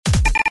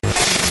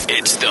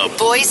It's the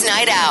Boys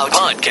Night Out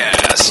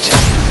podcast.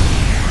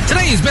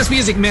 Today's Best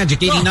Music Magic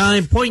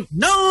 89.9.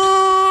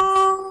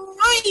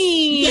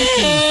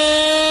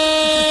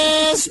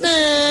 Yes,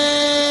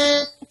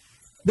 man.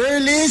 They're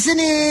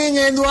listening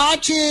and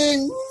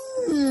watching.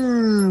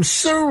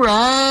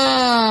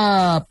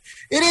 Sarap.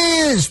 It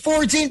is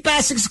 14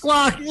 past 6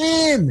 o'clock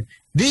in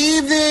the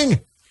evening.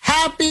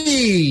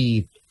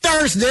 Happy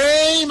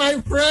Thursday,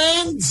 my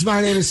friends.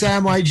 My name is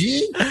Sam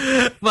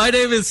YG. My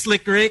name is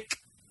Slick Rick.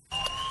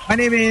 My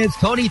name is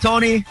Tony.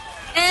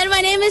 And my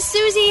name is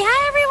Susie.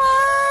 Hi,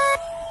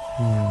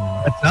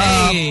 everyone. What's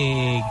up?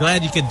 Hey,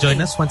 glad you could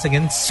join us once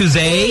again, Susie.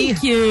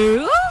 Thank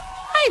you.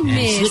 I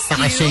miss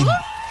you.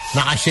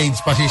 Naka-shades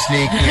pa si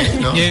Slick.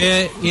 No?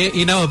 Yeah,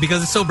 you know,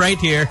 because it's so bright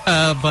here.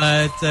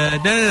 But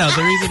no.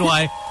 The reason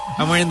why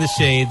I'm wearing the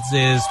shades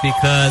is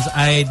because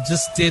I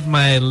just did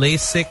my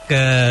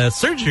LASIK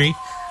surgery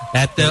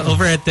at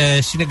over at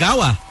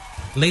Shinagawa.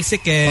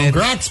 LASIK and...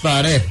 Congrats,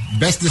 pare.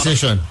 Best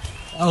decision.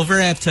 Over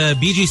at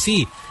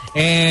BGC.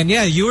 And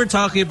yeah, you were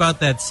talking about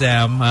that,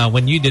 Sam,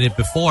 when you did it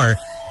before.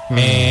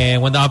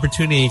 And when the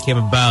opportunity came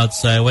about,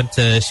 so I went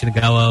to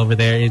Shinagawa over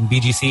there in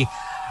BGC.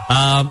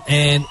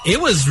 And it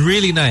was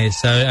really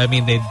nice. I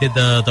mean, they did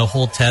the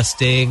whole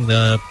testing,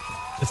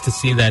 just to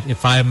see that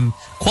if I'm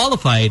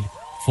qualified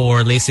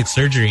for LASIK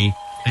surgery.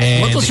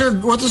 And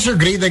what was your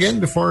grade again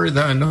before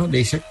the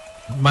LASIK?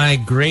 My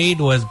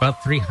grade was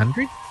about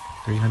 300.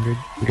 300.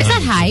 Is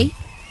that high?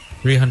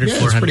 300, yeah,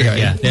 400. Pretty high.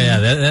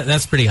 Yeah,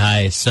 that's pretty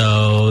high.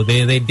 So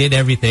they did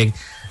everything.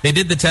 They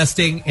did the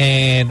testing,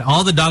 and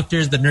all the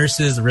doctors, the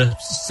nurses, the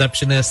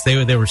receptionists,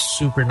 they were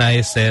super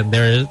nice, and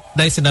they're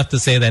nice enough to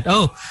say that,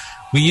 oh,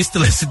 we used to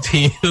listen to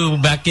you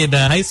back in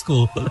high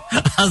school.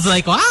 I was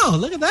like, wow,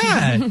 look at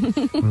that.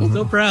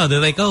 So proud. They're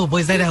like, oh,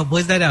 boys night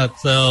out.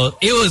 So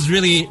it was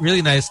really,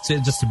 really nice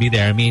just to be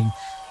there. I mean,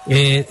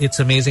 it's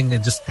amazing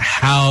just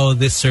how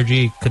this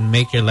surgery can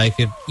make your life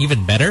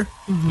even better.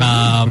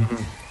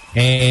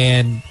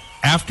 And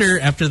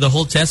after the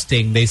whole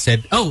testing, they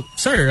said, oh,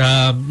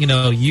 sir,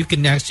 you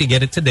can actually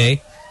get it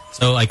today.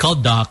 So I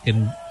called Doc,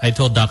 and I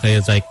told Doc, I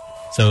was like,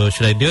 so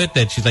should I do it?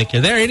 And she's like,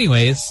 you're there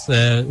anyways.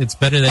 It's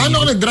better than I'm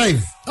not gonna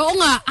drive. Oo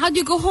nga. How'd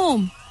you go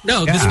home?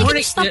 No, this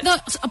morning... Stop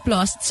the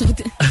applause. So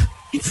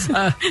it's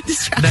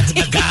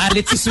distracting.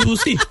 Nagalit si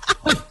Susie.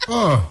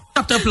 Oh.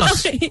 Stop the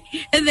applause. Okay.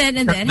 And then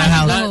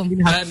how'd you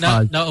go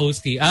home? No,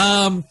 OST.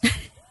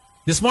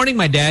 This morning,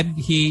 my dad,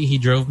 he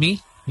drove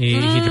me.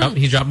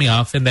 He dropped me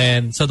off, and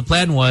then so the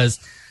plan was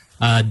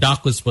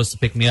Doc was supposed to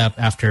pick me up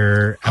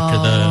after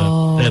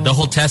the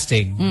whole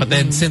testing. But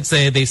then since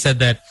they said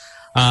that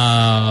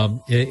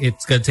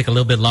it's gonna take a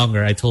little bit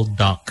longer, I told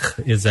Doc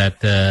is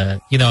that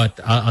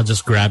I'll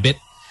just grab it.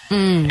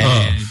 And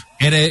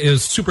it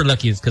was super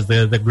lucky because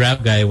the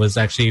grab guy was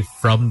actually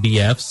from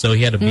BF, so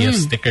he had a BF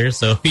sticker.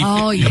 So he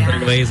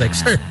away. He's like,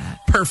 sure,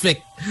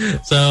 perfect.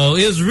 So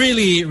it was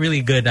really,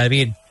 really good. I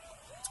mean,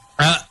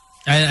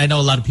 I know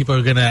a lot of people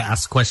are going to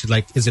ask the question,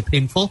 like, is it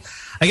painful?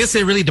 I guess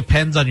it really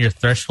depends on your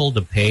threshold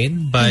of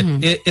pain, but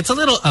it's a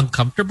little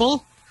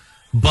uncomfortable,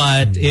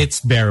 but it's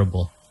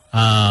bearable.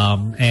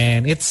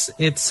 And it's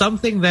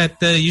something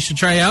that you should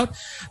try out.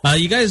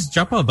 You guys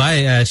drop on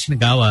by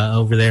Shinagawa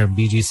over there in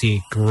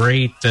BGC.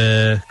 Great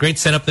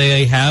setup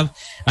they have.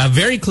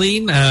 Very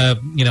clean.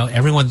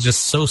 Everyone's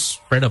just so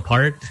spread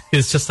apart.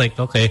 It's just like,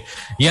 okay,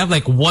 you have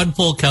like one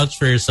full couch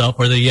for yourself,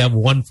 or you have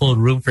one full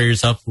room for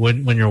yourself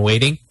when you're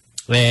waiting.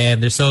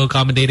 And they're so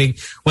accommodating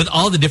with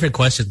all the different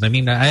questions. I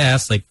mean, I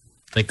ask like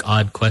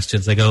odd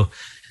questions. I go,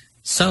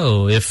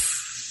 so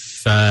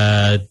if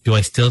do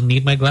I still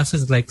need my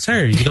glasses? Like,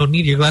 sir, you don't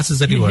need your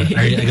glasses anymore.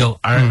 I go,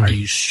 are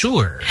you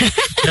sure?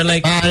 They're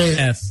like,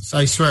 yes.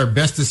 I swear,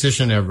 best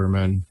decision ever,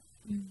 man.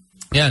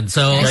 Yeah, and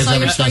so I saw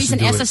your stories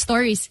and Essa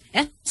stories.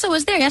 Essa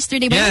was there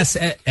yesterday. Yes,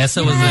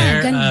 Essa was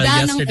there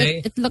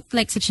yesterday. It looked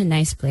like such a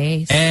nice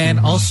place. And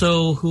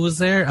also, who was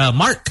there?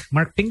 Mark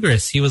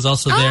Pingris. He was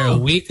also there a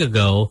week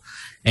ago.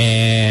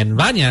 And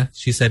Vanya,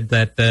 she said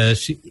that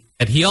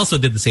he also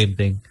did the same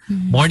thing.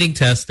 Morning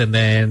test and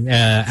then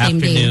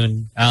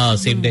afternoon.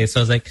 Same day. So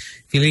I was like,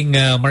 feeling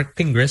Mark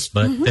Pingris,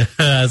 but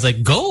I was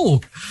like,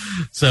 go.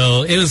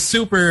 So I was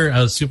super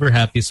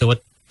happy. So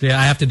what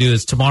I have to do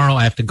is tomorrow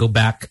I have to go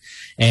back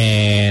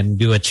and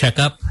do a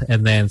checkup,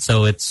 and then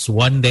so it's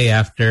one day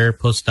after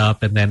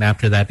post-op, and then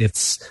after that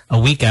it's a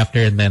week after,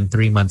 and then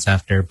 3 months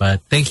after.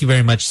 But thank you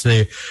very much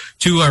to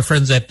our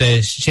friends at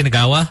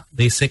Shinagawa,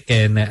 LASIK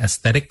and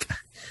Aesthetic.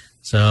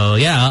 So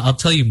yeah, I'll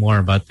tell you more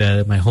about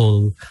my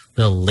whole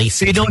little LASIK.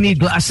 So you don't need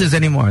glasses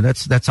anymore.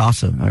 That's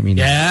awesome. I mean,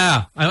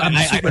 yeah,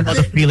 I know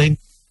the feeling.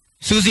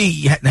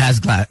 Susie has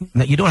glasses.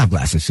 You don't have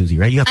glasses, Susie,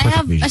 right? You have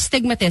perfect vision.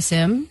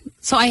 Astigmatism,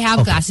 so I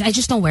have glasses. I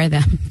just don't wear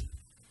them.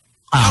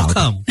 How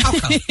come?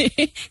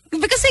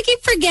 Because I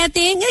keep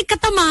forgetting.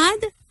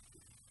 Katamad.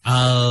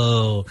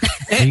 Oh.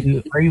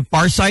 Are you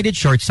farsighted,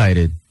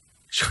 short-sighted?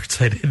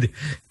 Short-sighted.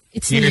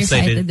 It's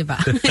nearsighted, diba?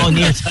 Oh,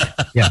 nearsighted.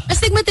 Yeah.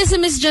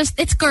 Astigmatism is just,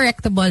 it's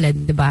correctable,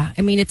 diba?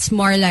 I mean, it's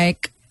more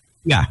like,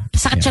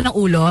 sakit siya ng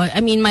ulo.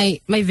 I mean,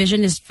 my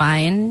vision is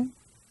fine.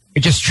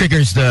 It just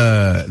triggers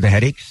the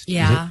headaches?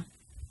 Yeah.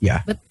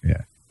 Yeah. But,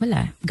 yeah.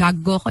 Wala.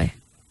 Gago ko eh.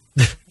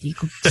 Hindi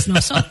ko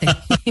sinusot eh.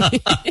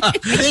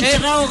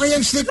 Tsaka okay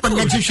yung sleep pag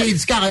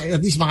nag-shades ka.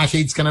 At least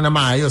maka-shades ka na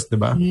maayos, di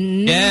ba?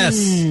 Yes.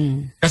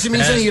 Kasi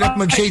minsan hirap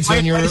mag-shades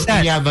when you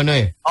have when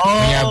you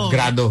have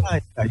grado.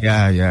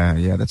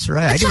 Yeah. That's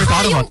right. I never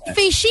thought about that.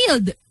 Face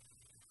shield.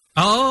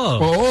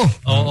 Oh,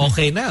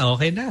 okay na.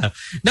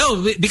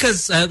 No,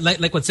 because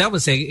like what Sam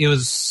was saying, it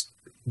was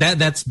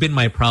that's been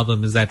my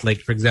problem. Is that,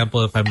 like, for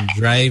example, if I'm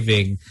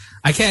driving,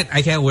 I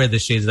can't wear the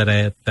shades that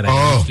I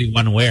usually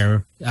want to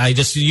wear.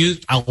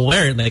 I'll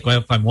wear it like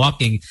if I'm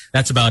walking.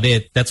 That's about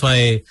it. That's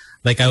why,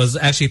 like, I was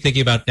actually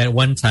thinking about that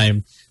one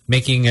time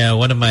making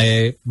one of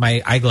my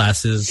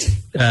eyeglasses.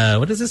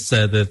 What is this?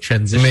 The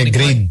transition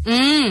grade.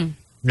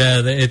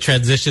 It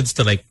transitions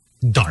to like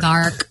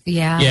dark.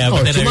 Yeah. Yeah,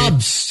 but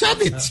then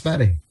Sabits,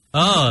 pare.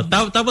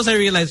 Tapos I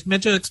realized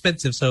medyo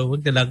expensive, so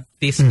wag na lang,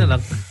 taste na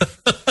lang.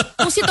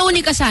 Kung si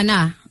Tony ka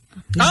sana.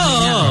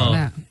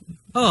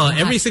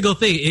 Every single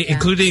thing,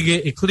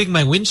 including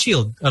my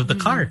windshield of the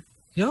car.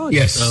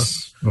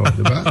 Yes.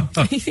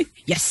 Diba?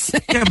 Yes.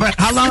 Yeah, but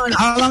how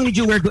long did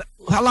you wear?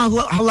 How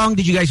long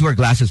did you guys wear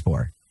glasses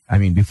for? I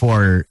mean,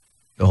 before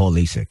the whole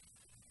LASIK.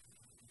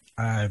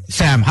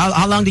 Sam,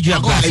 how long did you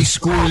have glasses? High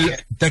school.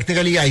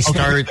 Technically, I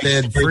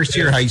started first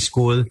year high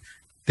school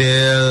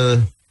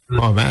till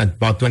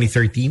about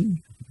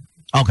 2013.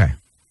 Okay.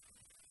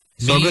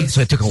 So good.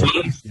 So it took a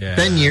while.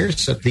 10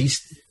 years at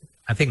least.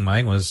 I think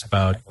mine was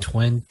about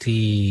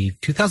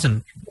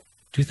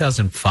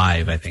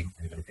 2005, I think.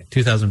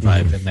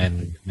 2005, and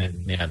then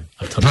yeah.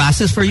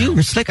 Glasses for you?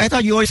 It's like, I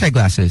thought you always had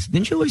glasses.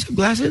 Didn't you always have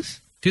glasses?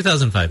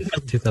 2005.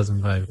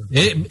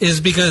 It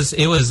is because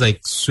it was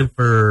like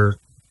super.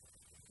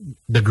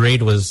 The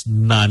grade was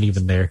not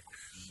even there.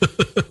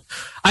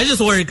 I just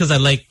wore it because I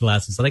like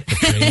glasses. I like the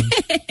frame.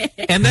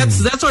 And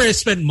that's where I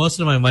spend most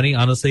of my money,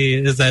 honestly,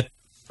 is that,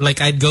 like,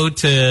 I'd go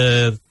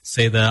to,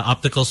 say, the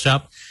optical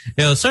shop.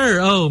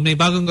 Sir, may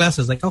bagong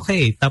glasses. Like,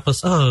 okay.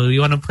 Tapos, you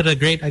want to put a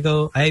grade? I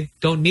go, I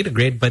don't need a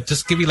grade, but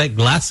just give me, like,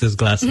 glasses.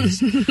 For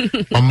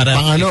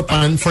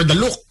the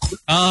look.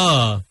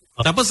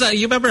 Tapos,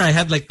 you remember I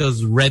had, like,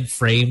 those red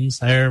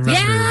frames? I remember.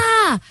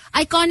 Yeah!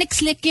 Iconic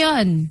slick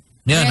yun.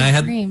 Yeah,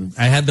 red and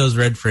I had those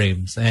red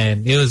frames,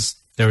 and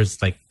there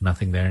was like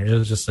nothing there. It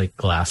was just like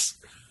glass.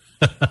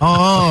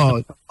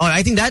 I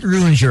think that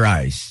ruins your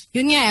eyes.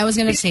 Yun I was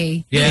gonna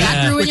say. Yeah.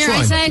 That ruin your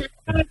eyesight?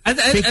 I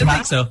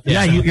think so.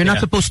 Yeah, you're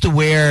not supposed to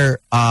wear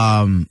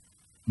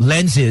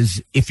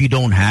lenses if you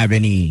don't have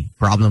any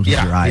problems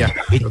with your eyes.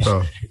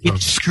 Yeah.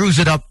 It screws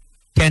it up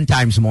 10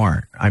 times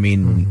more. I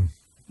mean,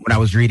 when I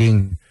was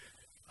reading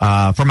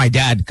for my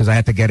dad, because I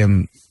had to get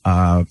him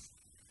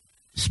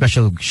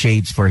special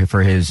shades for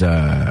his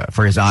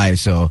eyes.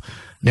 So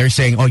they're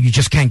saying, you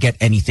just can't get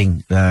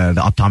anything. The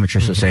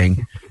optometrist was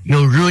saying,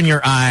 you'll ruin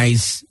your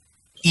eyes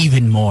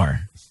even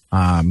more.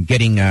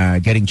 Getting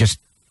just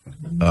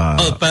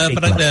but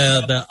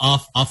the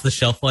off the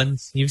shelf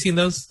ones. You've seen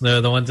those?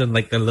 The ones in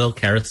like the little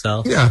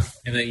carousel. Yeah.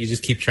 And then you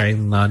just keep trying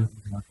them on.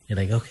 You're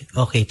like,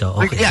 okay.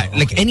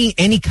 Like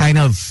any kind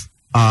of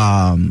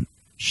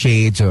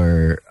shades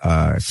or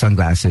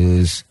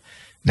sunglasses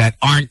that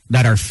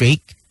are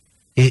fake.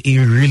 It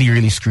really,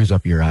 really screws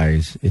up your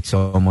eyes. It's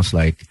almost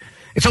like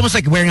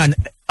wearing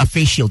a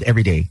face shield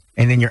every day,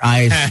 and then your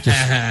eyes just.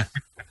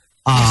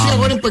 Kasi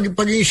ako rin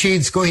pag yung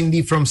shades ko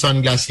hindi from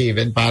Sunglass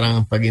Haven,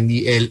 parang pag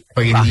hindi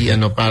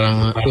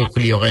parang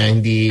Oakley o kaya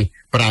hindi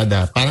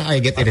Prada, parang I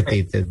get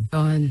irritated.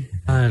 Parang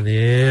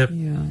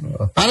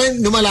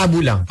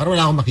lumalabo lang, parang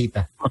wala akong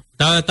makita.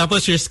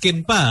 Tapos your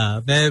skin pa,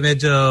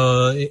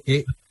 medyo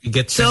it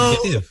gets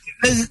sensitive.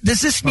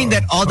 Does this mean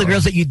that all the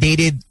girls that you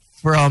dated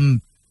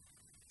from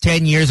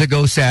 10 years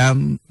ago,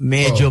 Sam,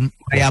 medyo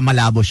kaya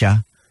malabo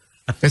siya?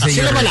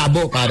 Sila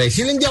malabo, pare.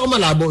 Sila hindi ako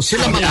malabo.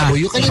 Sila malabo.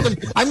 You can even,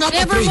 I'm not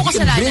Never afraid. mo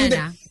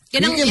kasalanan, You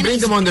can bring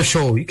them on the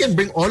show. You can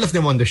bring all of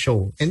them on the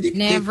show. And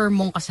Never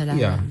mong kasalanan.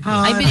 Yeah.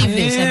 I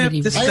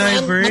believe this.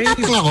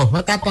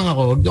 Matapang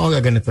ako. Huwag niyo ako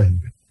gaganituhin.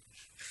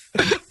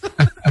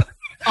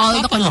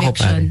 All the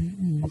conviction.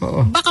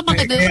 Baka pang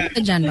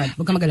ito dyan, Rod.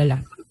 Huwag ka mag-alala.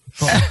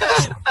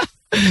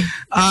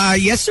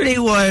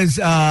 Yesterday was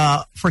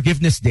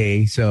Forgiveness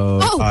Day, so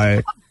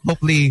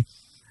hopefully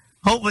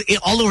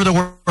all over the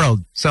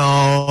world. So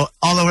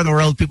all over the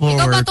world, people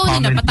were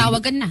commenting.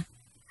 Napatawagan na.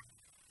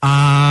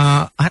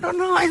 I don't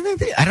know.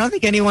 I don't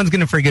think anyone's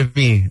gonna forgive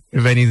me.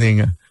 If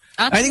anything,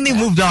 I think they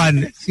moved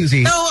on,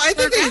 Susie. No, I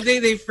think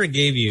they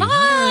forgave you.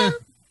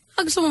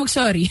 Gusto mo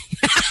mag-sorry.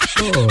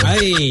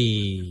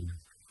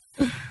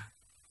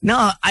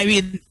 No, I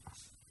mean,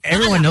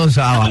 everyone knows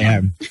how I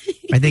am.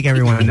 I think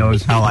everyone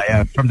knows how I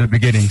am from the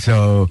beginning.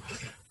 So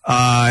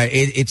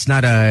it's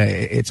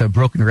a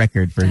broken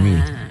record for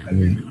me. I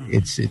mean,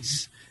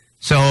 it's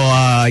so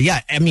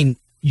yeah. I mean,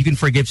 you can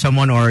forgive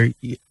someone, or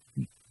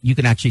you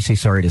can actually say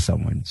sorry to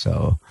someone.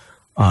 So,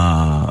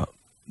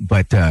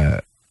 but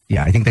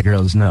yeah, I think the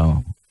girls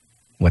know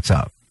what's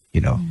up.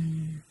 You know.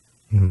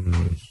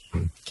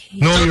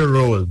 Know your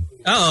role.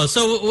 Oh,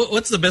 so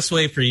what's the best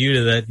way for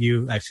you that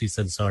you actually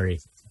said sorry?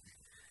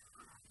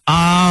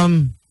 I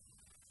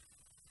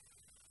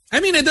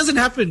mean, it doesn't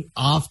happen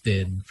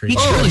often for you.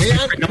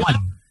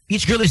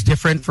 Each girl is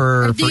different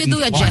for. Or do you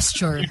do a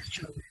gesture?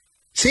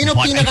 Sino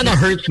pinaka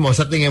na-hurt mo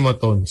sa tingin mo,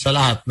 Ton? Sa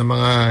lahat ng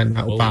mga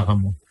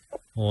naupakan mo?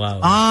 Wow.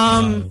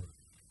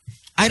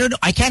 I don't know.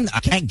 I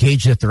can't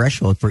gauge the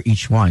threshold for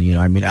each one. You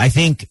know, I mean, I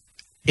think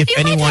if you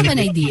anyone might have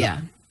an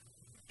idea.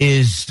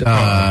 Is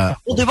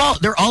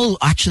they're all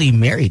actually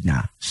married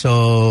now.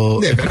 So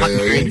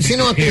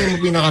sino ang tingin mo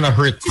pinaka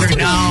na-hurt?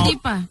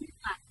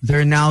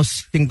 They're now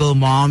single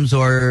moms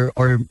or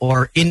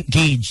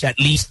engaged at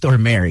least or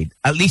married.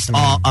 At least a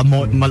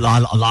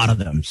lot of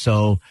them.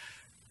 So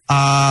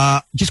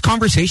just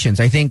conversations.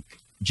 I think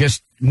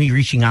just me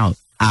reaching out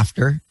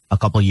after a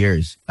couple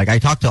years. Like I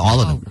talk to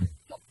all of them.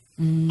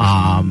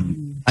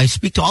 I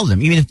speak to all of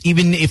them, even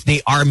if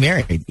they are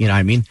married. You know what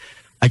I mean?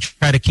 I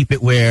try to keep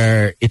it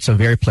where it's a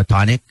very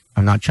platonic.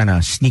 I'm not trying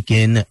to sneak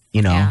in,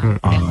 you know.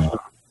 Yeah.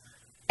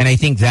 And I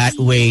think that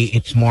way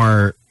it's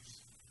more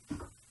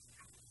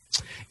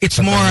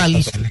at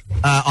least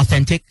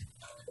authentic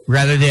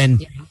rather than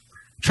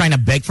trying to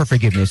beg for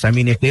forgiveness. I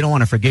mean, if they don't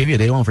want to forgive you,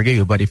 they don't forgive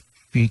you. But if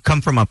you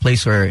come from a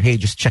place where, hey,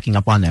 just checking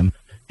up on them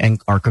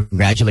and are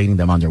congratulating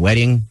them on their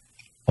wedding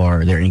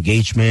or their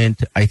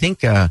engagement, I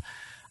think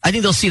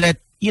they'll see that,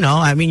 you know,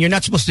 I mean, you're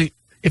not supposed to,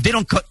 if they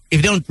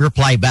don't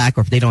reply back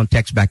or if they don't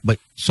text back, but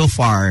so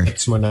far,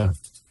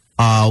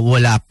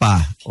 wala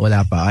pa,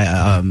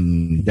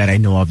 that I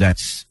know of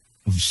that's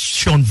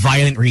shown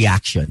violent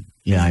reaction.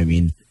 You know what I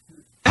mean?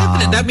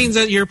 That means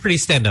that you're a pretty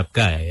stand-up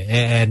guy,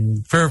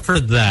 and for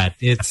that,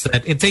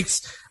 it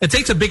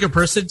takes a bigger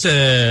person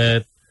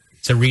to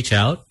reach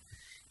out,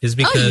 is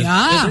because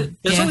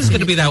there's always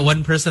going to be that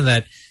one person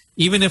that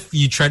even if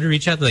you try to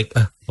reach out, they're like,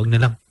 wag na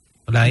lang,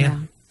 wala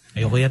yan,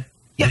 ayoko yan.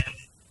 Yeah.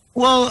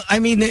 Well, I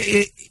mean,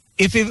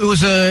 if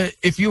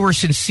you were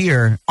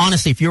sincere,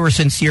 honestly, if you were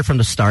sincere from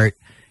the start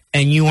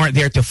and you weren't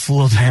there to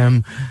fool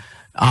them,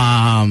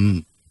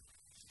 I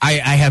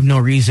have no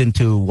reason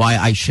to why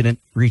I shouldn't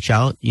reach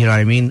out. You know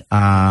what I mean?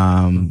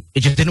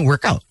 It just didn't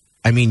work out.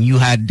 I mean, you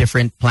had a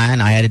different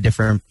plan. I had a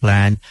different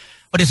plan.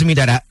 But it doesn't mean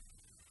that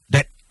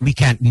we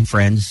can't be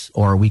friends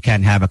or we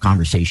can't have a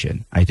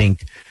conversation. I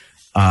think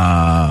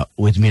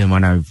with me and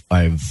when I've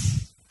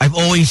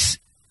always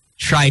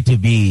tried to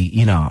be,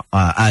 you know,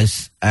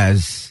 as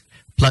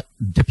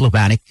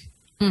diplomatic.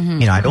 Mm-hmm.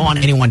 You know, I don't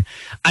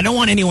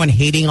want anyone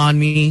hating on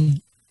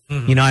me.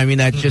 Mm-hmm. You know, I mean,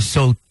 that's just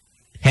so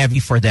heavy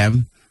for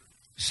them.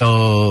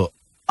 So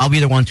I'll be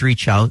the one to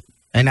reach out,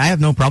 and I have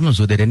no problems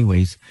with it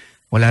anyways.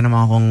 Wala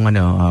naman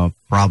akong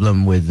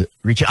problem with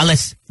reaching,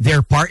 unless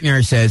their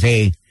partner says,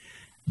 hey,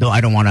 though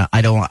I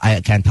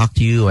can't talk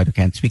to you, I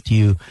can't speak to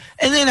you.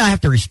 And then I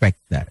have to respect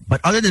that.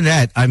 But other than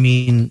that, I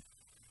mean,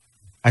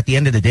 at the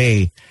end of the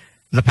day,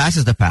 the past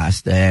is the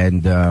past,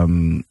 and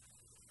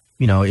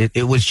you know,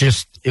 it was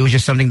just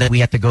something that we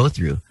had to go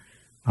through.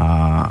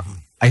 I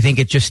think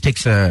it just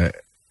takes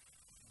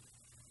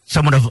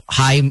somewhat of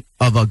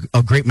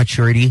a great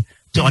maturity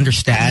to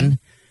understand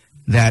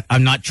that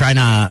I'm not trying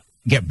to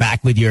get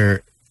back with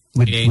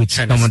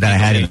someone that I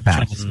had in the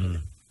past.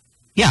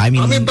 Yeah, I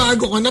mean, may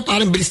bago ka na,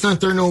 parang bilis na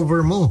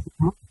turnover mo.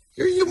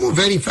 You move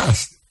very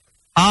fast.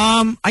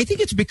 I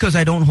think it's because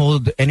I don't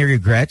hold any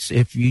regrets.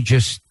 If you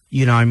just,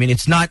 you know, I mean,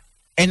 it's not.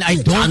 And I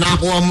don't.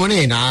 Nakakuha mo na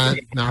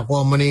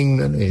yung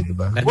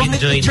diba? Well,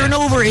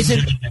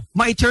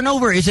 my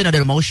turnover isn't an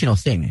emotional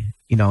thing.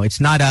 You know,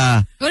 it's not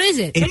a. What is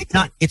it?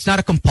 It's not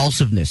a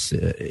compulsiveness.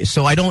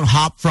 So I don't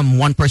hop from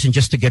one person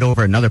just to get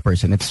over another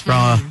person. It's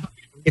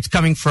it's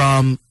coming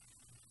from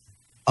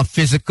a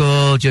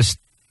physical, just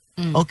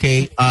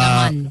okay.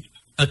 A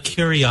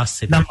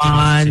curiosity.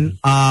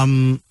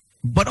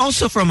 But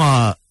also from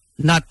a.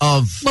 Not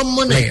of.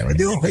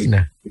 Okay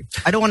na.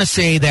 I don't want to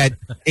say that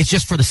it's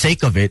just for the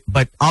sake of it,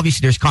 but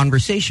obviously there's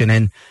conversation,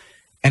 and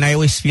I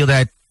always feel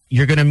that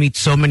you're going to meet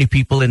so many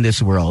people in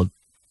this world,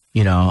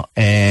 you know,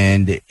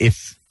 and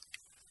if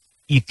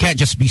you can't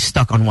just be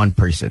stuck on one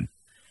person.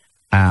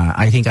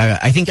 I think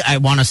I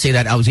want to say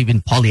that I was even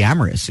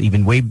polyamorous,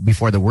 even way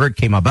before the word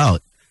came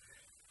about,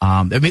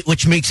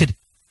 which makes it.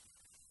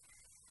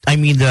 I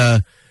mean,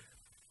 I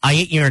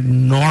ain't your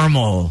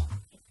normal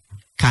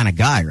kind of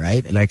guy,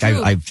 right? Like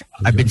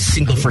I've been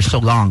single for so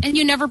long, and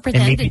you never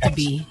pretended to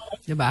be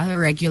a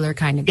regular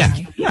kind of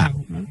guy. Yeah.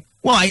 Mm-hmm.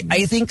 Well,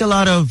 I think a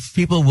lot of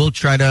people will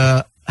try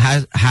to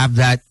have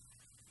that.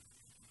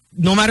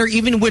 No matter,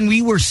 even when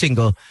we were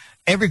single,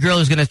 every girl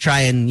is going to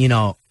try and, you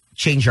know,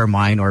 change our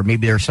mind, or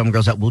maybe there are some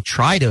girls that will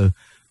try to,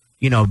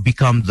 you know,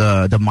 become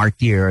the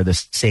martyr or the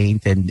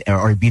saint, and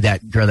or be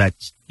that girl that,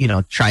 you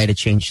know, try to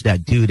change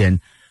that dude. And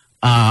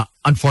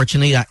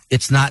unfortunately,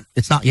 it's not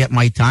yet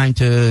my time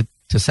to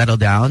settle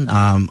down.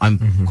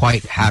 I'm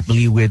quite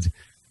happily with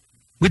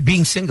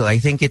being single. I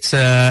think it's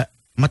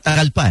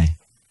matagal pa.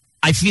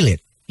 I feel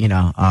it, you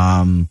know.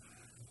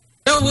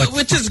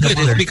 Which is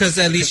good, because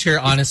at least you're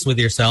honest with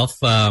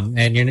yourself,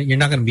 and you're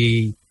not going to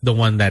be the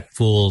one that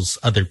fools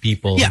other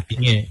people. Yeah.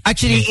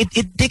 Actually,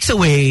 it takes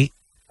away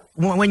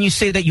when you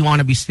say that you want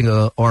to be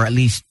single, or at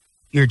least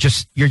you're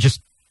just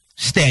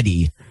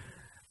steady,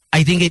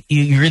 I think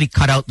you really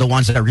cut out the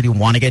ones that really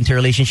want to get into a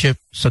relationship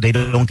so they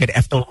don't get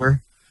effed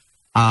over.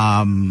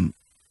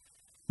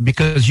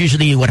 Because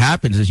usually what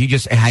happens is you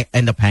just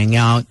end up hanging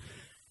out,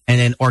 and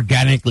then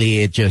organically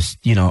it just,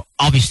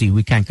 obviously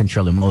we can't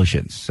control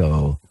emotions.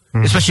 So,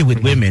 especially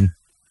with women.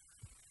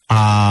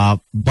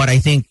 But I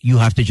think you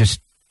have to just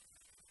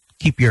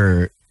keep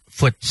your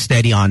foot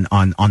steady on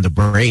the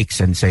brakes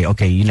and say,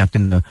 okay, you're not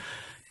going to,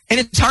 and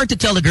it's hard to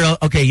tell the girl,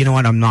 okay, you know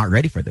what, I'm not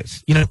ready for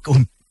this.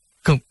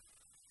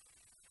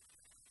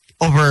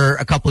 Over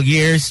a couple of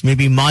years,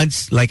 maybe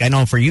months, like I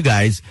know for you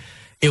guys,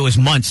 it was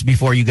months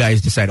before you guys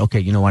decide,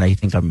 okay, you know what, I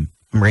think I'm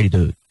ready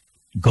to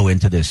go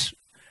into this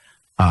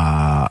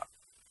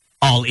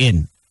all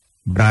in.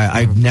 But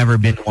I've never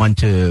been one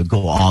to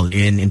go all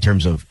in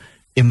terms of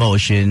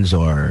emotions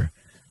or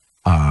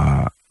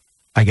I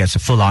guess a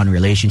full-on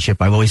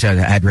relationship. I've always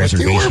had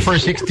reservations. You were for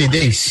 60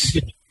 days.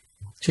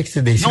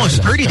 60 days. No, it was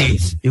 30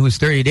 days. It was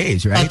 30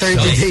 days, right? 30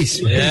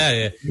 days.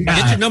 Yeah.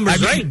 Get your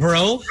numbers right,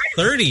 bro.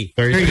 30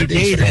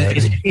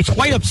 days. It's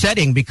quite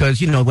upsetting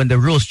because, when the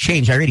rules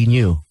change, I already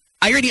knew.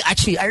 I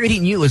already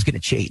knew it was going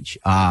to change.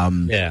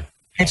 Yeah.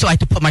 And so I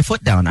had to put my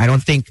foot down. I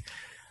don't think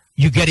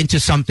you get into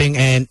something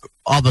and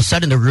all of a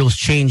sudden the rules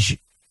change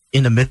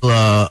in the middle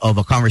of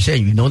a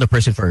conversation. You've known the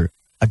person for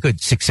a good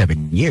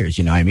 6-7 years,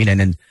 you know what I mean? And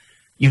then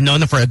you've known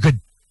them for a good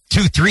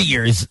 2-3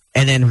 years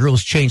and then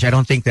rules change. I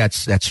don't think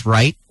that's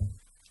right.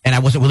 And I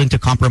wasn't willing to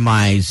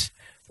compromise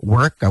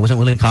work. I wasn't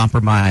willing to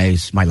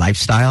compromise my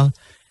lifestyle.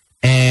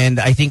 And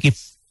I think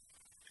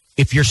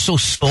if you're so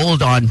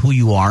sold on who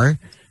you are,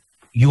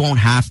 you won't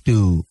have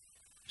to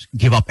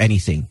give up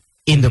anything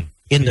in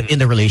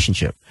the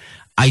relationship.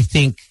 I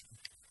think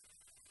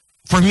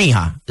for me,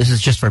 this is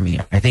just for me.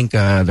 I think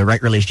the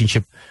right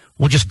relationship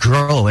will just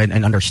grow and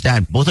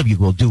understand. Both of you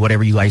will do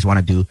whatever you guys want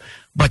to do,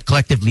 but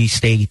collectively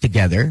stay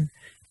together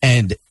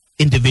and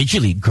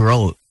individually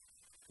grow,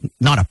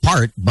 not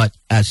apart, but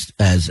as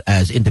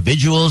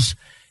individuals.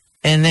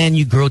 And then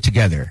you grow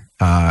together.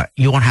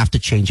 You won't have to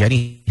change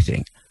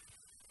anything.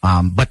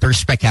 But the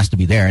respect has to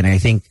be there. And I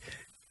think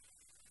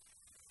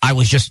I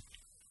was just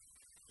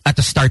at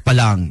the start pa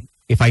lang,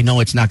 if I know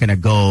it's not going to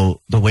go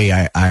the way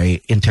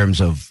I in terms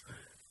of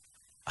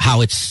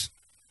how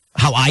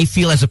I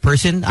feel as a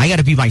person, I got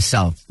to be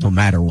myself no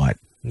matter what.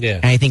 Yeah.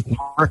 And I think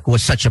work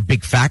was such a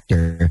big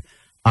factor.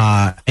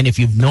 And if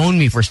you've known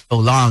me for so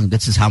long,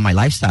 this is how my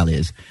lifestyle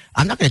is.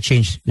 I'm not going to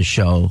change the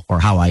show or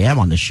how I am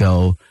on the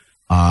show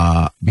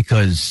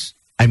because,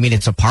 I mean,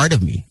 it's a part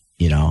of me,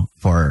 and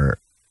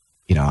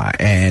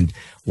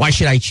why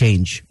should I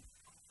change?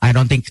 I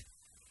don't think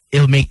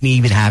it'll make me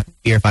even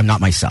happier if I'm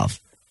not myself.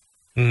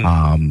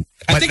 I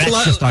think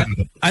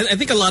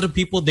a lot of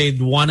people,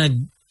 they'd want to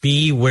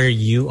be where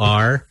you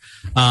are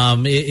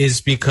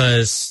is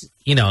because,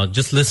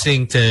 just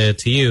listening to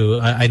you,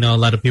 I know a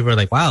lot of people are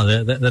like, wow,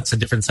 that's a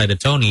different side of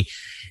Tony.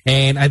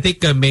 And I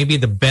think maybe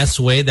the best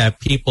way that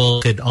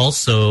people could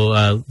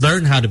also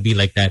learn how to be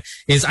like that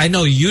is, I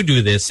know you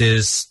do this,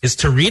 is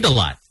to read a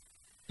lot.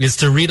 Is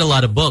to read a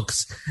lot of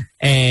books.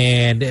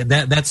 And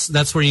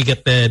that's where you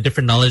get the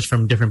different knowledge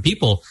from different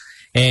people.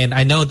 And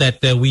I know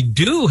that we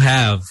do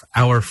have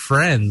our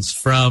friends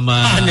from...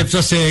 Hanip sa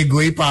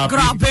segue, papi.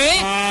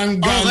 Grabe! Ang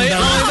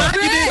ganda.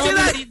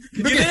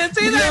 You didn't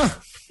say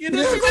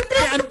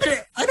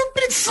that. Anong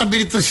pinagsasabi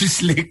nito si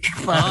Slick,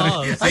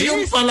 pare?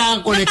 Ayun pala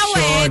ang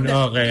connection.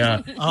 Okay,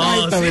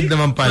 nakitawid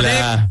naman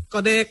pala.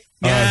 Connect.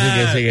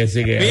 Yeah.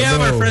 Sige. We have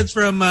our friends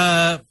from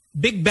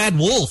Big Bad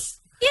Wolf.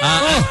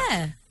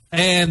 Yeah.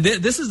 And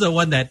this is the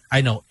one that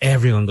I know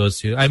everyone goes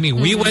to. I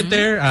mean, we went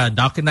there,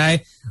 Doc and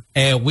I,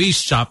 and we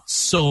shopped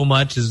so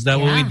much. Is that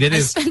what we did? I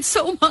spent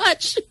so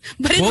much,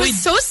 but it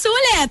was so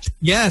sulit.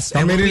 Yes.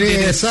 And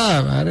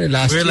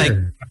last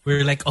year. We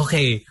were like,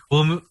 okay,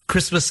 well,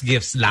 Christmas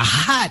gifts,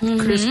 lahat.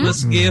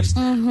 Christmas gifts,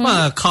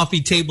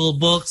 coffee table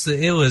books.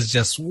 It was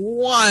just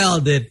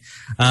wild at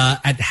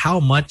how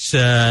much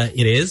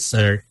it is,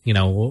 or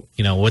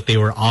what they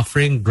were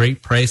offering.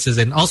 Great prices,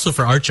 and also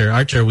for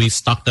Archer, we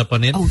stocked up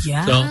on it. Oh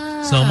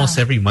yeah. So almost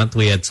every month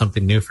we had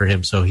something new for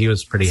him. So he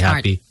was pretty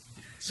happy.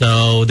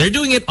 So they're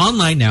doing it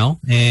online now,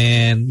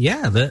 and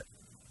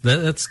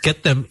let's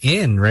get them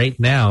in right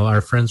now.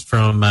 Our friends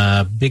from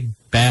Big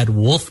Bad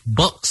Wolf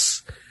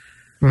Books.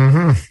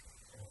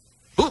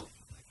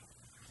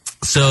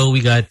 So we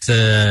got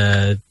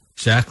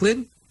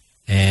Jacqueline,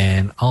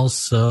 and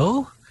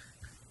also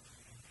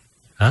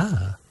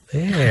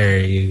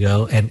there you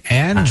go, and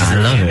Andrew.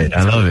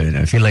 I love it.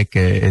 I feel like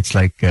it's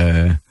like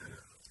hey,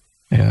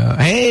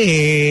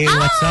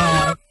 what's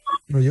up?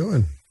 What are you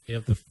doing?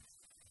 You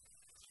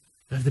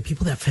have the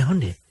people that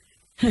found it.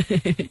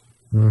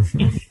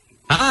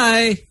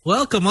 Hi,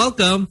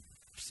 welcome.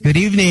 Good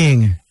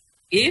evening.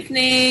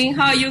 Evening.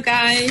 How are you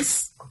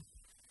guys?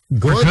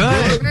 Good.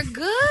 We're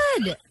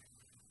good.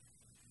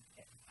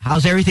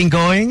 How's everything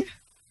going?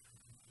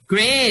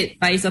 Great,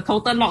 but it's a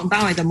total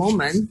lockdown at the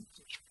moment.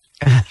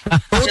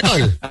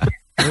 Total.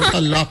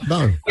 Total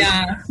lockdown.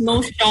 Yeah,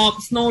 no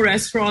shops, no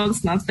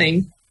restaurants,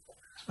 nothing.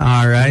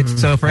 All right.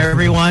 So for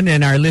everyone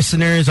and our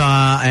listeners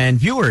and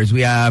viewers,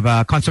 we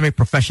have consummate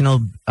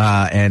professional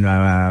and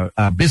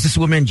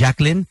businesswoman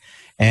Jacqueline,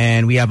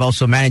 and we have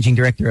also managing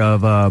director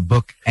of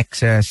Book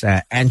Excess,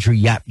 Andrew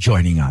Yap,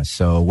 joining us.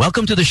 So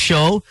welcome to the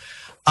show.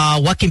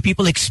 What can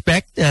people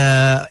expect,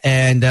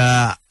 and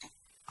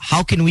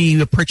how can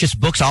we purchase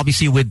books?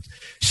 Obviously, with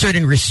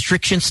certain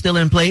restrictions still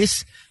in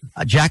place.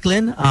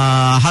 Jacqueline,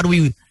 how do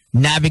we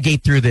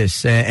navigate through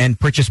this and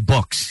purchase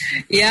books?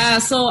 Yeah,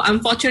 so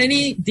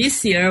unfortunately,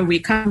 this year we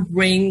can't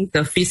bring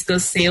the physical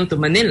sale to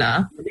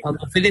Manila or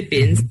the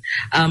Philippines.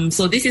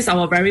 So this is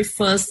our very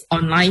first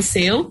online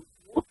sale.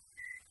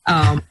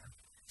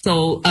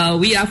 So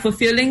we are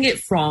fulfilling it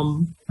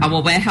from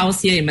our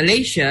warehouse here in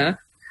Malaysia.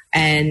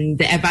 And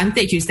the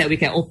advantage is that we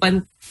can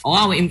open all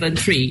our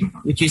inventory,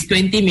 which is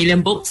 20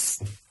 million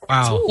books.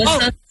 Wow.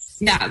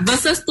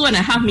 Versus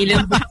 2.5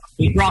 million books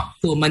we brought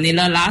to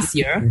Manila last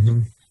year.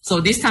 So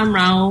this time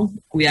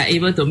round, we are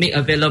able to make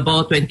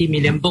available 20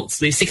 million books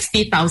with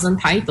 60,000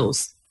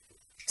 titles.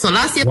 So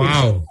last year,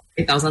 Wow.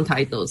 8,000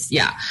 titles,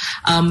 yeah.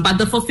 But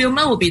the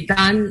fulfillment will be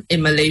done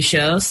in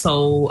Malaysia.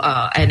 So,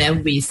 and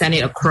then we send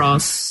it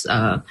across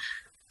to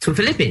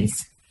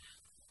Philippines.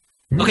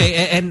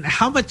 Okay, and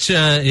how much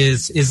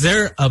is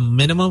there a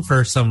minimum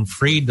for some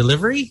free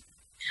delivery?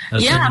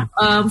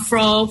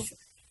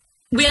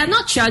 We are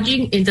not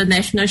charging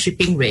international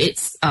shipping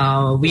rates.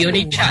 We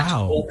only charge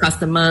our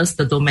customers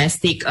the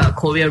domestic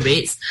courier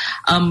rates.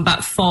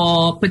 But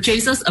for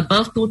purchases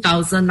above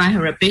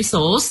 2,900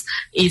 pesos,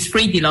 it's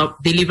free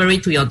delivery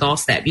to your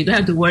doorstep. You don't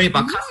have to worry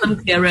about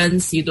custom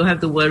clearance. You don't have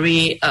to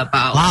worry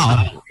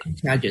about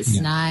charges.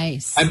 Yeah.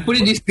 Nice. I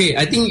put it this way.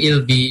 I think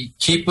it'll be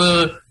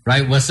cheaper,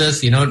 right,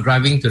 versus,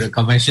 driving to the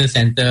convention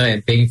center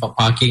and paying for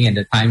parking and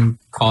the time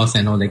cost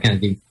and all that kind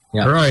of thing.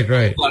 Yeah.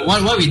 Right. But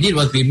what we did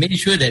was we made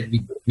sure that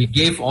we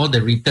gave all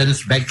the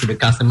returns back to the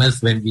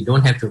customers when we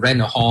don't have to rent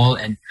a hall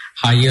and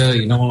hire,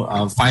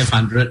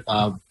 500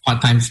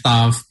 part-time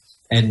staff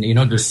and,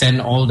 to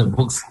send all the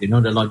books, the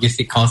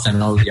logistic costs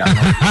and all. Yeah.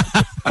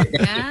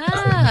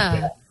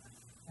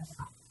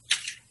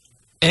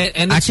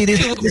 And actually,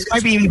 this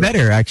might be even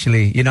better,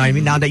 actually.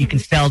 Now that you can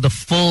sell the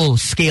full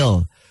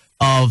scale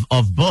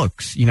of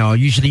books,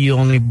 usually you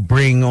only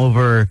bring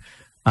over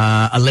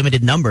a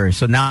limited number.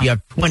 So now you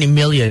have 20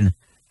 million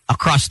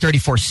across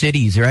 34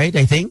 cities, right?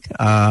 I think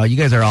you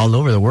guys are all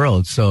over the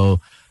world. So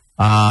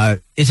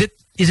is it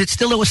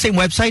still the same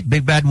website,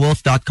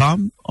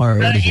 bigbadwolf.com? Or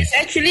it's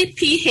actually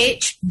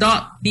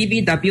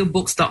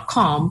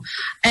ph.bbwbooks.com.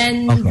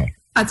 And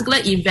particular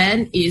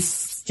event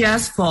is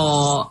just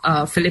for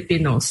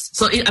Filipinos.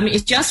 So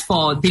it's just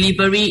for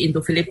delivery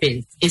into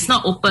Philippines. It's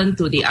not open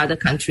to the other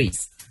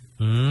countries.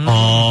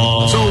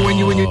 So when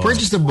you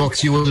purchase the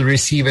books, you will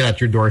receive it at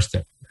your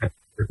doorstep.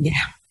 Yeah,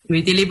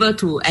 we deliver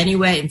to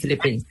anywhere in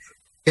Philippines.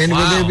 And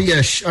will there be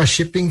a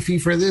shipping fee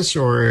for this,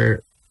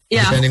 or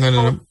depending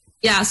on?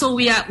 So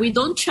we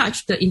don't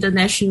charge the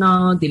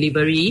international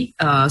delivery.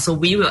 So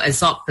we will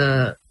absorb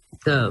the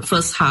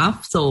first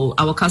half. So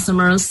our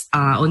customers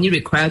are only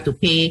required to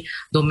pay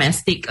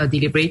domestic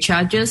delivery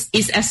charges.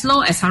 It's as low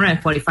as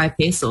 145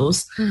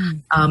 pesos,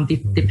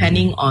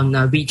 depending on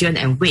region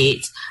and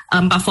weight.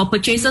 But for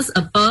purchases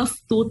above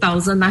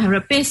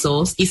 2,900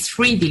 pesos, it's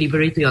free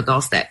delivery to your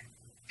doorstep.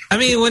 I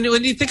mean,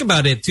 when you think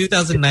about it,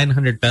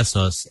 2,900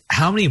 pesos,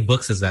 how many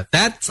books is that?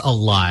 That's a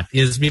lot.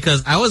 Is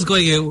because I was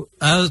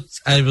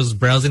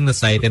browsing the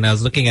site and I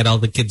was looking at all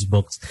the kids'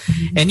 books,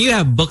 and you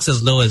have books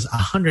as low as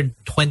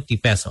 120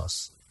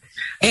 pesos.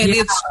 And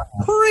it's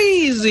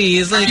crazy.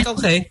 It's like,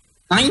 okay.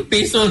 9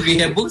 pesos. We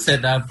have books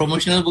at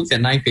promotional books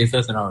at 9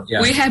 pesos and all.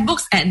 Yeah. We have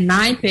books at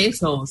 9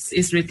 pesos.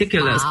 It's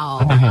ridiculous.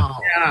 Wow.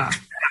 Yeah.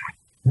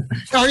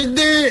 Do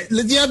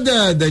you have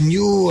the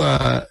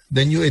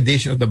new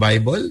edition of the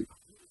Bible?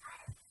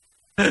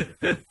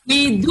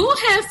 We do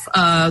have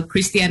a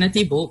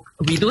Christianity book.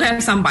 We do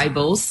have some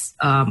Bibles.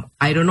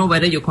 I don't know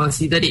whether you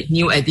consider it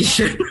new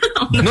edition.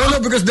 No,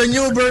 because the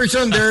new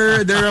version,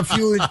 there are a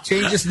few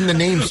changes in the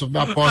names of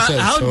the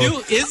apostles. How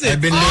new is it? I've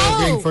been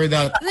looking for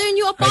that. They're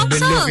new apostles. I've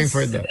been looking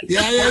for that.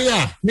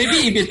 Yeah.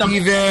 Maybe if you talk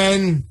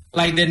Even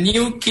like the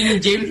new King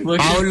James version.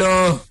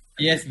 Paulo.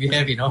 Yes, we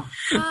have, King James.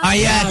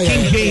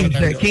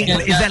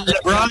 Is that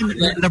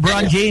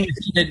LeBron James?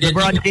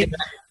 LeBron James.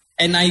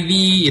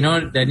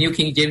 NIV, the new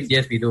King James,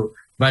 yes, we do.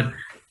 But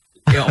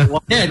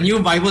was there a new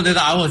Bible that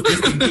I was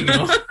just thinking,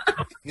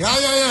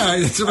 Yeah.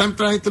 That's what I'm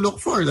trying to look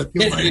for. That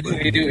new Bible.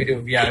 We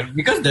do. Yeah,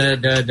 because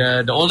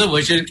the older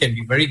version can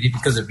be very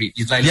difficult to read.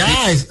 It's like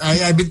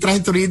I've been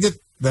trying to read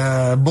it.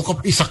 The Book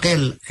of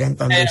Ezekiel. Can't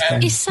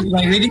understand. It's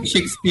like reading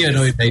Shakespeare.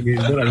 No, I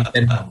don't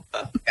understand.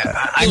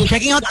 I'm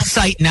checking out the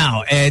site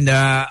now. And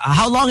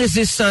how long is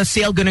this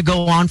sale going to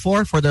go on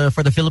for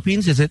the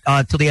Philippines? Is it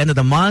till the end of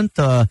the month?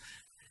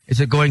 Is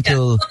it going to...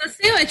 So the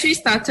sale actually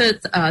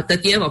started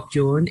 30th of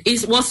June.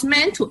 It was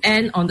meant to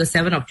end on the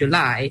 7th of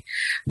July.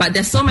 But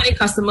there's so many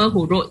customers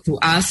who wrote to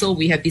us, so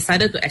we have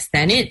decided to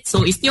extend it.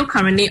 So it's still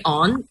currently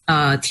on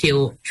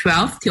till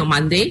 12th, till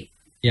Monday.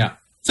 Yeah.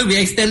 So we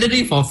extended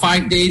it for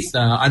 5 days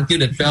until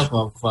the 12th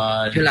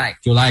of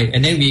July.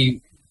 And then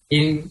we,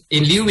 in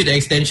lieu with the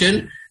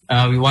extension,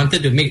 we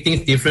wanted to make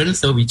things different.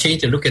 So we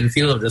changed the look and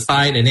feel of the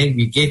site, and then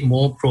we gave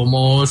more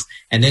promos,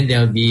 and then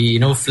there'll be,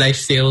 flash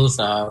sales,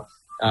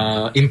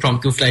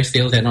 impromptu flash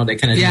sales and all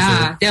that kind of thing.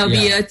 Yeah, there'll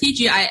be a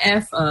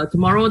TGIF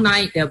tomorrow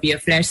night. There'll be a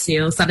flash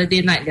sale.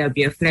 Saturday night there'll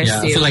be a flash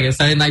sale. So like a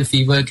Saturday Night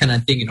Fever kind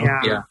of thing,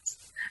 Yeah.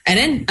 And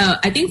then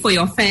I think for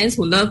your fans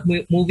who love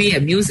movie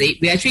and music,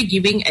 we're actually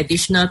giving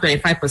additional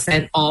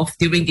 25% off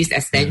during this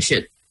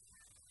extension.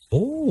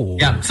 Oh.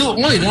 Yeah. So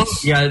all in all,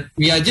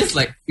 we are just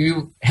like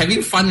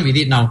having fun with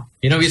it now.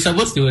 We're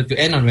supposed to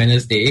end on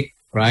Wednesday,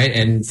 right?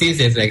 And since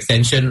there's an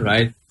extension,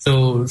 right?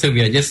 So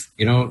we are just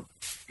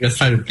just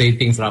trying to play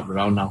things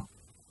around now.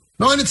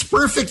 No, and it's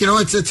perfect.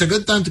 It's a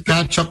good time to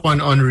catch up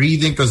on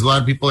reading because a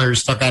lot of people are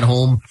stuck at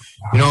home.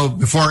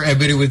 Before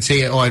everybody would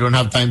say, "Oh, I don't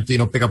have time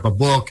to pick up a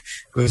book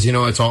because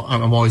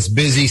I'm always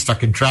busy,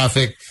 stuck in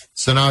traffic."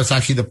 So now it's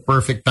actually the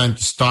perfect time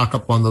to stock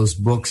up on those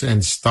books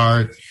and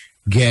start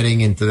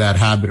getting into that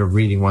habit of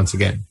reading once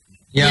again.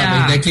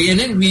 Yeah, exactly. And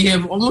then we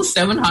have almost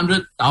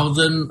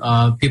 700,000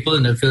 people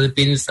in the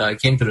Philippines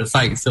came to the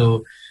site.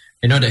 So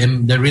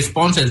the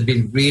response has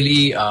been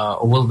really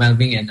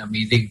overwhelming and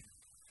amazing.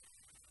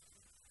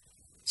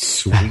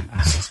 Sweet.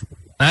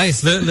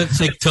 Nice. Looks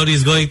like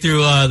Tony's going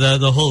through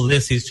the whole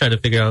list. He's trying to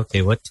figure out,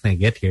 okay, what can I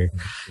get here?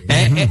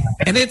 And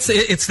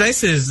it's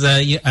nice is,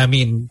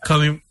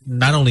 coming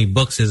not only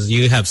books, is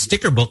you have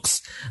sticker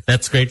books.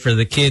 That's great for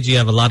the kids. You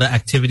have a lot of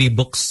activity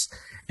books.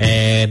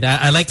 And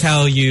I like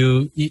how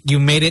you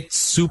made it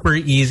super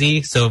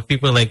easy. So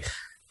people are like,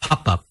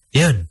 pop-up.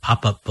 Yeah,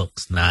 pop-up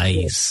books.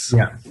 Nice.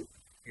 Yeah.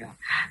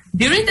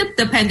 During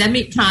the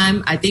pandemic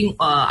time, I think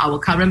our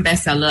current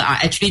bestseller are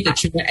actually the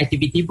children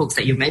activity books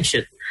that you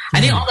mentioned. I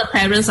think all the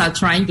parents are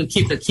trying to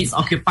keep the kids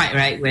occupied,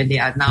 right, when they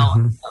are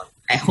now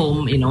at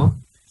home,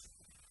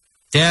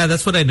 Yeah,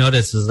 that's what I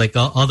noticed is like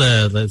all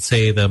the, let's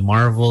say, the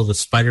Marvel, the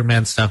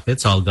Spider-Man stuff,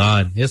 it's all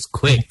gone. It's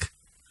quick.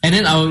 And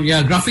then our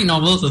graphic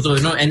novels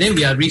also, and then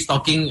we are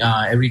restocking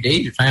every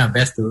day to try our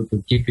best to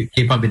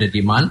keep up with the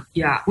demand.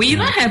 Yeah, we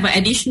even have an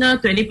additional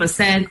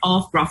 20%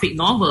 off graphic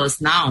novels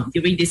now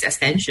during this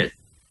extension.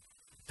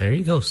 There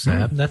you go,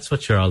 Sam. That's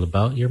what you're all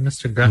about. You're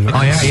Mr. Graphic.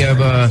 Oh, yeah. You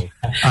have a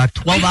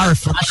 12-hour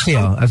flash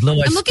sale as low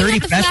as I'm looking 30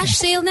 at the flash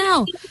sale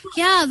now.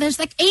 Yeah, there's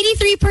like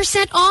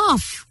 83%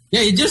 off.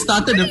 Yeah, it just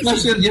started. The flash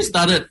sale just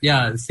started.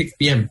 Yeah, 6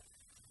 p.m.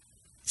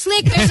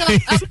 Slick, there's a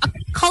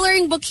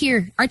coloring book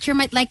here. Archer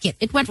might like it.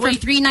 It went from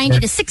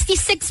 $3.90 to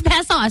 66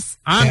 pesos.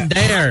 I'm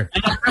there.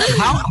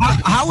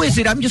 How is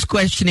it? I'm just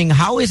questioning.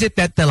 How is it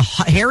that the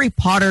Harry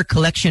Potter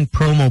collection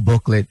promo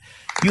booklet,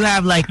 you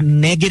have like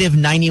negative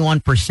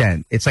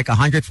 91%? It's like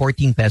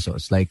 114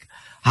 pesos. Like,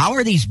 how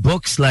are these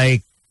books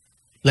like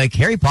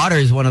Harry Potter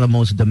is one of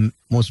the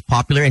most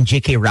popular, and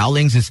J.K.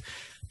 Rowling's is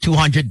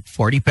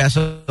 240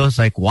 pesos.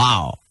 Like,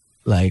 wow.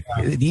 Like,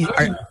 these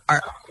are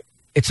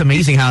it's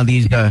amazing how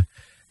these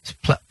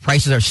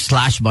prices are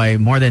slashed by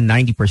more than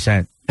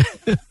 90%.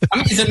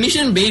 It's a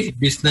mission-based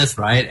business,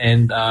 right?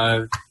 And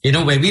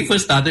when we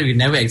first started, we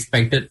never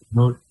expected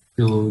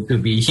to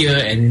be here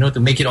and to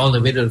make it all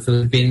the way to the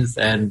Philippines.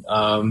 And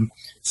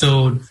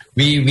so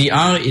we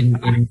are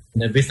in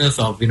the business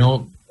of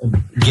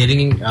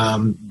getting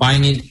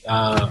buying it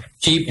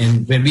cheap,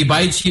 and when we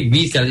buy it cheap,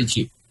 we sell it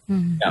cheap.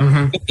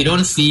 Yeah. We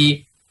don't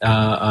see we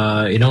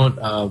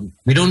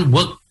don't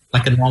work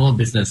like a normal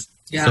business.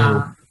 Yeah.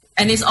 So,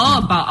 and it's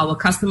all about our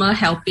customer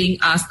helping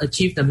us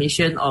achieve the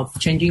mission of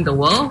changing the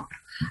world.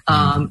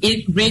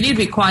 It really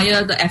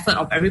requires the effort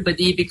of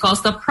everybody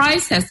because the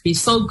price has been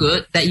so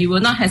good that you will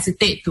not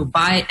hesitate to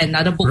buy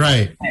another book.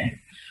 Right.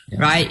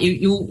 Right?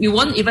 You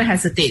won't even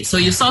hesitate. So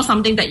you saw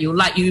something that you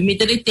like, you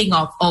immediately think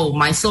of, oh,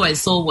 my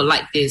so-and-so will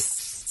like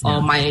this. Yeah.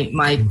 Or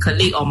my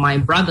colleague or my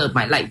brother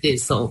might like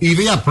this. So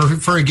Even,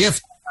 perfect for a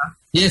gift.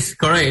 Yes,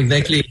 correct.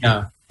 Exactly.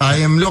 Yeah. I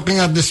am looking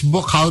at this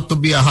book, How to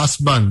Be a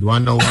Husband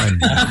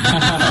 101.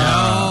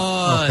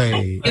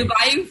 Okay. You're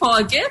buying for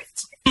a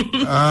gift?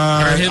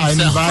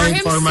 I'm buying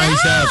for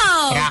myself.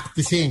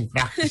 Practicing.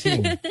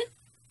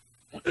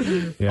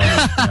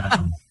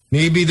 Yeah.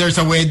 Maybe there's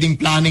a wedding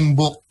planning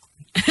book.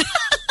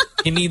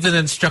 He needs an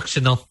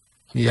instructional.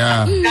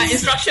 Yeah.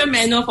 Instruction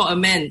manual for a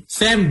man.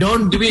 Sam,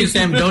 don't do it.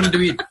 Sam, don't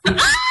do it.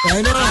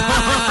 I know.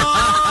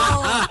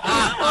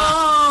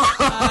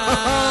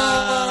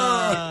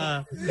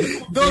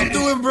 Don't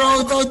do it,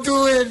 bro. Don't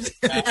do it.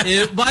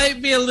 It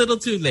might be a little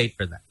too late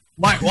for that.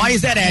 Why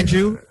is that,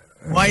 Andrew?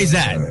 Why is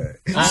that?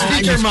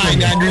 Speak your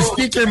mind, Andrew.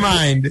 Speak your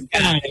mind.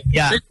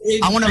 Yeah.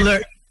 I want to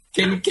learn.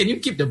 Can you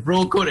keep the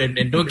bro code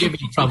and don't get me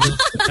in trouble?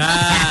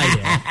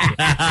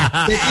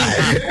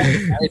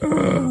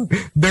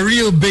 The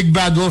real big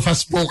bad wolf has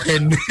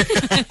spoken.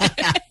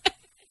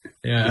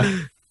 Yeah.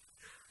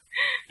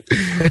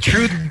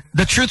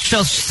 The truth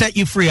shall set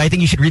you free. I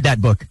think you should read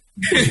that book.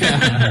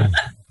 Yeah.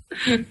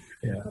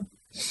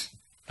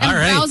 I'm All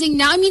right. browsing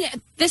now. I mean,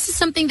 this is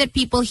something that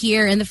people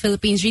here in the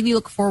Philippines really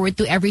look forward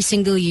to every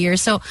single year.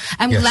 So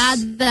I'm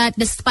glad that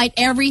despite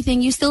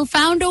everything, you still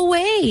found a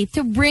way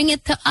to bring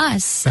it to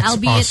us. That's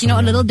Albeit, awesome,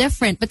 a little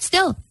different, but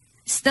still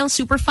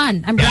super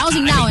fun. I'm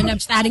browsing now and I'm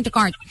just adding to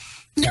cart.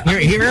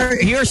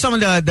 Here are some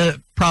of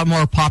the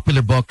more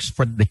popular books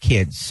for the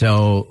kids.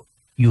 So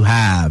you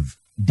have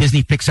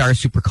Disney Pixar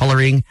Super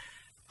Coloring.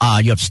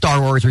 You have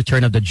Star Wars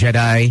Return of the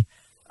Jedi,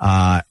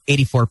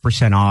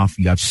 84% off.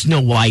 You have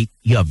Snow White.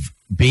 You have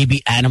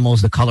Baby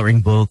Animals, the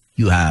coloring book.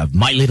 You have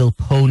My Little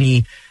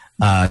Pony,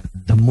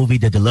 the movie,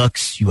 the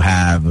deluxe. You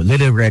have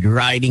Little Red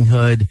Riding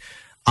Hood,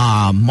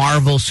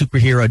 Marvel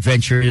Superhero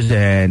Adventures,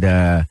 and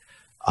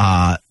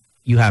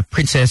you have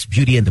Princess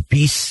Beauty and the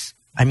Beast.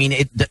 I mean,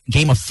 the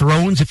Game of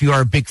Thrones, if you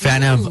are a big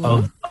fan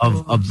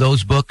of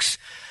those books.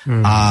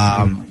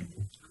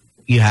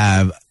 You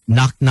have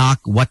Knock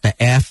Knock, What the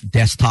F,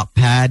 Desktop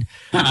Pad.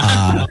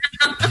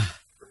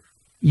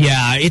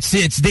 Yeah,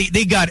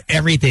 they got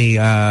everything.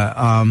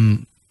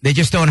 They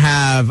just don't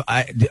have.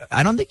 I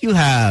don't think you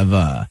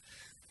have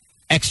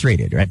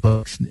X-rated, right?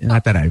 Books.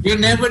 Not that I. You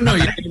never know.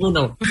 You never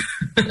know.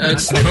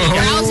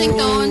 Browsing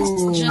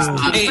tones. Just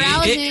keep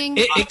browsing.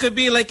 It could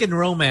be like in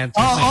romance.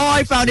 Oh,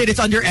 I found it. It's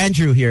under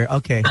Andrew here.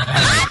 Okay.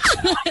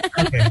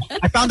 Okay.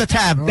 I found the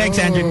tab. Thanks,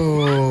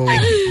 Andrew.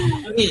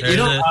 You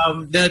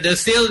know, the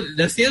sale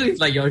is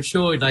like your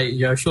show. Like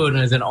your show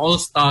is an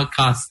all-star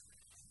cast.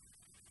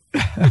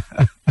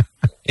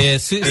 Yeah,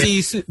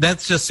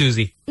 that's just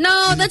Susie.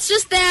 No, that's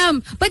just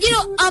them. But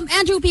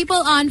Andrew, people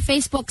on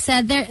Facebook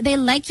said they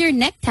like your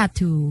neck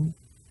tattoo.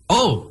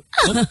 Oh,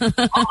 you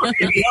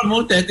want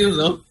more tattoos,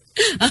 though?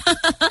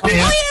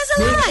 Yes,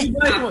 a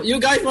lot. You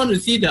guys want to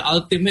see the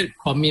ultimate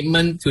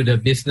commitment to the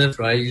business,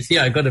 right? You see,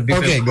 I got a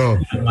big go.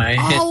 on my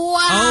head. Oh, wow.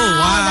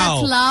 wow.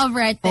 That's love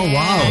right there. Oh,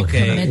 wow.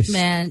 Okay.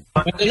 Commitment.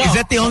 Is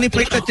that the only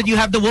place that you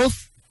have the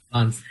wolf?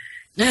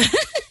 He has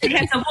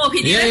a wolf.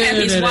 He didn't have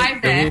his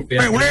wife there.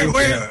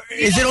 Where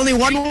is it only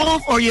one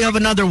wolf or you have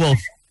another wolf?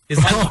 Is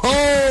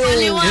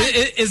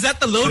that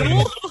the lone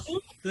wolf?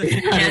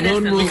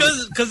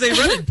 Because they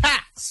run in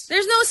packs.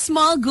 There's no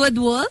small good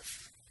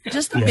wolf.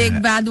 Just a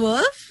big bad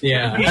wolf.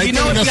 Yeah. I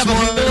know the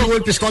small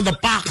wolf is called the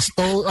Pax.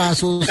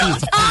 Susie.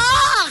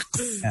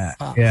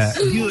 Yeah.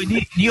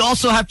 Do you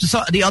also have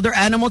the other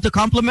animal to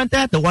complement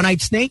that? The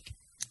one-eyed snake?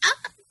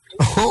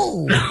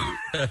 Oh.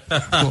 I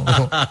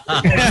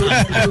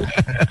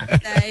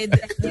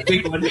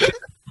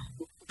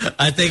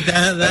think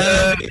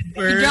that you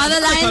draw the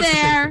line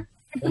there.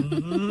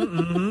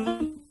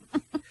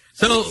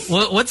 So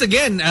once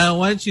again,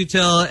 why don't you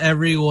tell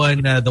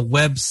everyone the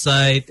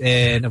website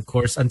and, of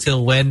course,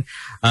 until when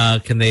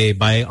can they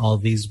buy all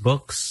these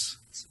books?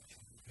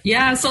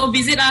 Yeah, so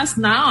visit us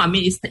now. I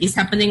mean, it's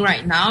happening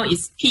right now.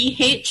 It's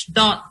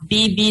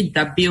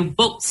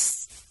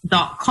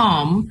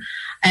ph.bbwbooks.com.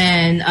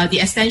 And the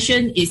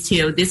extension is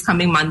till this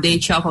coming Monday,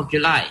 12th of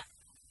July.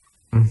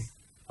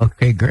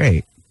 Okay,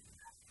 great.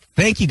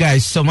 Thank you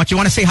guys so much. You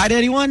want to say hi to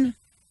anyone?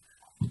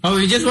 Oh,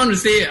 we just want to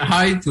say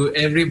hi to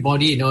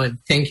everybody, and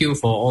thank you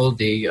for all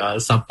the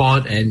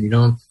support. And,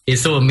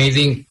 it's so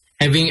amazing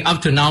having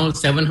up to now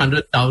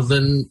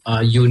 700,000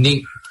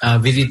 unique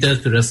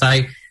visitors to the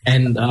site.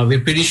 And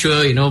we're pretty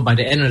sure, by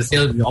the end of the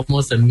sale, we're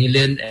almost 1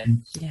 million.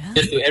 And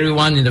just to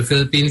everyone in the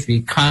Philippines,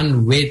 we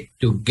can't wait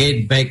to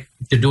get back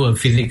to do a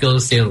physical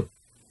sale.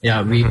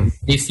 Yeah, we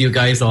miss you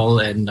guys all.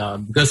 And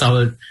because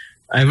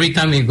every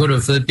time we go to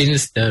the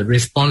Philippines, the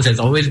response has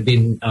always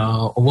been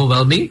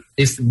overwhelming.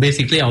 It's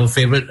basically our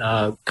favorite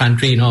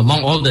country.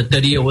 Among all the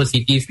 30 over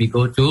cities we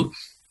go to,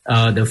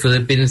 the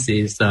Philippines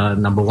is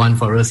number one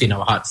for us in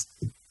our hearts.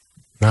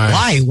 Nice.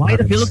 Why? Why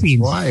the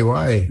Philippines?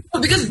 Why?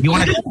 Because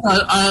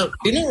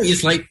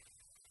it's like,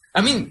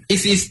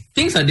 it's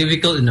things are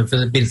difficult in the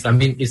Philippines.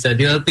 It's a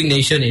developing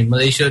nation in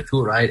Malaysia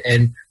too, right?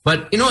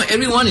 But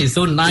everyone is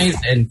so nice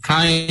and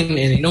kind,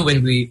 and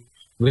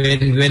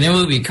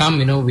whenever we come,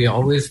 we are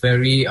always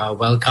very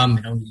welcome.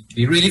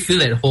 We really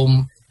feel at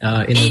home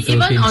in the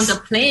Philippines. Even on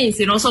the planes,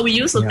 so we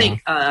used to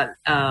take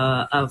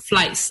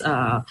flights,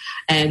 but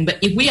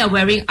if we are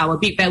wearing our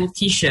Big Bad Wolf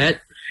T-shirt,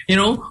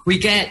 we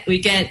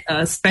get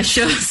a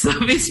special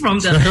service from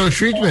the special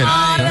treatment.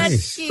 Oh,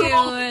 nice. That's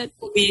cute.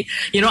 We,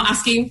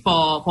 asking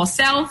for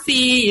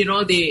selfie.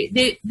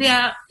 They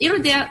are,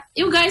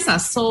 you guys are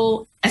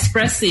so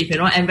expressive,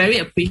 and very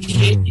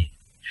appreciative.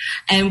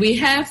 And we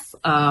have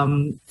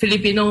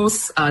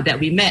Filipinos that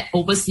we met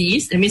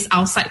overseas, it means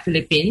outside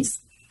Philippines,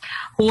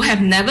 who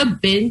have never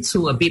been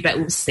to a Big Bad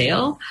Wolf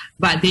sale,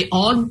 but they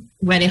all,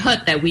 when they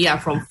heard that we are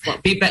from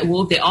Big Bad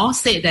Wolf, they all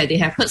said that they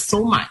have heard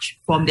so much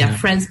from their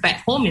friends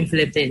back home in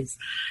Philippines.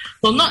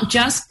 So not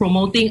just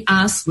promoting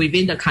us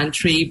within the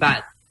country,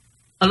 but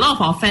a lot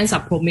of our fans are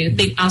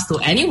promoting us to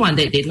anyone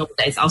that they know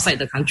that is outside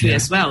the country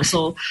as well.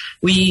 So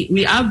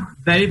we are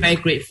very, very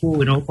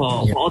grateful,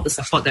 for all the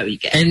support that we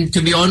get. And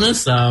to be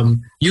honest,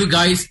 you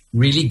guys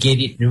really get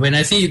it. When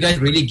I say you guys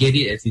really get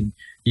it, as in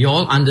you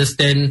all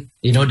understand,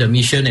 the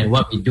mission and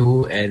what we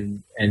do,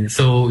 and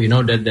so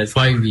that's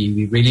why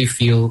we really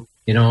feel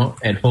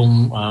at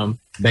home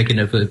back in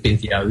the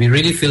Philippines. Yeah, we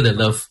really feel the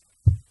love.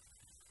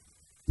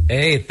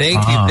 Hey,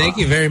 thank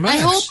you very much. I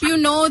hope you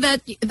know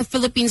that the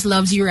Philippines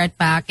loves you right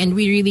back, and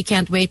we really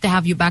can't wait to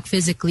have you back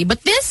physically.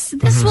 But this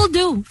will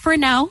do for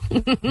now.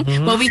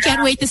 But we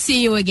can't wait to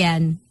see you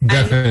again.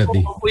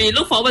 Definitely. We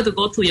look forward to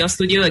go to your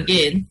studio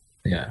again.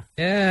 Yeah.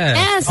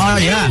 Yes. Oh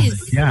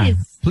please. yeah.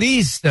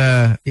 Please,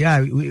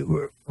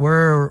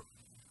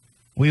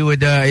 we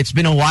would. It's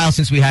been a while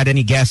since we had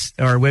any guests,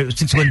 or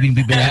since when we've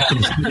been back to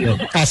the studio.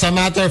 As a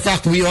matter of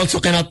fact, we also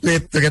cannot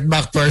wait to get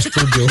back to our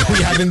studio.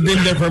 We haven't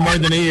been there for more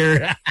than a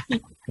year.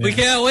 We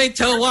can't wait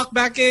to walk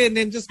back in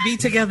and just be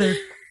together.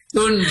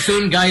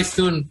 Soon, guys,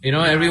 soon.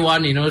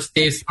 Everyone,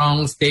 stay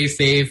strong, stay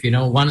safe.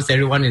 Once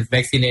everyone is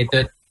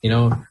vaccinated,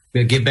 we'll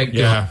get back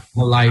to our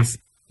lives.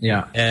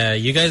 Yeah.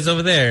 You guys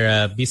over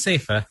there, be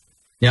safe, huh?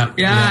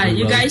 Yeah,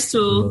 you guys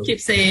too. Keep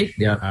safe.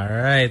 Yeah. All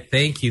right.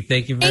 Thank you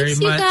very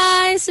Thanks, much. you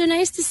guys. So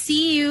nice to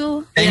see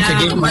you. Thanks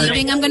again. I'm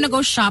leaving. I'm going to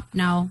go shop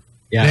now.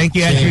 Yeah. Thank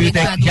you, Andrew.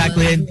 Thank you,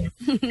 Jacqueline.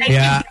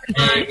 Yeah.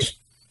 Much.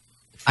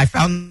 I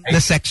found the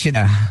section.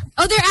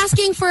 Oh, they're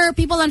asking for,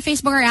 people on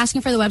Facebook are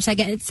asking for the website.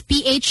 It's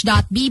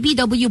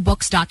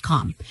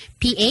ph.bbwbooks.com.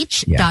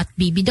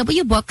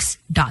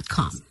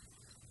 ph.bbwbooks.com.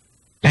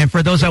 And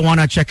for those that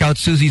want to check out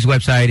Susie's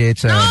website,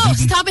 it's Oh,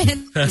 stop it.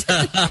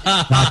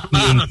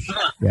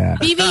 Yeah.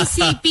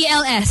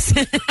 BVCPLS.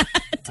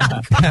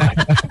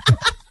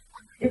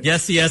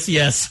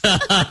 Yes.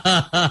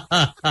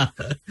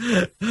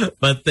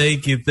 But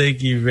thank you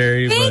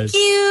very much. Thank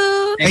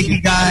you. Thank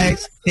you,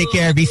 guys. Take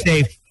care. Be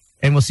safe.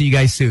 And we'll see you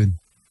guys soon.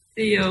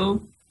 See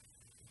you.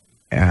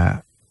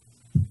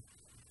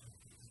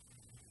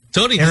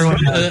 Tony, Everyone-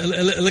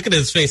 look at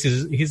his face.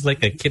 He's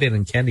like a kid in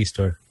a candy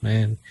store,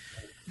 man.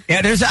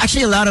 Yeah, there's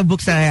actually a lot of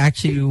books that I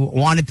actually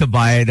wanted to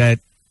buy that,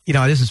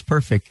 this is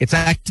perfect. It's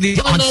actually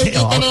on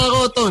sale. Nakikita na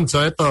ako, Ton.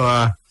 So ito,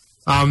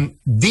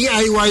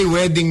 DIY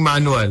wedding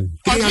manual.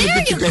 350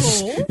 there you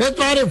pesos. go. That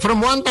pare,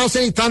 from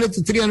 1,800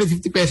 to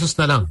 350 pesos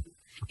na lang.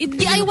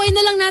 I-DIY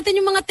na lang natin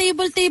yung mga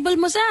table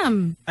mo,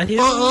 Sam.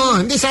 Oo.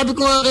 Hindi, sabi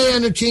ko nga kay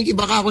Chinky,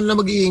 baka ako na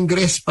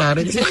mag-i-ingress,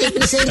 pare. Kasi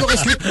pinasend ko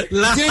kasi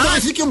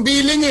yung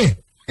billing eh.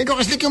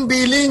 Yung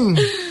billing.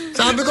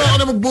 Sabi ko ako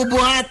na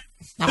magbubuhat.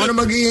 Ako na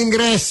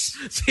mag-i-ingress.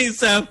 See,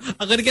 Sam,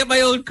 I'm gonna get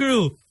my own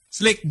crew.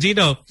 Slick,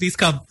 Gino, please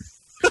come.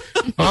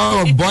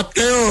 Bot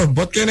kayo.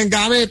 Bot kayo ng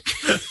gamit.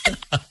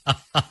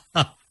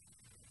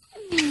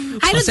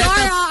 Hi to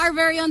Dora. Our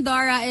very own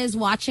Dora is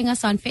watching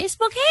us on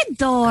Facebook. Hey,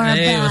 Dora.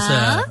 Hey, what's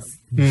up?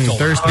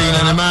 Thursday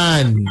na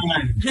naman.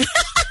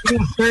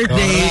 Thursday.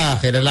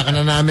 Dora, kilala ka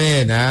na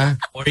namin, ha?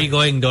 Where are you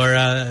going,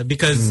 Dora?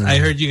 Because I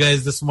heard you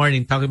guys this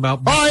morning talking about...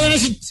 Oh, yan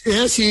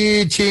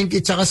si Chinky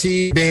tsaka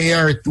si Bea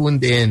are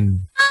tuned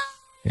in.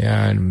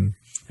 Yan.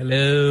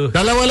 Hello.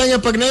 Dalawa lang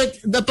yan. Pag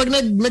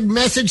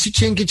nag-message si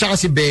Chinky tsaka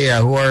si Bea,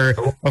 who are,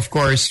 of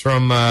course,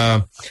 from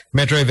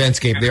Metro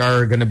Eventscape, they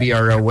are gonna be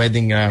our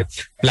wedding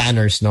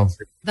planners, no?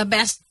 The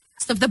best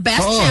of the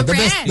best, Oh, syempre.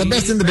 the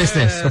best in the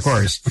business, of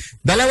course.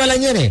 Dalawa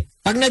lang yan eh.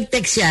 Pag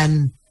nag-text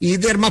yan,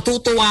 either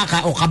matutuwa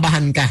ka o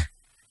kabahan ka.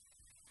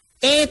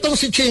 Etong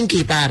si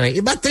Chinky, pare,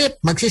 iba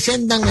trip,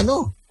 magsisend ng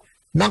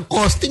ng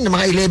costing ng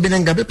mga 11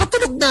 ng gabi.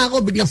 Patulog na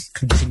ako, biglang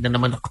gising na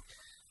naman ako.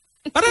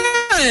 Para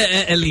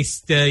at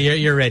least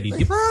you're ready,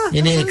 di ba?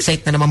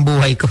 Ini-excite na naman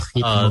buhay ko.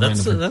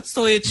 That's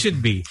the way it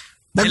should be.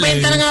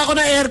 Nagbenta na nga ako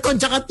ng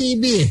aircon tsaka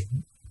TV.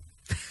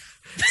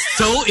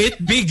 So it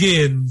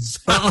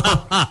begins.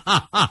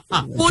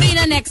 Puri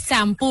na next,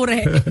 Sam.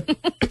 Puri.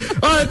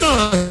 Ito.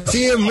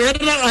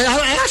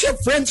 I actually have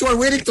friends who are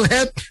willing to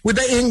help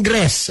with the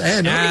ingress.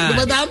 Ayan,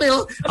 dumadami,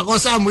 Ako,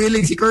 Sam,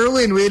 willing. Si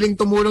Kerwin, willing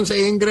tumulong sa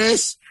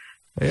ingress.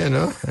 Ayan,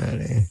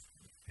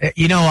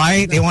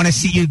 They want to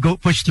see you go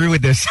push through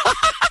with this.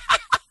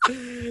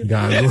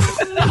 Gago.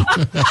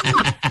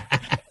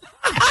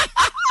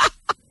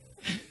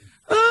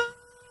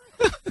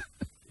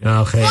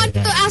 Okay. I want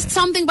to ask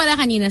something pala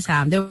kanina,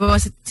 Sam. There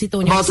was si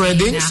Tony. About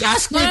weddings?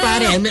 Ask me,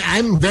 pare.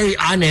 I'm very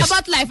honest.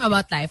 About life.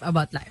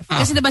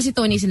 Kasi diba si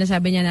Tony,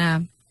 sinasabi niya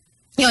na,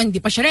 hindi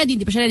pa siya ready,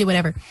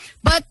 whatever.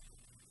 But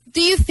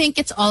do you think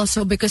it's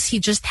also because he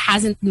just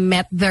hasn't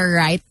met the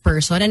right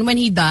person? And when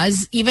he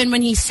does, even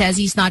when he says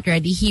he's not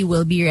ready, he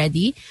will be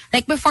ready?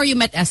 Like before you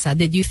met Essa,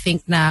 did you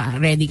think na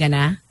ready ka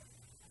na?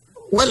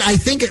 Well, I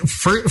think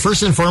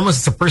first and foremost,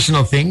 it's a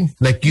personal thing.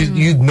 Like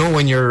you know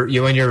when you're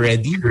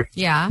ready.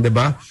 Yeah.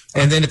 Diba?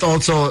 And then it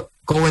also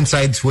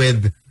coincides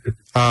with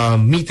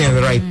meeting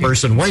the right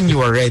person when you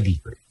are ready.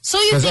 So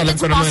you think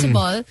it's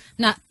possible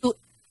na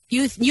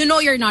you know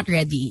you're not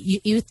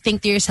ready. You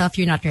think to yourself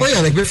you're not ready. Oh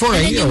yeah, like before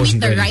and I then knew I you meet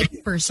wasn't the ready. right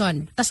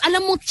person. Tas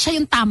alam mo siya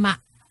yung tama.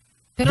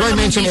 Pero Do I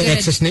mention the my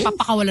ex's name?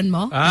 Papakawalan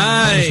mo?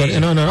 Ay.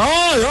 No.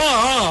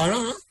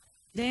 Oh.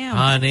 Damn.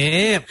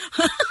 Honey.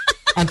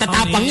 Ang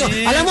tatapang nyo.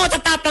 Alam mo,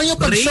 tatapang nyo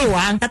pag show,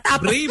 ha? Ang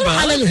tatapang. Brave,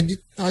 ha? Hindi.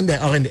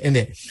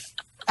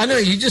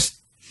 You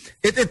just,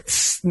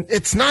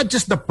 it's not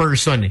just the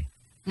person, eh.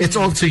 It's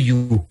also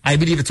you. I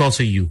believe it's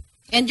also you.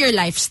 And your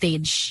life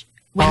stage.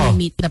 when you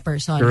meet the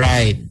person.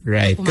 Right.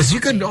 Because you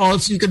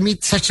could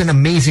meet such an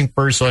amazing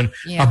person,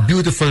 a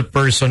beautiful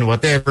person,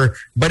 whatever.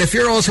 But if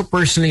you're also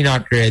personally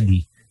not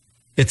ready,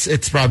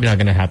 it's probably not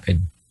gonna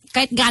happen.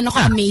 Kahit gaano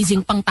ka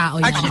amazing pang tao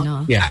yan,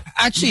 no? Yeah.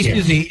 Actually,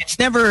 Susie, it's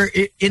never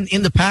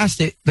in the past.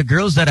 The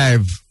girls that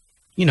I've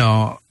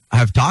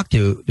talked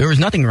to, there was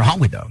nothing wrong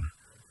with them.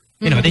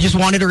 You know, they just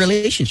wanted a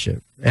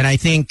relationship, and I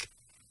think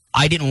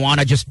I didn't want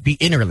to just be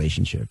in a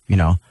relationship. You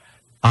know,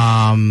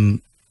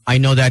 I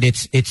know that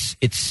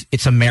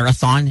it's a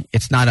marathon.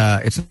 It's not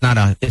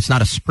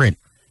a sprint.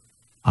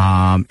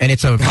 And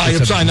it's a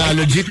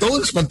analogy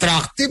tones,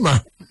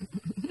 contractive,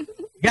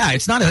 yeah,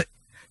 it's not a.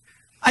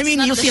 I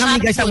mean, you'll see how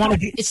many guys that want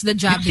to. It's the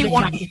job.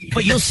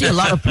 But you'll see a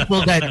lot of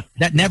people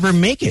that never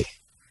make it.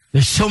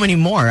 There's so many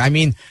more. I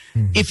mean,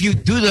 if you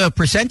do the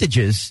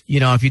percentages, you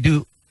know, if you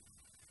do,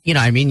 you know,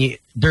 I mean,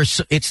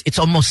 it's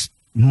almost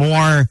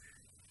more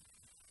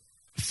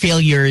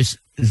failures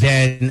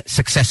than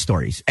success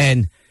stories,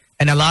 and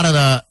a lot of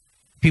the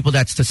people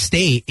that's to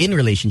stay in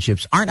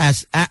relationships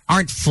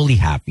aren't fully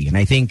happy. And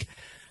I think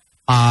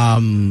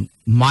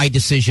my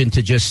decision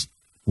to just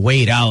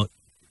wait it out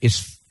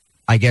is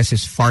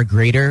far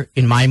greater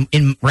in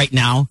right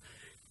now.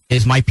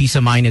 Is my peace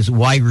of mind is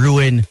why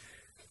ruin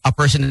a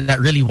person that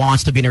really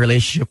wants to be in a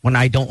relationship when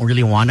I don't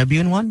really want to be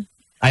in one.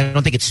 I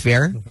don't think it's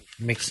fair.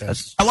 Makes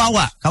sense.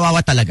 Kawawa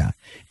talaga.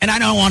 And I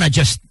don't want to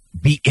just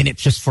be in it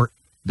just for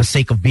the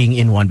sake of being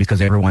in one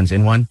because everyone's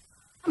in one.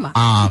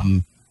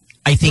 I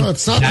think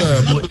it's not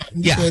the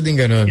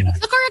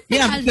correct.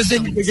 Yeah, because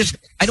then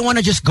I don't want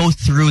to just go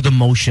through the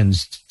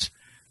motions.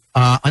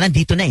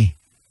 Nandito na eh.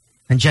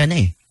 Nandiyan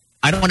eh.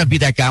 I don't want to be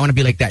that guy. I want to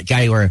be like that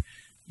guy where,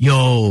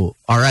 yo,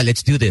 all right,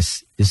 let's do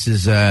this. This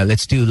is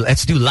let's do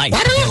life.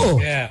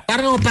 I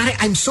don't know.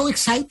 I'm so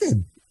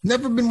excited.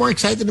 Never been more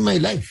excited in my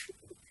life.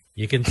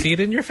 You can see it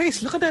in your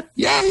face. Look at that.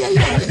 Yeah.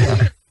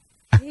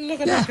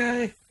 Look at that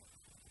guy.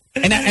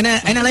 And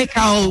I like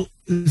how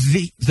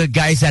the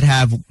guys that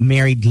have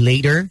married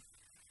later,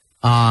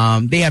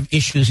 they have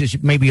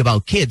issues maybe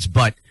about kids,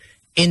 but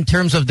in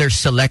terms of their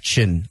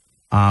selection,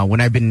 when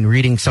I've been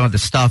reading some of the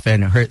stuff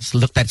and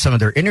looked at some of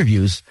their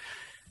interviews,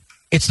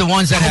 it's the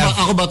ones that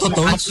have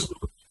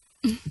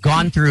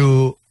gone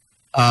through.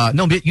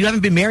 No, but you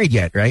haven't been married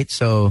yet, right?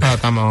 So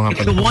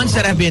it's the ones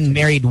that have been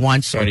married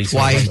once or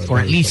twice, or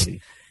at least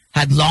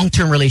had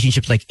long-term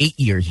relationships like 8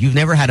 years. You've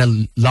never had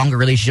a longer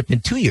relationship than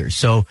 2 years.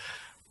 So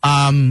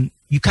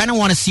you kind of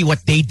want to see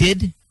what they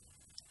did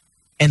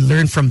and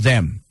learn from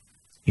them.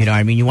 You know,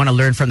 I mean, you want to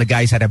learn from the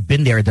guys that have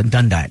been there and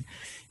done that,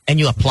 and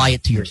you apply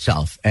it to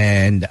yourself.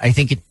 And I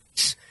think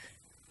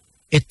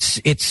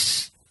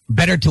it's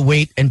better to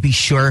wait and be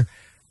sure.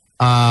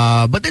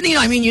 But then, you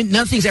know, I mean,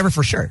 nothing's ever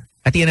for sure.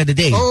 At the end of the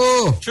day.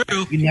 Oh,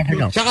 true. You never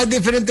know. Saka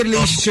different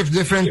relationships,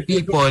 different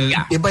people.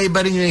 Yeah.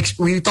 Iba-iba rin yung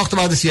we talked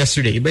about this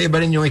yesterday.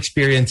 Iba-iba rin yung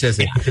experiences.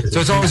 Eh. So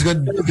it's always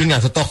good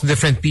to talk to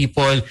different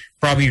people,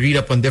 probably read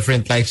up on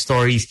different life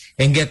stories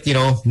and get, you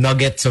know,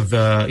 nuggets of,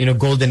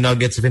 golden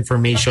nuggets of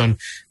information.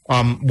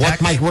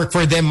 What might work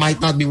for them might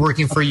not be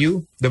working for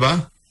you.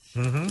 Diba?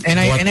 Mm-hmm. And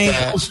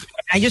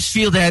I just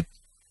feel that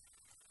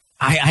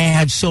I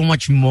had so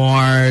much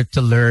more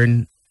to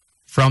learn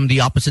from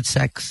the opposite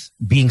sex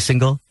being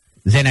single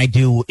than I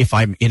do if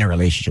I'm in a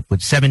relationship.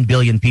 With 7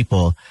 billion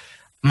people,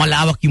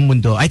 malawak yung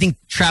mundo. I think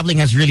traveling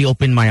has really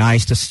opened my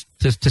eyes to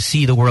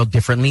see the world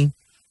differently,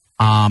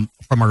 from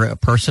a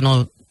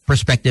personal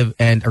perspective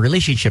and a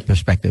relationship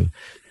perspective.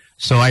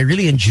 So I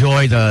really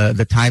enjoy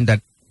the time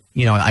that,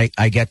 you know,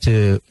 I get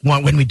to,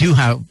 when we do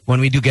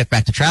get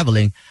back to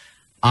traveling,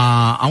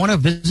 I want to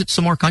visit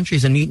some more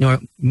countries and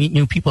meet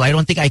new people. I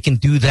don't think I can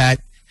do that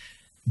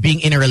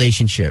being in a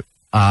relationship.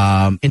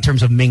 In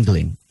terms of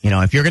mingling, you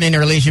know, if you're in a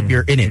relationship,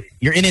 you're in it.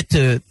 You're in it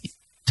to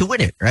win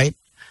it, right?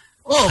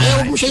 Oh, kaya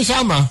huwag mo siya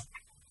isama.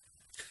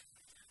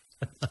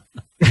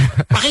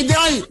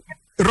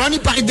 Ronnie,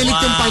 pakidelete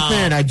yung part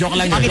na yan. Joke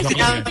lang yun.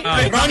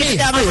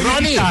 Ronnie,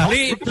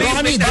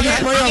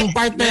 delete mo yung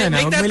part na yan.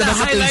 Make that the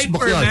highlight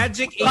for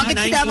Magic 89.9. Bakit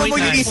sinama mo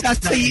yung isa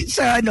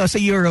sa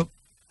Europe?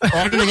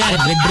 Ano na yan?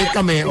 Break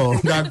kami. Oh,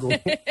 gago.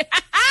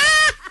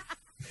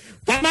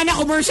 Tama na,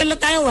 commercial na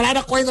tayo. Wala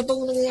na kwenta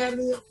itong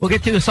nangyayari. We'll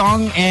get to a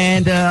song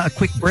and a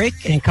quick break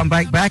and come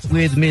back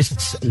with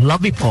Miss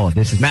Lovey Paul.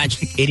 This is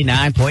Magic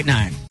 89.9.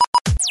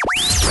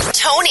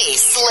 Tony,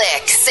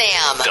 Slick,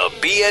 Sam. The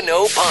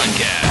BNO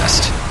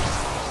Podcast.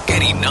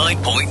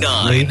 89.9.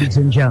 Ladies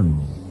and gentlemen,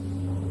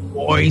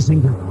 boys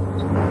and girls,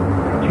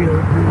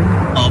 children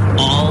of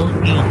all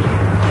ages.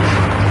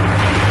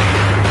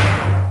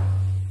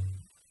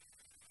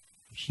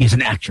 She's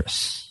an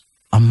actress,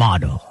 a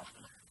model,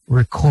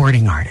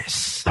 recording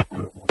artist.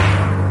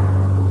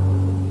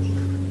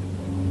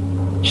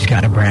 She's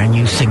got a brand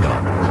new single,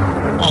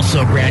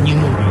 also a brand new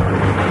movie.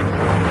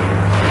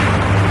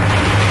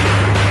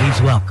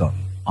 Please welcome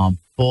on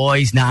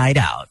Boys Night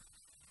Out,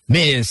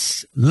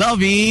 Miss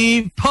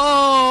Lovey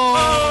Paul.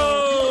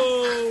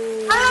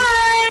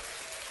 Hi.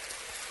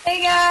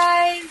 Hey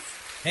guys.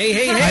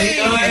 Hey. How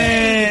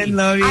you doing,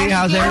 Lovey?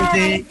 How's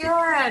everything?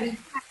 Good.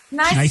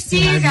 Nice to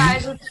see you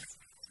guys.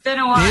 Been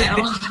a while.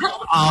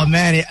 Oh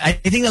man, I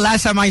think the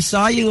last time I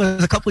saw you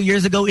was a couple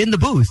years ago in the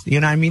booth. You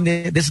know, I mean,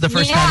 this is the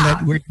first time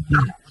that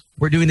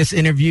we're doing this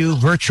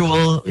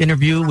virtual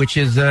interview, which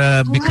has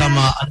become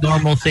a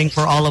normal thing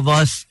for all of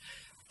us.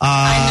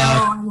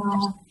 I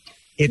know.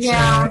 It's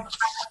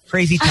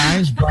crazy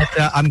times, but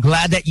I'm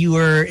glad that you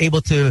were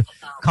able to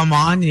come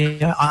on.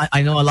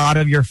 I know a lot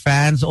of your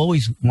fans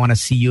always want to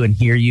see you and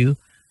hear you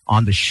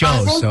on the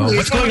show. So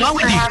what's going on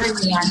with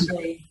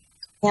you?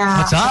 Yeah.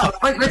 What's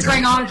up? What's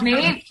going on with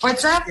me?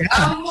 What's up? Yeah.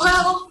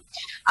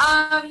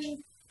 I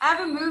have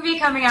a movie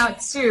coming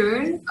out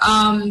soon.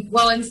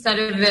 Instead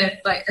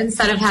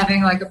of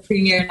having like a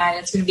premiere night,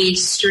 it's going to be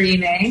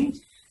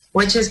streaming,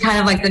 which is kind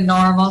of like the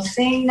normal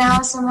thing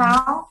now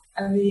somehow.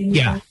 I mean,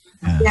 yeah.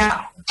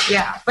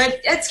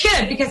 But it's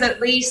good because at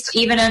least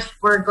even if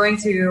we're going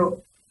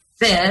through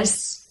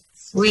this,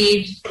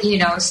 we've,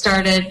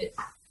 started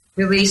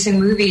releasing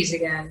movies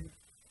again.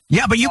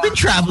 Yeah, but you've been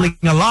traveling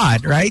a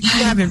lot, right? You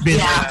haven't been.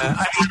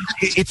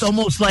 It's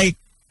almost like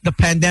the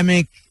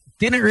pandemic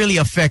didn't really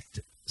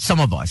affect some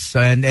of us,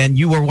 and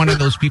you were one of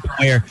those people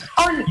where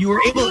you were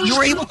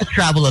able to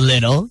travel a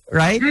little,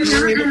 right? You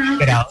were able to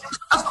get out.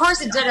 Of course,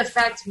 it did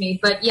affect me,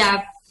 but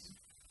yeah,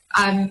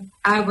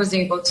 I was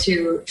able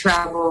to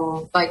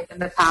travel like in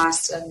the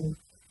past and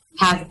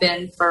have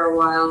been for a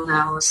while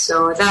now,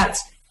 so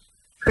that's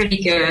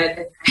pretty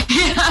good.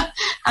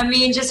 I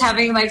mean, just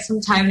having like some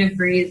time to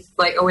breathe,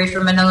 like away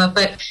from Manila.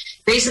 But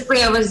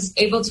basically, I was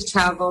able to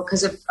travel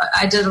because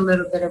I did a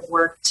little bit of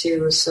work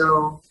too.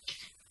 So,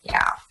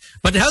 yeah.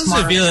 But how does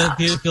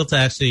it feel to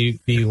actually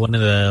be one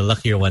of the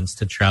luckier ones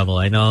to travel?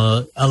 I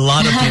know a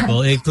lot of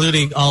people,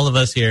 including all of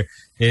us here,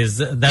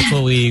 that's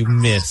what we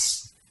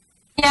miss.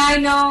 Yeah, I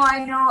know.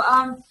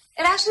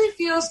 It actually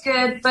feels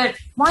good, but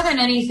more than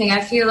anything,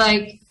 I feel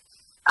like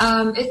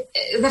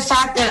the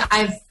fact that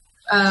I've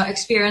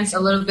experience a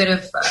little bit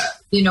of,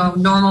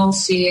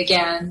 normalcy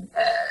again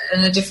in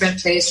a different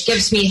place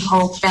gives me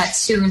hope that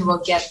soon we'll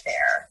get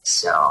there.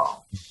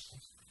 So,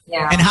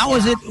 yeah. And how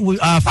was it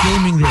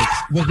filming this?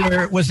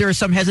 Was there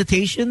some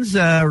hesitations,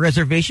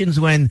 reservations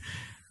when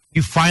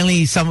you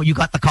finally you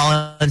got the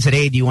call and said,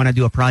 "Hey, do you want to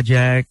do a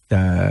project?"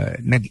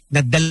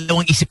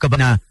 Nagdalawang isip ka ba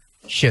na,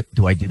 shit,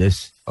 do I do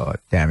this? Oh,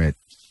 damn it.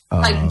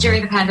 Like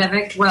during the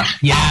pandemic? Well,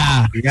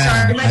 yeah.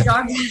 Sorry, my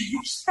dog.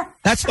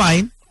 That's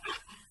fine.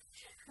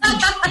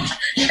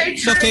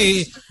 It's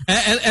okay.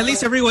 At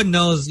least everyone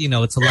knows,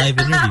 it's a live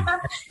interview.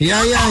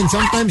 Yeah. And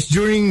sometimes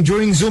during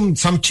Zoom,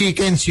 some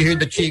chickens, you hear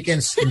the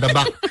chickens in the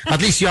back. At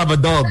least you have a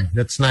dog.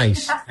 That's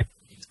nice.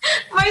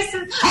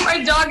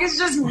 My dog is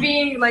just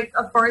being like,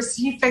 of course,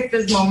 he picked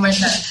this moment.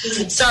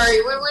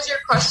 Sorry, what was your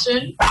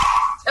question?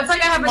 It's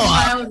like I have a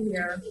child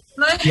here.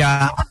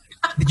 Yeah.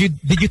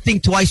 Did you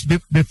think twice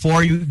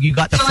before you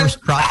got the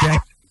first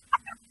project?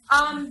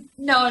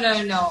 No.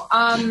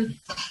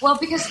 Well,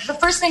 because the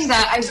first thing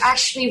that I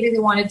actually really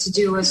wanted to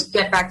do was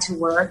get back to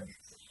work.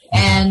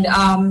 And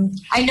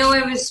I know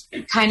it was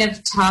kind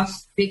of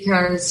tough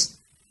because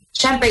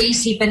syempre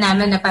isipin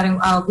namin na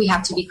parang we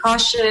have to be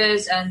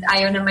cautious and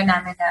ayaw naman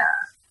namin na,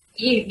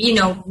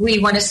 we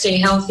want to stay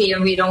healthy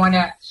and we don't want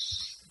to,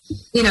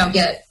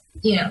 get,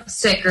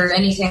 sick or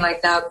anything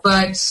like that.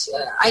 But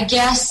I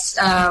guess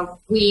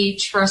we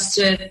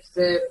trusted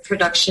the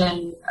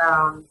production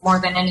more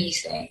than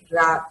anything,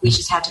 that we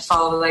just had to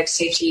follow like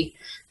safety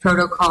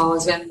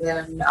protocols. And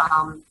then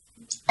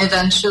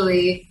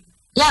eventually,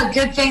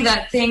 good thing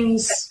that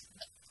things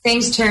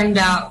turned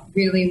out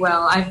really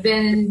well. I've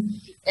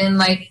been in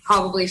like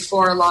probably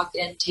 4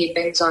 locked-in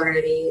tapings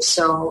already.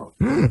 So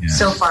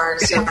far,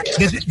 so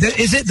good.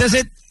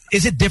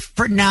 Is it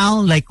different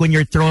now? Like when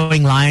you're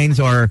throwing lines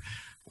or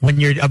when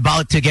you're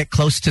about to get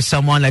close to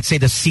someone, let's say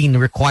the scene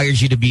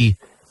requires you to be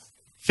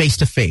face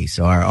to face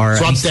or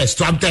swab test.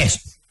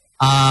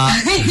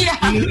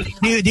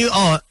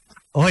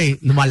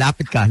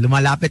 Lumalapit ka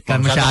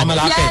masyado.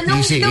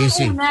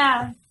 Easy.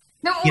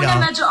 Nung una,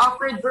 medyo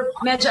awkward.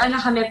 Medyo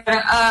kami,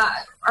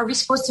 are we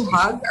supposed to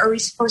hug? Are we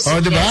supposed to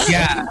kiss?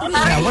 Yeah.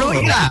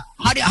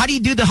 How do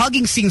you do the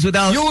hugging scenes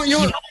without...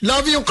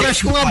 Love yung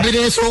crush ko nga,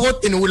 bineso ko,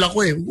 tinula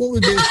ko eh.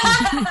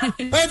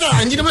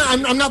 I'm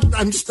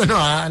just,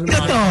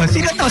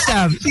 Sino to,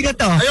 Sam? Sino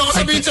to? Ayoko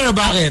sabihin sa'yo,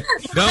 bakit?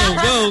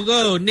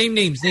 Go. Name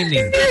names.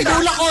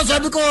 Tinula ko,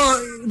 sabi ko,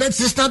 that's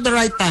just not the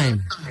right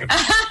time.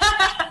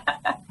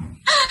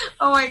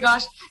 Oh my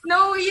gosh.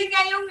 No, yun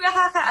nga yung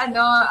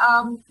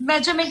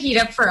medyo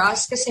mahirap for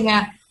us kasi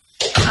nga,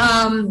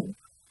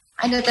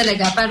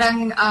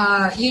 parang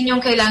yun yung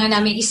kailangan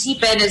namin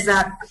isipin is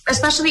that,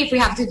 especially if we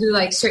have to do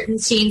like certain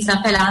scenes na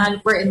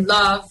kailangan we're in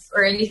love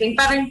or anything,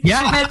 parang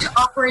medyo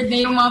awkward na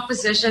yung mga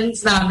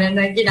positions namin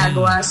na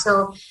ginagawa.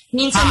 So,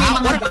 minsan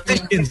may mga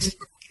positions?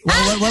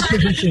 What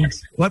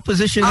positions? What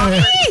position?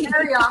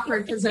 Very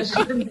awkward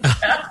position.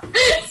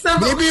 So,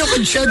 maybe you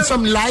can shed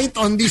some light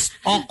on these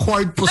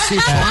awkward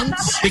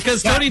positions.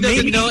 Because Tony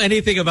doesn't know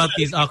anything about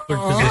these awkward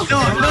positions.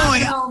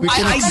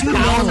 I do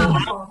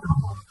know.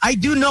 I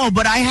do know,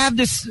 but I have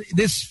this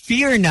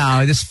fear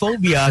now, this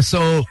phobia.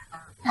 So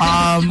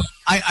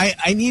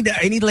I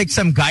need like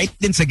some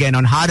guidance again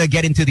on how to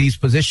get into these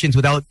positions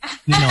without,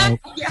 thinking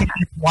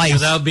twice.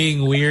 Without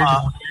being weird.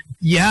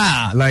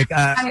 Yeah, like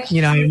it's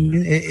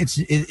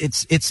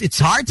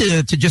hard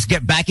to just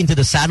get back into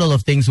the saddle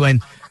of things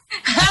when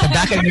at the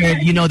back of your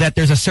head, you know that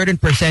there's a certain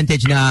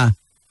percentage na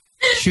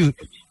shoot,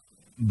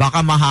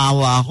 baka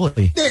mahawa ako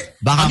eh.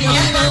 Baka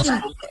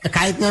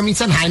kahit nga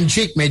minsan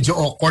handshake, medyo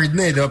awkward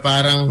na eh. Diba?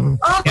 Parang...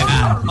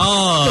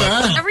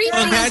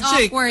 Everything is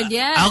awkward,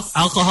 yes.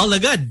 Alcohol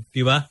agad,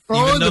 di ba?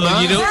 Even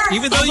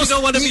though you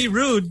don't want to be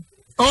rude,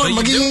 but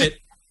you do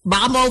it.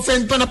 Baka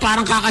ma-offend pa na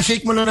parang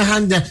kakashake mo na ng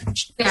hand na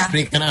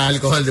drink ka ng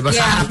alcohol, di ba?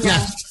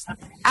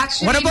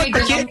 Actually, what about the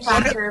kiss?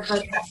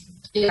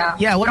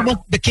 What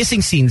about the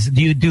kissing scenes?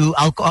 Do you do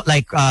alcohol,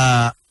 like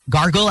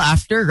gargle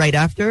right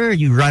after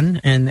you run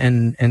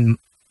and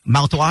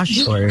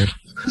mouthwash or?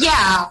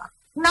 Yeah,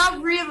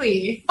 not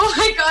really. Oh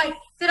my God.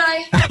 Did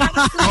I?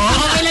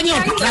 Okay lang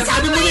yun.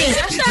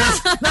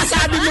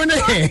 Nasabi mo na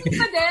eh.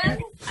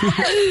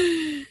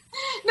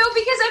 No,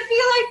 because I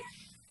feel like,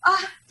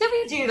 did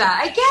we do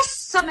that? I guess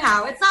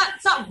somehow it's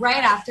not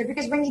right after,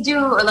 because when you do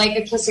like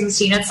a kissing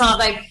scene, it's not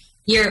like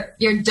you're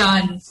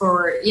done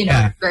for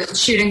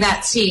shooting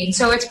that scene.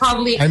 So it's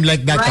probably I'm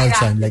like that right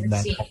also. I'm after like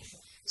that. scene.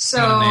 So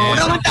wala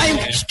naman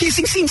tayong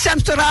kissing scene sa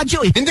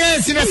radyo eh. Hindi,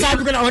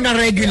 sinasabi ko na on a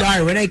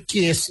regular when I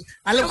kiss.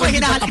 Alam ko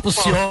hindi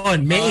tapos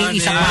yun. May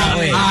isa pa ako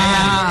eh.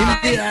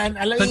 Hindi yan.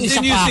 Alam mo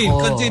isa pa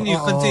ako.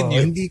 Continue.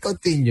 Hindi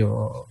continue.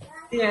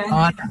 Yeah.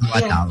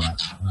 Tama.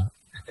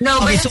 No,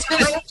 but okay,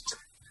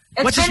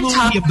 it's been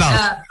tough.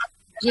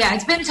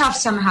 It's been tough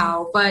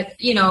somehow, but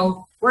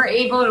we're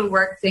able to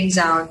work things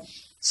out.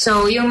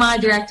 So yung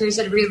mga directors,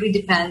 it really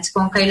depends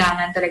kung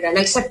kailangan talaga.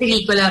 Like sa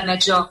pelikula,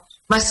 medyo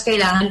mas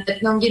kailangan. But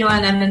nung ginawa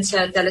namin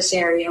sa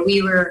teleserye,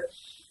 we were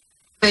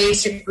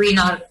basically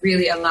not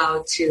really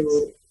allowed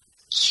to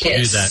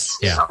kiss. Do that,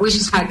 yeah. So we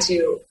just had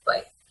to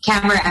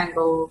camera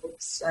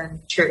angles and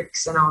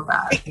tricks and all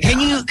that. Can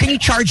you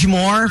charge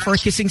more for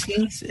kissing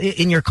scenes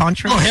in your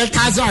contract? Oh, health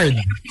hazard.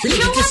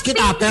 Kiss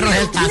kita, pero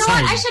health hazard. You know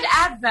what? I should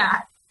add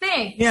that.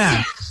 Thanks.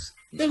 Yeah.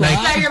 You're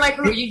like,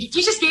 you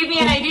just gave me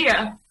an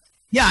idea.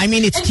 Yeah, I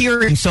mean, it's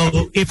tiering.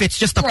 So if it's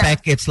just a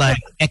peck, it's like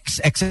X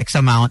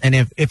amount. And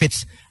if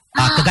it's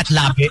kagat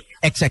labi,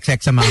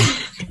 XXX amount.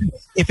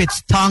 If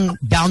it's tongue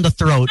down the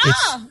throat,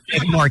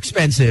 it's more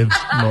expensive.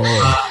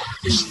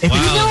 If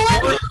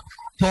it's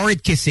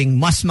torrid kissing,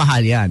 mas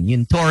mahal yan.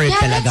 Yung torrid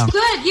talagang. That's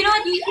good. You know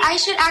what? I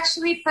should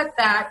actually put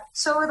that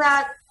so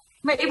that...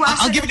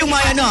 I'll give you my,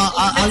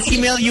 I'll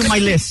email you my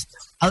list.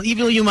 I'll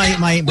email you my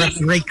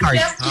rate card.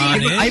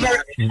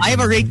 I have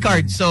a rate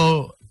card,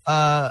 so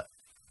I'll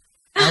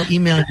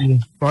email you.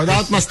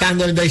 Without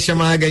ma-standardize yung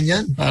mga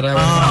ganyan. Para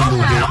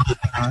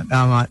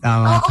tama.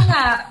 Oo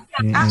nga.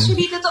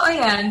 Actually, totoo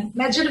yan.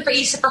 Medyo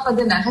napaisip ako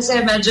din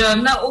kasi medyo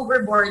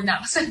na-overboard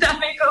na. Kasi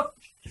dami ko.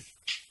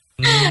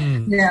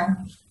 Yeah.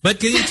 But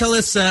can you tell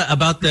us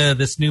about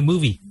this new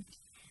movie?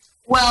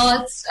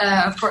 Well, it's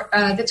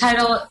the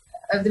title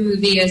of the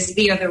movie is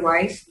The Other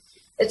Wife.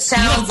 It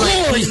sounds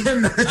like...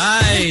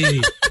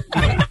 Ay!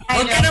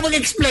 Huwag ka na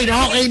mag-explain.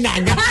 Okay na.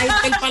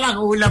 Title pa lang.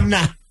 Ulam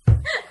na.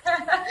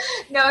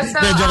 No,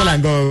 so... Joke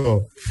lang.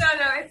 Go.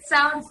 No. It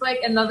sounds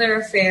like another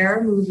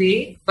affair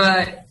movie,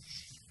 but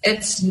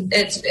it's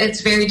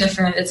very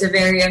different. It's a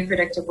very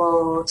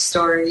unpredictable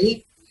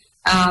story.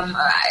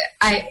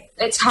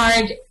 It's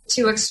hard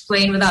to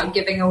explain without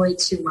giving away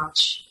too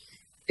much,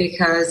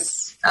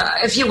 because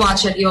if you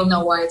watch it, you'll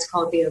know why it's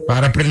called The Other.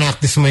 Para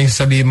pre-practice mo yung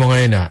sabihin mo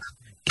ngayon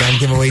can't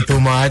give away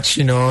too much,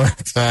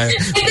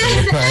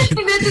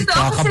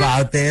 talk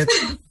about it.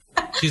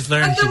 She's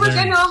learned.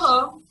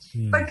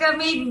 Pagka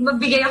may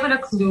magbigay ako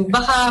na clue,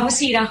 baka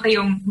masira ko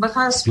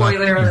baka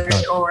spoiler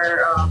alert or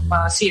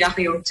masira ko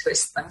yung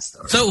twist ng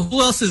story. So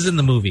who else is in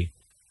the movie?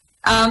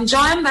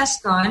 John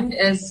Bascon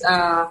is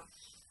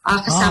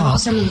kasama ko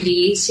sa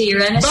movie, si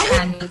Rennes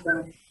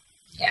Hannigan.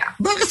 Yeah.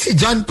 Bakit si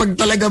John pag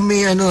talaga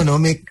may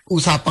may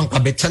usapang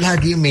kabit, siya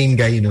lagi yung main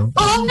guy, Oo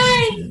nga.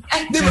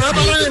 Di ba?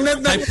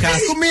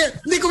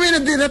 Kung may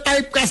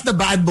na-typecast na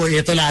bad boy,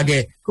 ito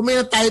lagi. Kung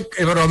may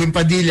Robin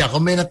Padilla,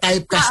 kung may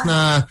na-typecast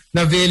na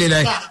Veli,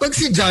 pag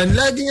si John,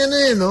 laging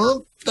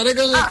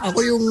talagang ako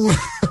yung...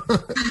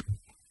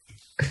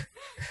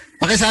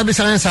 Pakisabi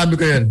sa kanya, sabi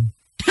ko yun.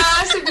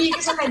 Sabihin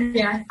ko sa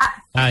kanya.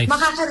 Nice.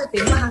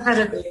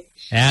 Makakarating.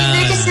 Yeah.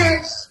 Hindi kasi...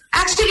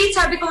 Actually,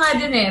 sabi ko nga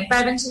din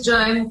parang si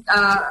John,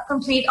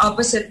 complete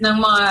opposite ng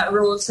mga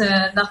roles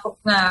na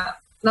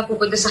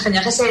napupunta sa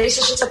kanya. Kasi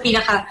isa siya sa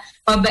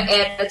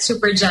pinaka-mabait at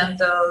super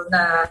gentle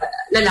na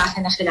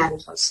lalaki na kilala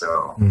ko. So,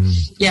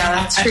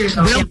 yeah, that's true.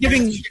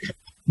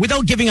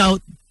 Without giving out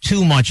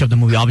too much of the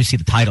movie,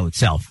 obviously the title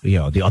itself, The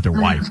Other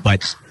Wife,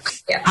 but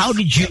how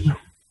did you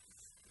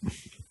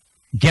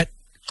get,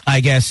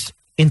 I guess,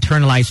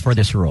 internalized for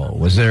this role?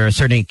 Was there a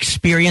certain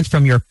experience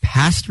from your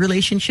past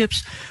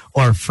relationships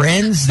or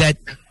friends that,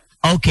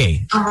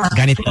 okay,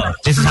 ganito,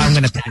 this is how I'm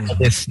going to tackle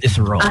this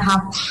role?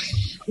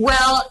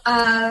 Well,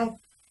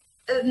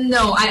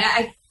 no,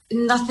 I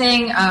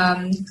nothing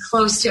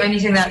close to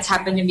anything that's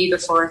happened to me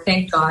before,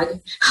 thank God.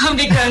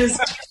 Because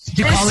did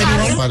you call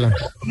anyone?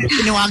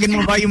 Tinawagan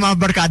mo ba yung mga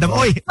barkada mo?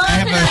 Oy,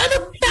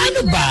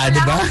 paano ba?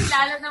 Diba?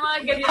 Lalo na mga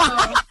ganito.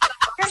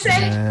 Kasi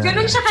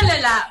ganun siya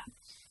kalala.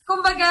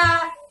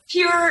 Kumbaga,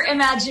 pure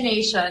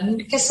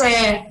imagination. Kasi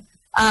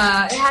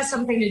it has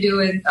something to do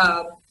with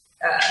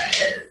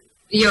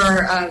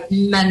your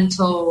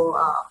mental,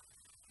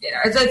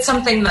 it's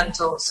something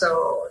mental.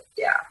 So,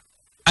 yeah.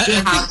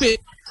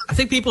 I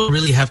think people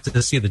really have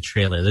to see the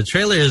trailer. The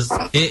trailer is,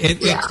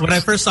 when I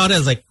first saw it, I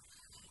was like,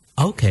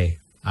 okay,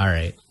 all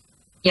right.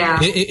 Yeah.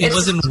 It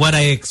wasn't what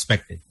I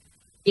expected.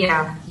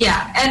 Yeah,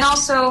 yeah. And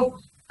also,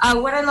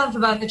 what I love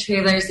about the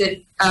trailer is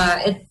that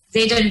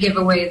they didn't give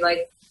away,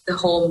 like, the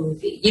whole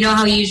movie. You know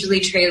how usually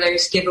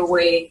trailers give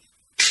away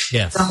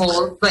the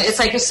whole, but it's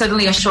like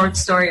suddenly a short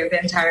story of the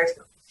entire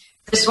film.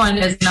 This one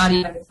is not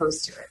even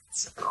close to it.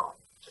 So,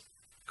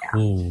 yeah.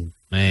 Ooh,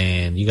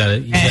 man, you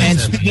gotta. And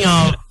speaking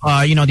of,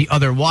 the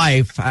other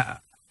wife,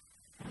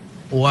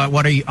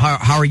 what are you?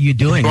 How are you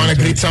doing? You want to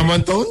greet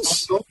someone,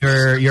 Tones?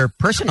 Your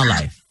personal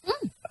life.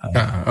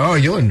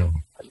 You know.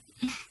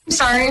 I'm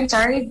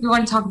sorry. You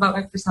want to talk about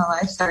my personal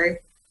life? Sorry.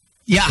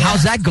 Yeah,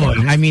 how's that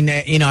going? I mean,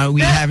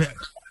 we have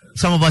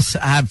some of us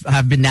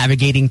have been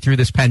navigating through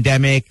this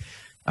pandemic.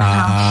 Some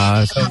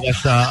of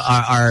us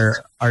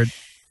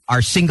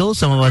are single.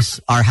 Some of us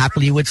are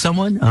happily with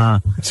someone.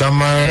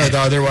 Some are the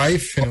other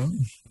wife.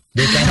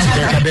 They can't see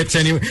their kabits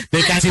anymore.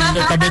 They can't see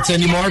their kabits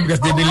anymore because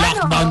they've been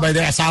locked down by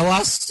their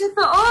asawas.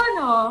 Totoo,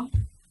 no?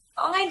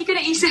 Oo nga, hindi ko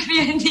naisip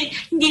yun. Hindi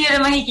nila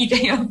makikita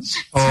yung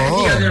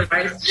the other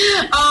wife.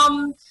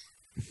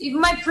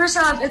 My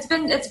personal life,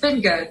 it's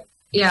been good.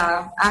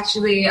 Yeah,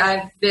 actually,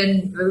 I've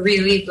been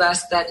really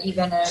blessed that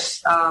even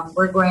if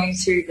we're going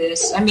through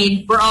this, I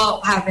mean, we're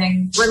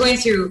going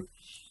through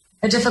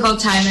a difficult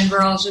time and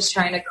we're all just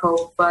trying to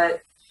cope,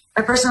 but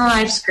my personal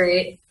life's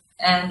great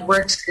and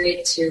work's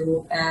great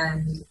too.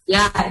 And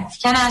yeah, I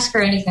can't ask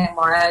for anything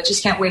more. I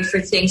just can't wait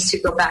for things to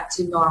go back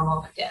to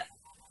normal again.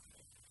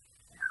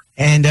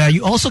 And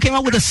you also came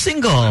out with a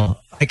single.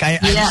 Like a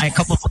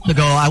couple of months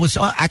ago, I was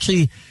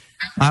actually...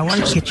 I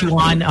wanted to get you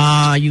on.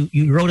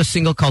 You wrote a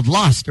single called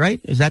 "Lost,"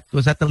 right? Was that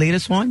the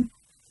latest one?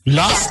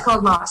 Lost. Yes,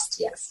 called "Lost."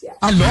 Yes, yeah.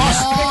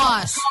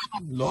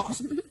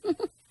 Lost.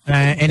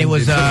 And it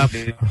was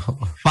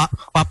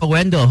Papa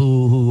Wendell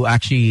who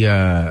actually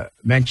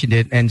mentioned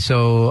it. And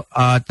so,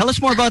 tell us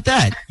more about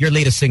that. Your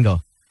latest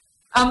single.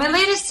 My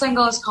latest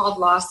single is called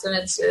 "Lost," and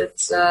it's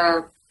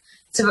a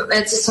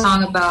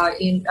song about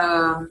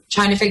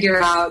trying to figure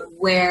out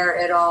where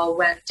it all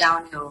went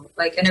downhill,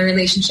 like in a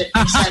relationship.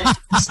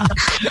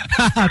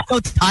 So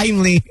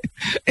timely.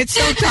 It's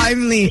so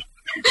timely.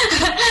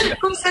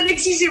 Kung saan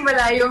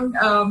nagsisimula yung,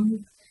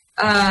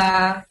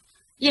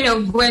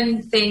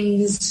 when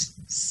things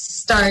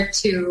start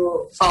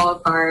to fall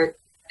apart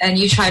and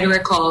you try to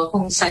recall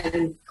kung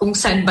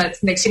saan ba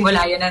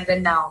nagsimula yun, and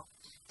then now,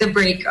 the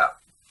breakup.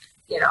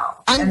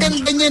 Ang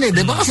ganda niyan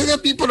diba? Kasi the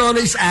people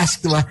always ask,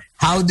 diba,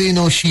 how do you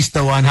know she's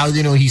the one? How do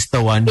you know he's the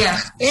one?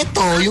 Yeah.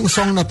 Ito, yung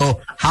song na to,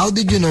 how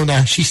did you know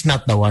na she's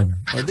not the one?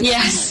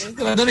 Yes.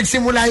 Diba? Doon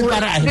nagsimula yung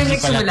para, hindi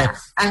pala to.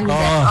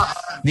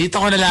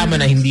 Dito ko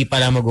nalaman na hindi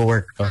pala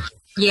mag-work to.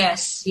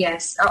 Yes.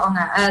 Oo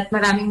nga. At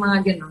maraming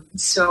mga ganun.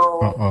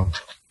 So,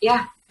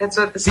 yeah. That's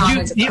what the song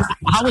is about.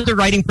 How was the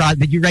writing process?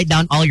 Did you write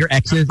down all your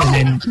exes and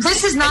then?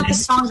 This is not the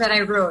song that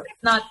I wrote.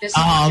 Not this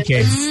song. Oh,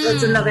 okay.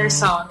 It's another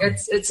song.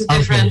 It's a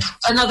different,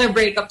 another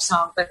breakup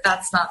song, but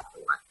that's not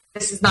the one.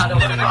 This is not the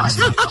one.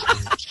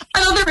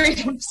 Another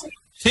breakup song.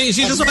 She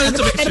just wanted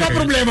to make sure. Ano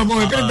problema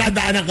mo?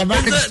 Pinagdadaanan ka ba?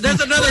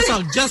 There's another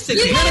song,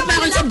 Justin. Meron pa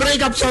ako isang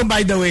breakup song,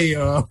 by the way.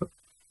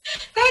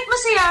 Kahit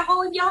masaya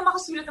ako, hindi ako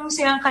makasulat ng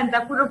masayang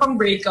kanta. Puro pang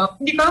breakup.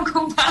 Hindi ko alam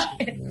kung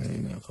bakit.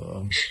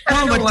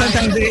 No, but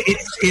sometimes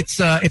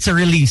it's a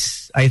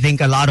release. I think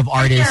a lot of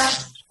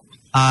artists,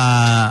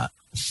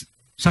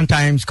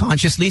 sometimes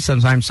consciously,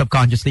 sometimes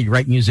subconsciously,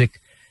 write music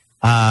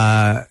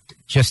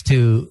just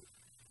to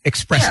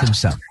express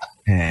themselves.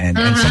 And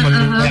some of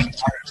them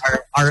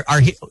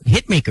are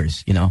hit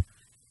makers,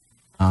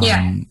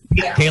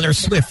 Taylor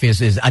Swift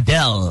is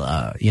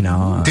Adele,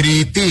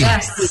 Treaty.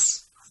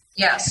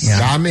 Yes.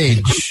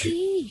 Damage.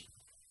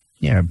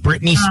 Yeah,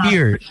 Britney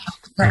Spears.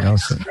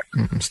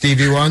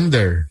 Stevie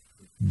Wonder.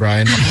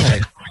 Brian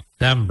McKnight.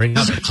 Damn, bring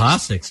up the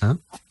classics, huh?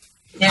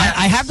 Yeah.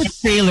 I have the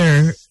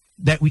trailer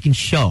that we can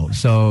show.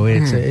 So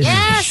it's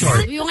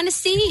short. We want to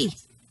see.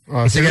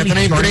 Sige, ito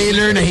na yung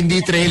trailer na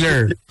hindi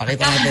trailer.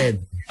 Pakita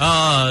natin.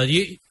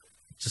 You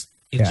just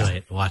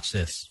enjoy it. Watch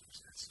this.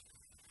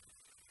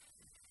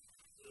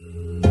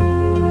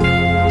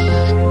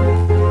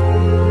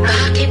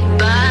 Bakit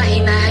ba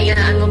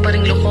hinahayaan mo pa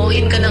ring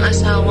lukuhin ka ng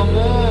asawa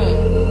mo?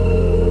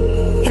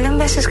 Ilang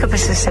beses ka pa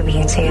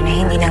sasabihin sa'yo na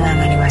hindi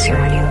nangangaliwa si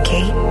Ronnie,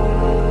 okay?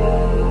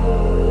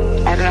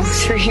 I don't know,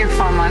 3 or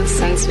 4 months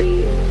since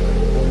we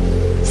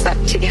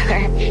slept together.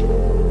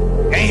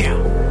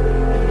 Damn.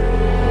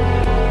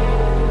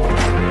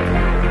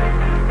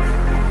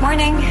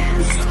 Morning.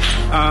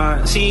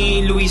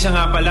 Si Luisa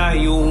nga pala,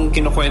 yung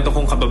kinukwento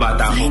kong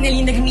kababata ko.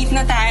 Finally, nag-meet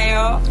na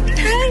tayo.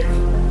 Hi!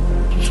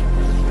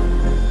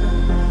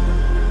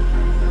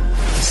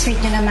 Sweet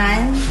na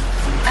naman.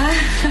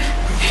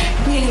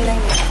 Ngayon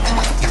lang.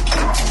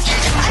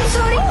 I'm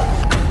sorry!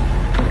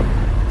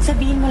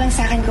 Sabihin mo lang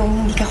sa akin kung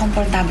hindi ka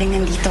komportable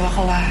nandito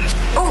ako,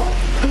 Oh,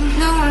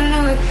 no.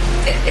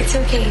 It's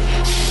okay.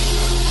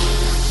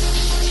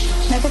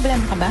 May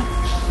problema ka ba?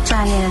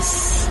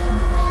 Janice,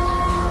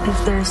 if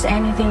there's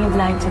anything you'd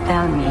like to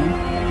tell me,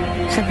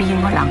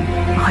 sabihin mo lang,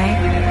 okay?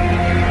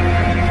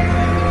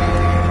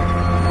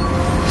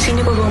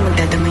 Sino ba bang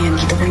magdadamayan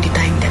dito kung hindi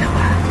tayong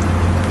dalawa?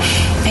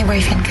 May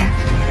boyfriend ka?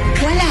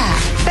 Wala.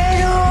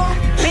 Pero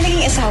may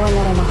naging asawa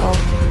na rin ako.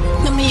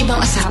 Na may ibang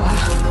asawa.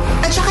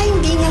 At saka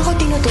hindi niya ako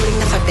tinuturing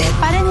na kapit.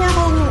 Para niya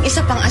akong isa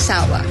pang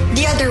asawa.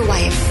 The other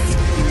wife.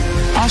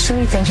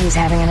 Actually, think he's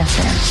having an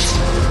affair.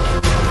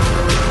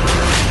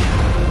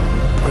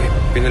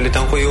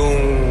 Pinalitan ko yung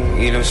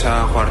ilaw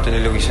sa kwarto ni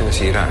Luisa na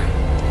sira.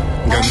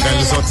 Ganda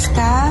ng suot. Relax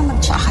ka,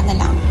 mag-tsaka na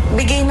lang.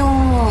 Bigay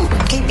nung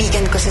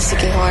kaibigan ko sa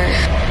Sikihor.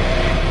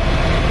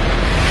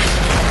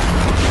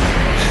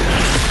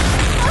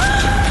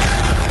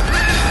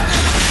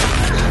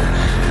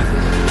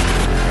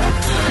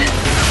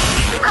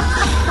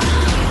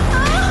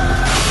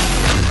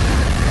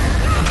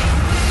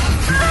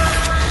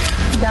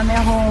 Dami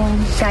akong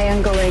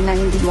kayang gawin na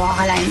hindi mo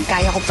akalain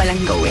kaya ko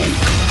palang gawin.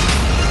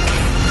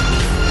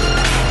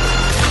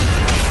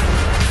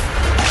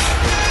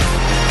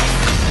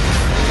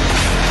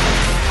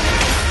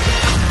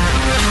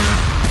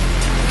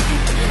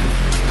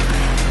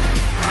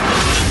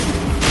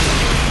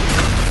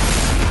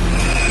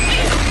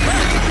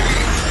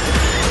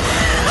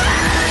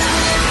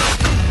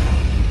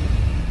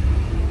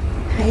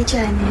 Hi,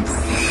 Janice.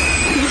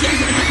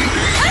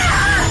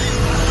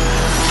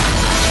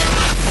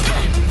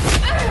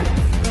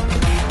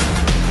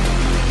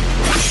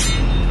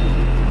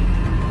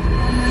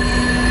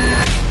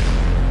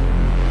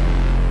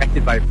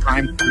 By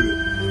Prime Crew.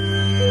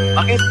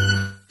 Bakit?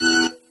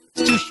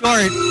 It's too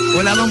short.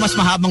 Wala bang mas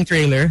mahabang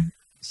trailer?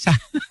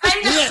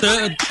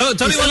 Tony,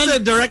 what's the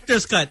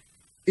director's cut?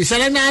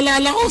 Isa lang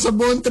naalala ko sa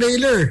buong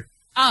trailer.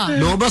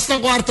 Lumabas ng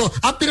kwarto.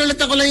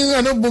 Pinalitan ko lang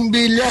yung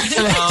bumbilya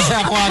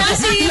sa kwarto.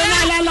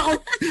 Naalala ko.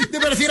 Di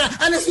ba nasira?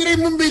 Nasira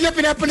yung bumbilya,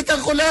 pinapalitan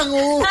ko lang.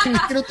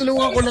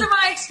 Tinutulungan ko lang. Sa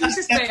mga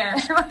excuses pa yan.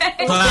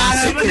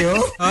 Classic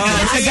yun.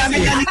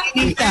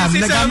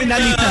 Nagamit na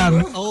ni Sam.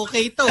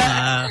 Okay to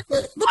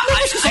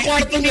Ba't sa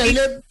kwarto niya?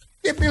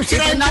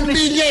 Sira yung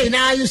bumbilya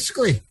naayos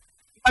ko eh.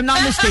 If I'm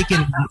not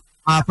mistaken,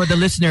 for the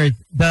listener,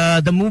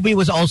 the movie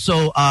was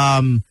also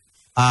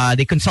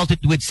they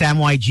consulted with Sam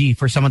YG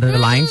for some of the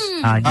lines.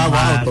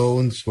 Wow,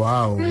 Tones.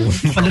 Wow. Blow.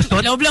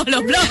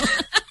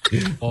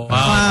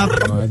 Wow.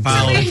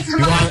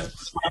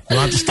 You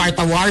want to start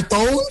a war,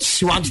 Tones?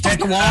 You want to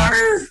start a war?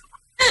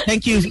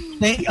 Thank you.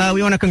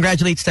 We want to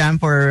congratulate Sam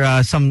for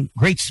some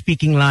great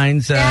speaking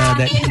lines. Sa'yo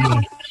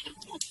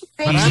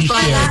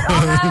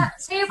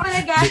pa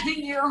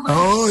nag-galing yun.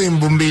 Yung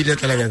bumbilya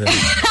talaga.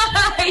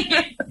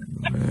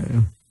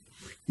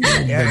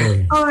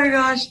 Oh my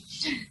gosh.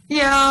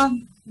 Yeah.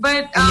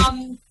 But I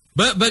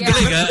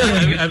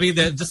mean,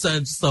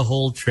 just the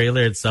whole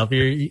trailer itself.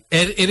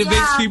 It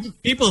makes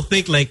people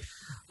think like,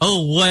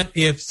 oh, what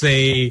if,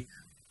 say,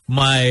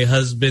 my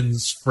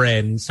husband's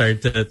friend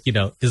started,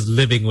 is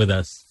living with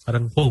us?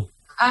 Parang, oh,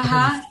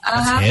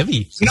 that's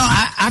heavy.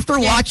 After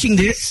watching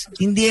this,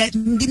 hindi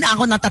na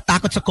ako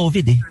natatakot sa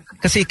COVID eh.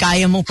 Kasi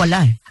kaya mo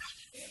pala eh.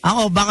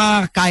 Ako,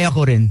 baka kaya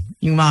ko rin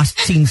yung mga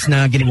scenes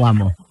na ginawa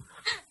mo.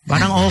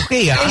 Parang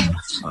okay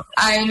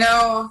I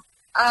know.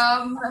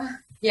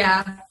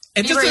 Yeah.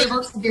 And we were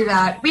able to do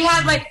that. We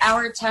had like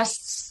our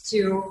tests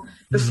too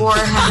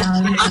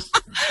beforehand.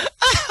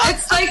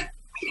 It's like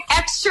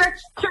extra.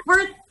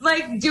 We're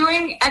like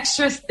doing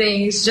extra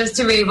things just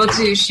to be able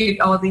to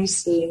shoot all these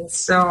scenes.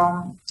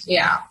 So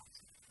yeah.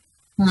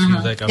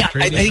 Like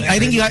I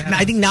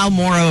think now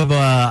more of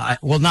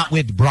not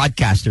with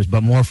broadcasters,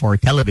 but more for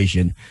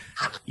television.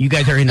 You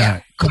guys are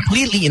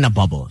completely in a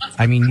bubble.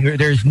 I mean,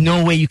 there's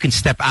no way you can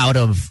step out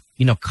of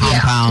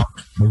compound,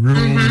 the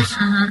rooms.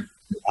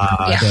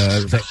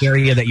 The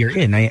area that you're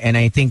in, and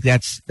I think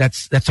that's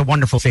a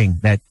wonderful thing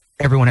that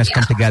everyone has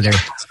come together.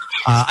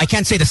 I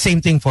can't say the same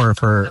thing for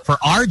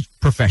our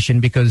profession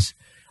because,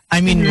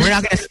 I mean, we're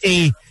not going to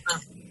stay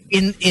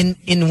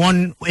in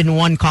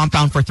one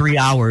compound for 3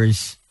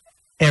 hours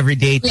every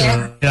day.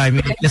 I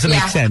mean, it doesn't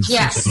make sense.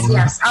 Yes.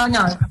 Oh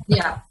no,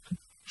 yeah.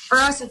 For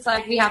us, it's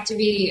like we have to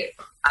be.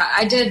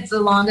 I did the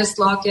longest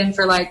lock-in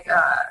for like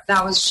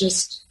that was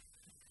just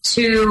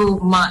 2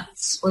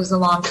 months was the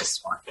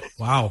longest one.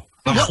 Wow.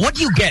 What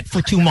do you get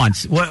for 2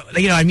 months?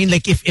 I mean,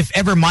 like if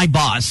ever my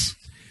boss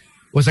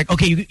was like,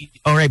 okay,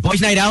 all right,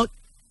 boys' night out,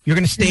 you're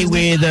gonna stay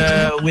with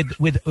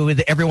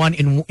everyone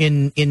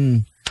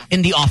in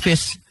the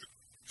office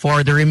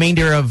for the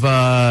remainder of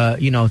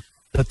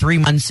the 3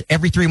 months.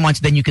 Every 3 months,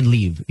 then you can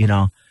leave.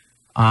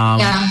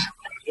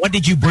 What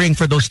did you bring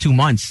for those 2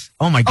 months?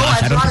 Oh my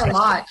gosh! I brought a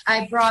lot.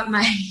 I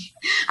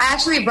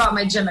actually brought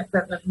my gym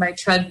equipment, my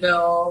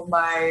treadmill,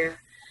 my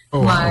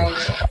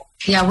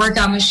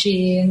workout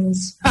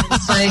machines.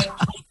 It's like,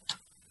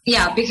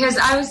 yeah, because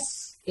I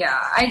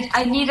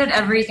needed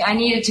everything. I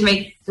needed to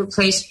make the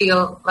place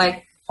feel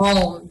like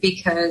home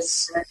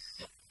because,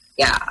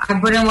 I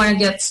wouldn't want to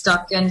get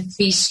stuck and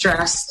be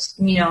stressed,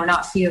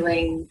 not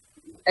feeling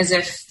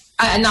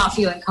not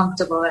feeling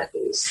comfortable at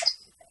least,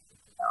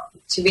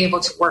 to be able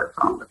to work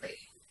properly.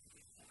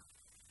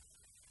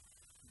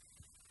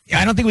 Yeah,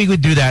 I don't think we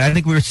would do that. I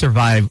think we would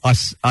survive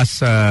us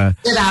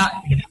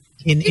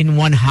in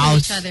one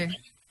house. Each other.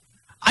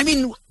 I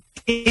mean,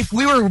 if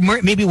we were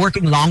maybe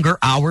working longer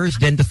hours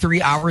than the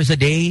 3 hours a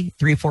day,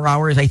 3-4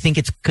 hours, I think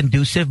it's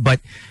conducive. But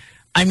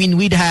I mean,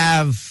 we'd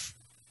have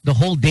the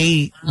whole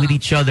day with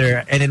each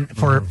other, and then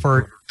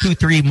for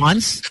 2-3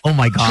 months. Oh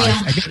my gosh!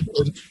 Yeah. I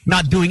think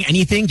not doing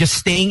anything, just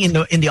staying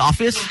in the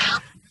office.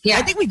 Yeah,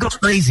 I think we go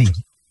crazy.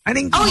 I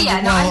think. Oh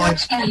yeah, no, I know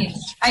what you mean.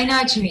 I know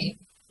what you mean.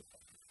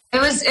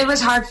 It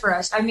was hard for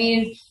us. I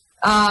mean,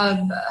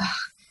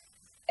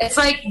 it's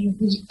like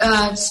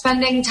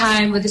spending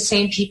time with the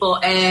same people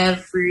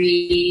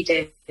every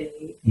day.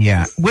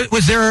 Yeah.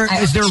 Is there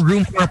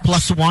room for a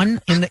 +1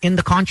 in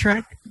the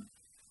contract?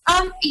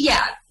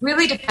 Yeah,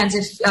 really depends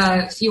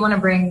if you want to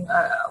bring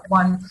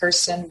one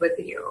person with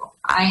you.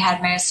 I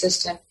had my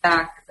assistant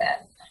back then,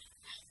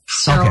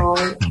 so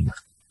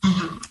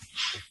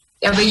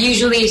yeah. But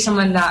usually,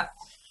 someone that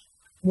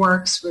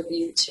works with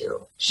you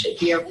too should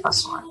be a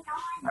 +1.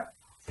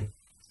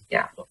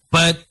 Yeah.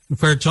 But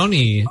for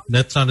Tony,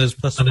 that's not his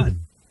 +1.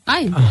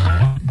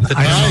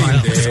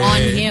 It's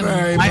on him.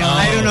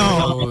 I don't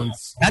know.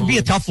 That'd be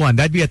a tough one.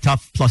 That'd be a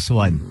tough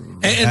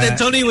 +1. And then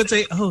Tony would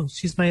say, "Oh,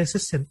 she's my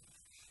assistant."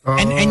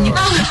 And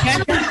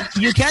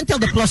you can't tell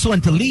the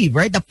 +1 to leave,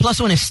 right? The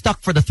 +1 is stuck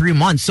for the 3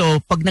 months. So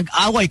pag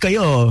nag-away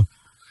kayo,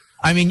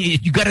 I mean,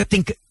 you got to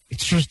think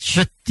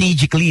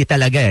strategically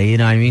talaga. You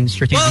know what I mean?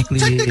 Strategically.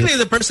 Well, technically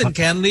the person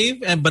can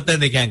leave, but then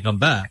they can't come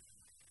back.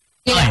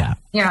 Yeah.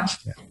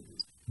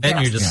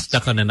 Then you're just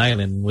stuck on an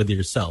island with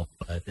yourself.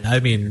 But I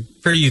mean,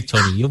 for you,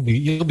 Tony,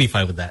 you'll be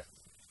fine with that.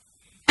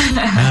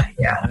 I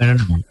don't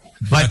know.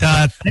 But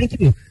thank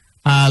you.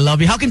 Love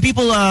you. How can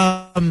people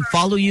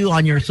follow you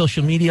on your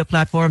social media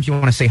platforms? You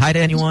want to say hi to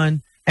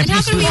anyone? And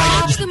how can we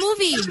watch the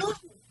movie?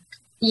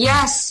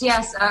 Yes.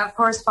 Of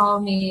course, follow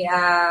me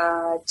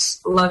at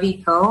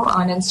Loveyco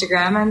on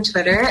Instagram and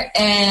Twitter.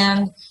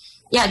 And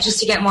yeah, just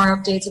to get more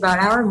updates about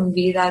our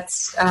movie,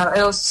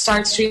 it'll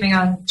start streaming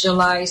on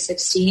July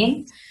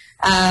 16.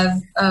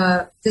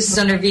 This is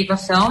under Viva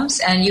Films,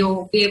 and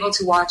you'll be able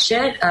to watch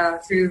it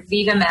through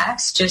Viva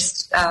Max.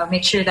 Just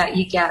make sure that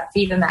you get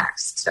Viva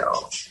Max.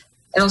 So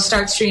it'll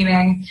start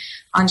streaming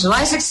on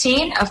July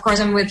 16. Of course,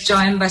 I'm with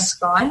Joan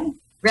Bascon,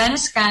 Ren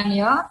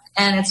Escanio,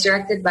 and it's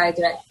directed by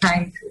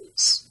Prime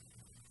Cruz.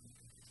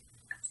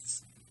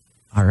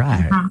 All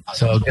right.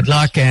 So good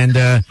luck, and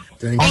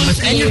thank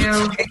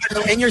you.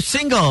 And you're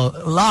single,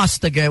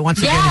 Lost again once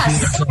again.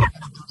 Yes.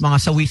 Mga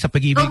sawi sa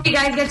pag-ibig. Hope you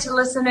guys get to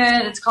listen to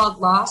it. It's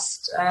called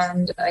Lost,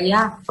 and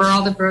for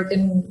all the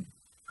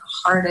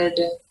broken-hearted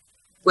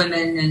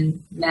women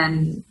and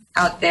men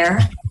out there,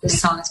 this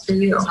song is for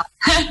you.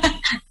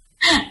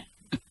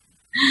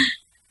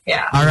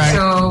 Yeah. All right.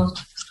 So,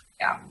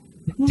 yeah.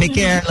 Take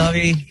care,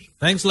 Lovey.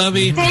 Thanks,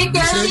 Lovey. Take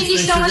care. Thank you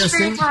so much for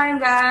your time,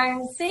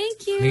 guys.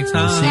 Thank you.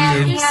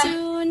 Anytime. See you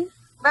soon.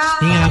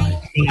 Bye.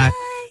 Ingat.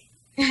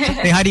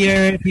 Say hi to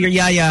your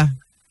yaya.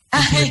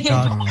 And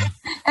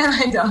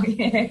my dog.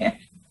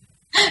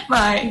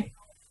 Bye.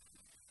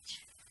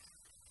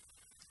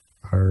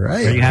 All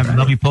right. There you have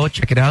Lovey Po.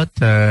 Check it out.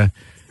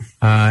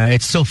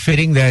 It's so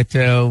fitting that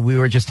we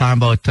were just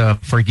talking about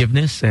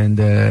forgiveness, and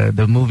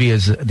the movie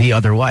is The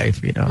Other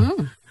Wife, you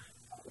know.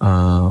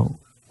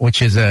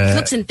 Which is it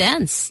looks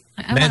intense.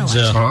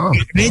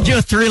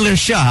 Medyo thriller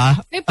siya.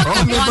 May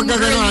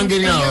pagkakawang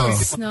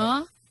feels,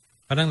 no?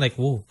 Parang like,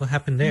 whoa, what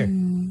happened there?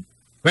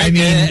 Right? I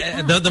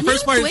mean, the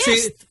first part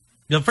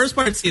the first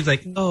part seems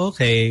like, oh,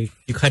 okay,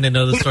 you kind of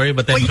know the story,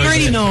 but then you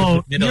already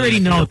know. You already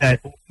know that.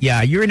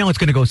 Yeah, you already know it's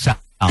gonna go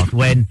south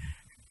when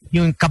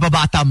yung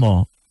kababata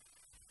mo,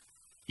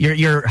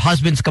 your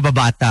husband's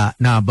kababata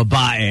na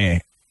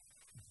babae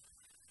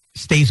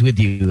stays with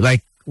you.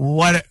 Like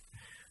what?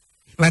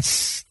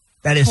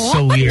 That is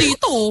so weird.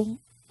 Dito?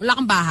 Wala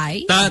kang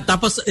bahay?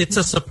 Tapos it's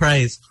a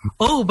surprise.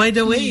 Oh, by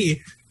the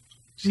way,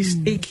 she's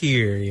staying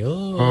here.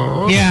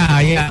 Oh.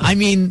 Yeah. I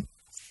mean,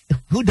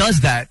 who does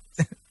that?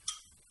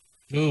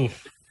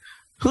 Oof.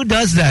 Who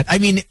does that? I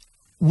mean,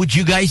 would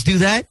you guys do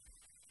that?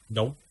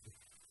 Nope.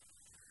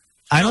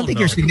 I don't think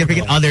your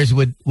significant others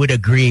would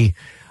agree,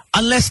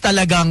 unless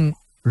talagang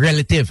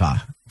relative,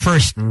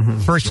 first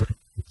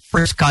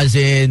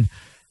cousin,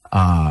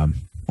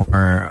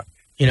 or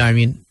you know, I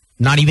mean,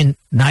 not even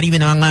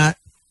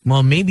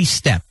well, maybe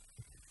step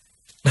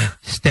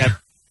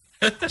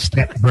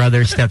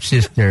brother, step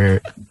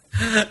sister.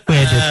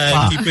 Pwede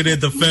pa. Keep it in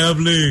the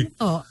family.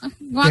 Oh,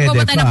 gumagawa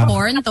ba tayo ng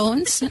porn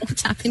tones?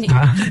 What's happening?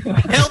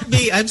 Help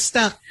me, I'm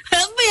stuck.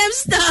 Help me, I'm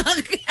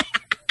stuck.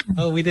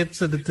 Oh, we did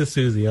send it to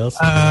Susie also.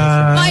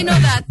 I know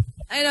that.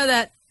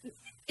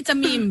 It's a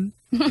meme.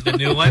 The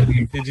new one?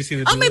 Did you see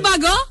the new may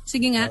bago?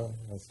 Sige nga.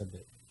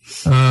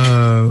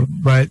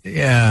 But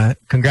yeah,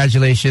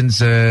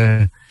 congratulations.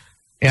 Yeah,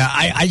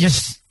 I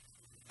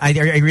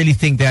really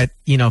think that,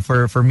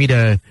 for me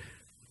to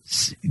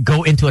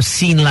go into a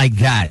scene like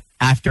that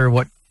after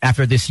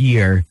this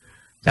year,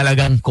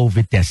 talagang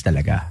COVID test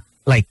talaga.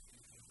 Like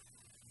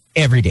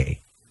every day,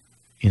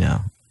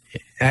 I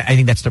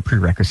think that's the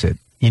prerequisite.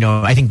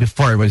 I think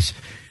before it was,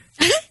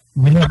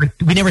 we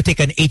never take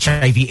an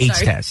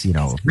HIV/AIDS test,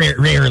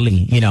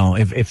 rarely,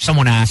 if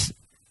someone asks,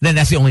 then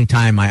that's the only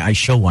time I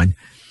show one.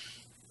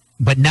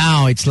 But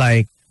now it's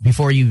like,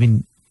 before you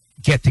even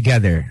get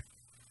together,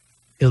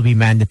 it'll be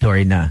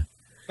mandatory na.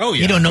 Oh,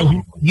 yeah.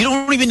 You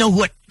don't even know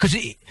what, because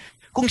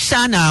kung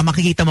sana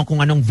makikita mo kung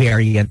anong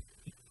variant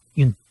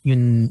yung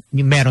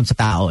meron sa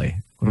tao eh.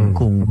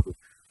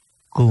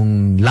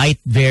 Kung light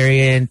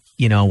variant,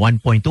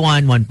 1.1,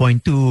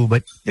 1.2,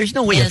 but there's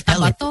no way of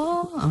telling.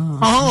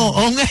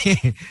 Oo nga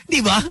eh.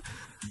 Di ba?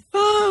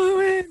 Oh,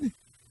 man.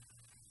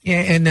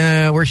 Yeah, and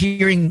we're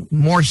hearing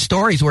more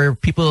stories where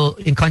people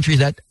in countries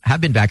that have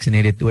been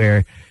vaccinated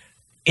where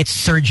it's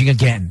surging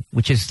again,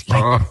 which is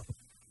like,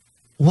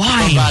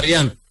 why?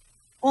 Variant.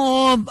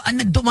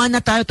 Dumaan na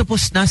tayo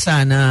tapos na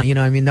sana.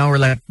 Now we're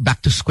like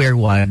back to square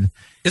one.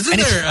 Isn't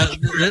there,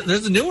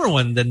 there's a newer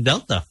one than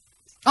Delta.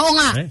 Oo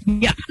nga. Right?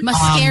 Yeah. Mas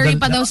scary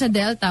pa daw sa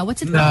Delta.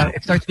 What's it called?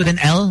 It starts with an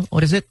L.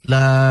 What is it? What's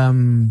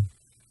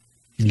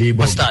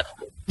that?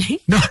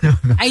 No.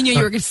 I knew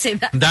you were going to say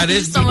that. That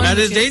is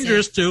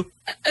dangerous too.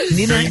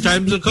 During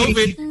times of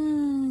COVID.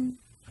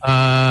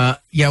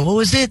 Yeah, what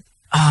was it?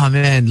 Oh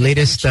man,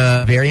 latest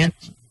variant.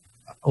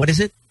 What is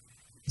it?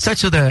 It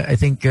starts with I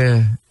think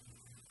I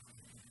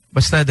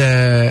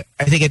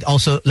think it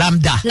also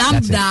Lambda.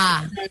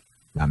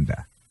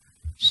 Lambda.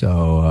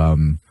 So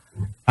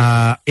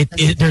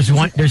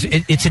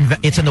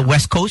it's in the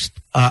West Coast,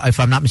 if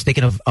I'm not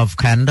mistaken, of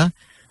Canada.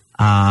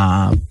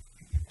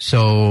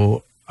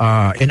 So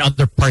in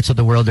other parts of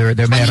the world, there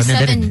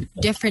 27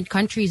 different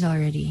countries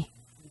already.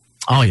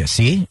 Oh yeah,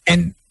 see,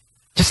 and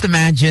just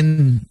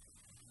imagine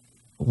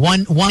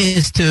one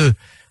is to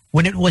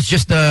when it was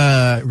just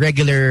the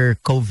regular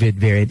COVID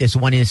variant.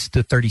 One is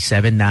to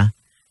 37 na,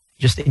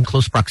 just in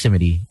close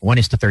proximity. 1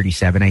 is to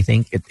 37, I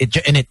think.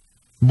 It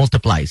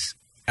multiplies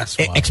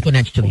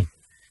exponentially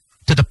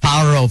to the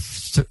power of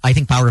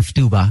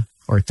 2 ba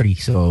or 3.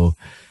 So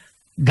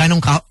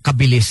ganong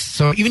kabilis.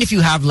 So even if you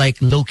have like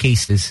low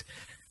cases,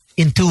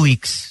 in 2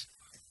 weeks,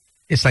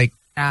 it's like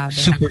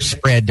super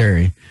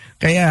spreader.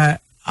 Kaya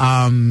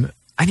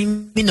I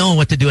didn't even know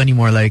what to do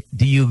anymore. Like,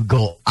 do you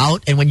go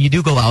out? And when you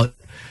do go out,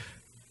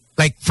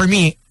 like for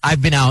me,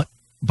 I've been out,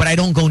 but I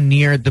don't go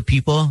near the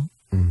people.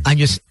 I'm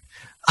just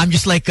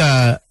like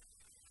that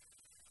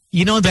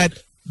voyeur. No, that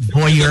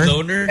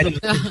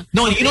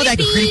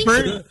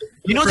creeper.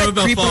 That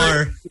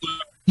creeper.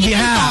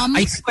 Yeah,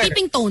 I swear.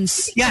 Keeping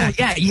tones.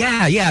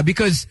 Yeah.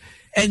 Because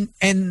and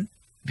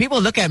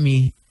people look at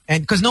me,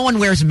 and because no one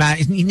wears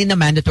mask, it's not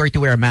mandatory to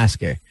wear a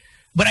mask.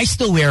 But I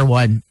still wear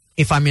one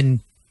if I'm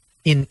in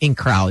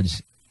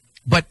crowds.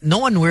 But no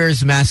one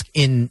wears mask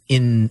in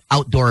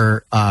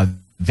outdoor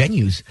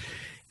venues,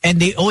 and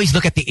they always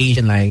look at the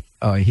Asian like,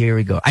 oh, here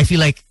we go. I feel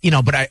like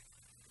but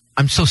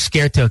I'm so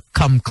scared to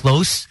come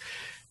close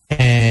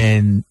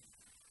and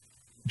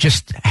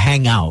just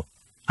hang out.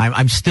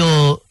 I'm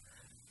still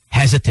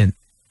hesitant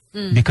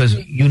because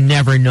you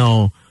never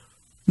know.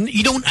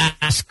 You don't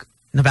ask,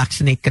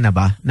 na-vaccinate ka na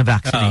ba?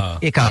 Na-vaccinate.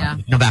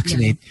 Ikaw,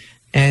 na-vaccinate.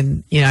 Yeah.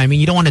 And,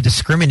 you don't want to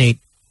discriminate.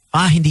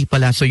 Hindi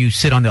pala. So you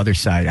sit on the other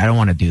side. I don't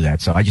want to do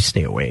that. So I just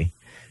stay away.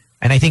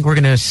 And I think we're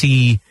going to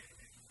see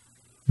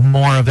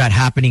more of that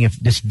happening if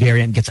this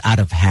variant gets out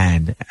of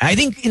hand. I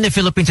think in the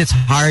Philippines, it's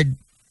hard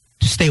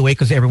to stay away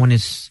because everyone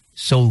is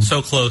so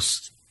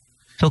close.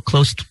 So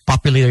close,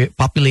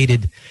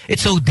 populated.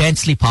 It's so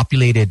densely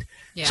populated.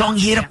 Yeah. So ang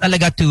hirap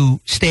talaga to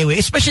stay away,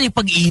 especially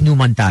pag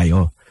iinuman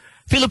tayo.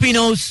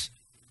 Filipinos,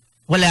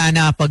 wala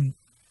na pag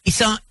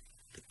isang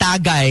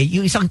tagay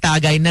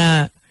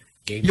na,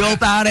 yo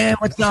pare,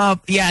 what's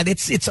up? Yeah,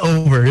 it's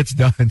over. It's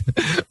done.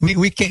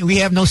 We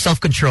have no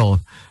self-control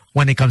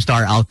when it comes to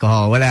our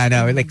alcohol. Wala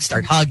na. We like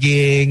start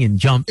hugging and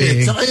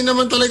jumping. Saka yun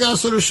naman talaga ang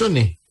solusyon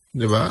eh.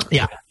 Di ba?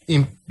 Yeah.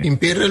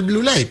 Imperial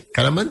Blue Light.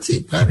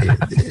 Kalamansi, pare.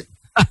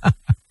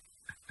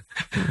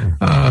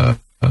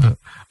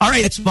 All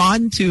right, let's move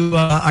on to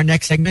our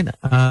next segment.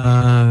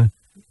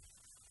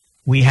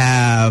 We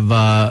have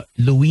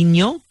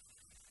Luino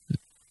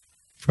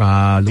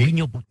from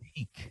Luino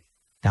Boutique.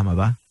 Tama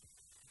ba?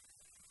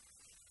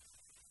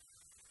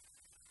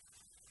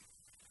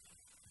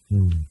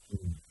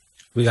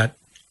 We got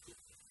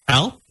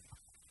Al.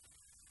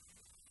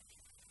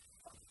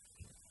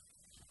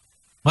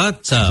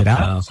 What's up,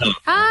 Al?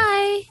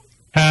 Hi.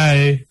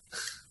 Hi.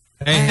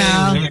 Hey,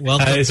 Al.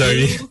 Welcome. Hi,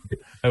 sorry.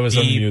 I was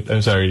on mute.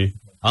 I'm sorry.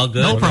 All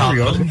good. No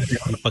problem.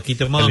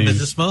 Pakita mo ang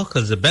business mo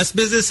because the best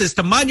business is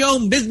to mind your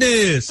own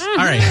business.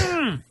 All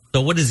right.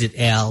 So what is it,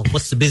 Al?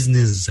 What's the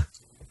business?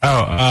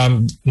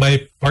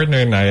 My partner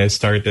and I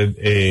started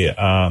a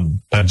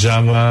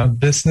pajama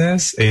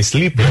business, a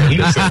sleeper.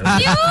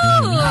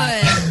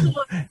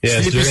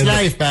 Yes, sleep is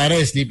life,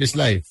 pare. Sleep is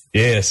life.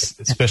 Yes,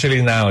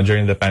 especially now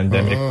during the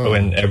pandemic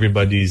when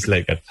everybody's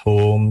like at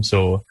home.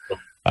 So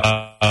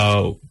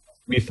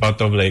we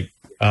thought of like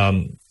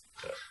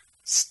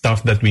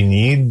stuff that we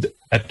need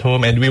at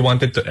home, and we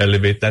wanted to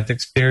elevate that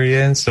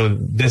experience. So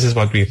this is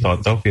what we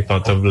thought of. We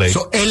thought of like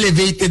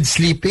elevated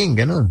sleeping,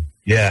 ganun.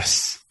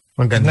 Yes.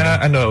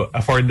 Na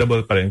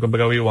affordable pa rin.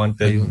 Kumbaga we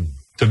wanted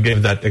to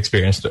give that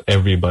experience to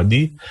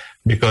everybody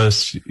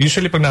because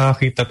usually pag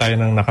nakakita tayo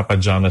ng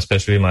nakapajama,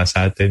 especially mga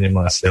satin, yung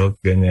mga silk,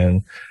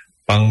 ganyan,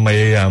 pang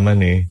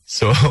mayayaman eh.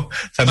 So,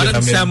 sabi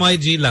parang namin... Samoy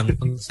G lang.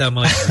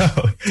 Samoy G.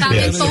 Sa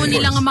akin, Tony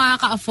lang ang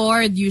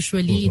makaka-afford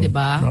usually, di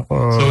ba?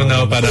 So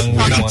now parang...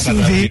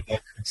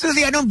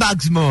 Suzy, anong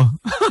bags mo?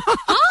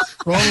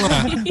 Oo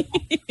nga.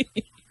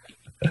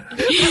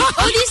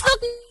 Oh, these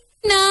look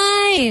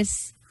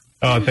nice.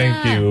 Oh,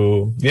 thank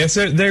you. Yes,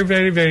 they're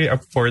very, very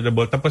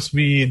affordable. Tapos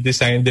we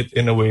designed it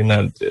in a way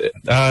na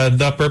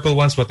the purple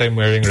one's what I'm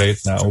wearing right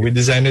now. We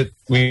designed it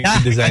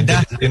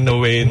in a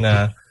way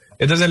na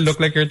it doesn't look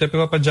like your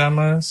typical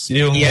pajamas.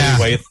 Yung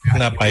white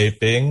na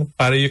piping,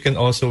 para you can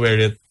also wear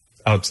it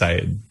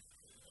outside.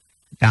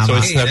 So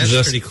it's not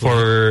just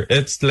cool.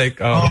 It's like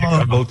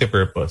a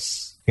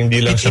multi-purpose.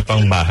 Hindi lang siya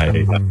pang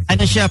bahay.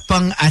 Ano siya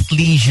pang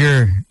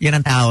athleisure? Yan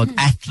ang tawag,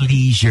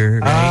 athleisure,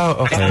 right?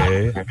 Oh,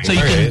 okay. So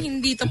you can...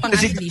 Hindi to pang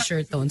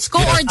athleisure tones.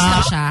 Co-ords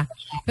lang siya.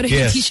 Pero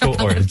hindi siya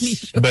pang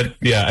athleisure. But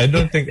yeah, I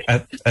don't think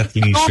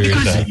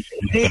athleisure.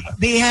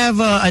 They have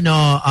a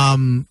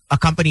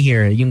company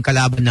here, yung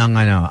kalaban ng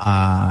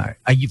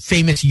a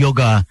famous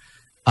yoga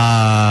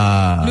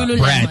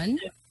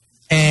brand.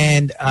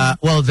 And I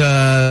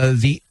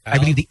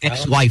believe the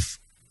ex-wife,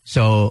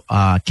 so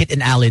Kit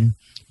and Allen,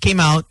 came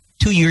out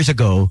 2 years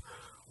ago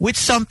with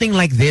something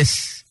like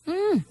this.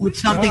 With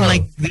something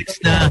like this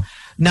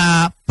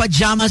na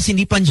pajamas,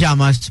 hindi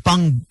pajamas,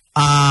 pang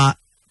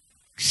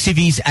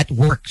civis at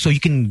work. So you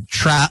can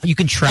travel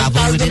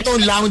with it.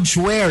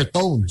 Loungewear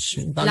tones.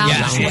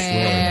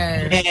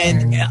 Loungewear.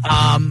 And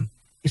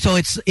so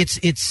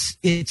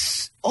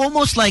it's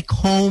almost like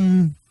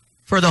home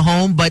for the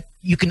home, but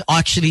you can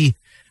actually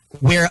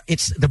wear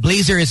the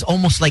blazer is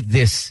almost like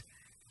this.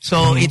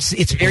 So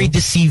it's very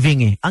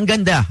deceiving. Eh. Ang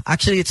ganda.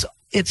 Actually,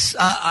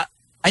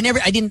 I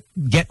didn't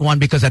get one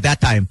because at that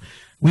time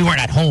we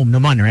weren't at home,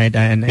 naman, right?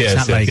 And it's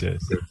not like,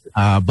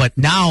 but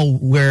now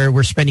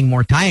we're spending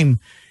more time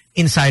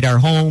inside our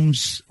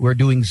homes. We're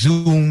doing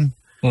Zoom.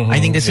 I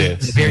think this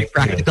is very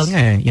practical.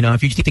 Nga, you know,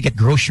 if you just need to get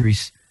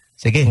groceries,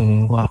 sige,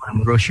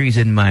 groceries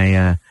in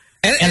my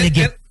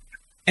elegant.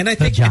 And I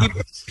think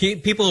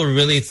people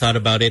really thought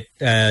about it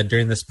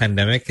during this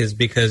pandemic is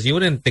because you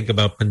wouldn't think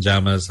about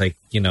pajamas like,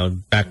 you know,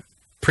 back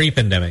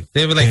pre-pandemic.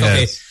 They were like,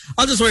 okay,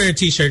 I'll just wear a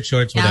t-shirt,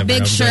 shorts, whatever.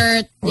 Big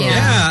shirt.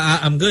 Yeah,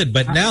 I'm good.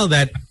 But now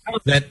that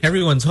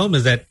everyone's home,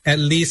 is that at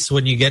least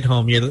when you get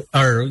home,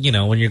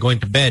 when you're going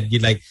to bed,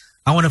 you're like,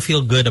 I want to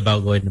feel good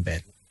about going to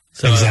bed.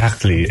 So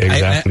exactly.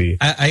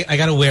 I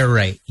got to wear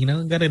right. You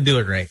know, got to do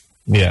it right.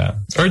 Yeah.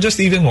 Or just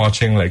even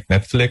watching like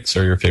Netflix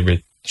or your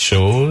favorite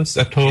shows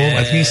at home.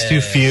 At least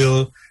you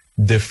feel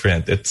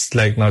different. It's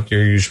like not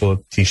your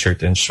usual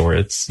t-shirt and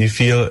shorts. You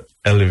feel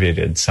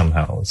elevated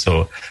somehow.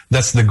 So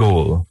that's the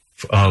goal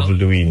of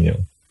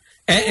Luino.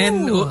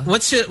 And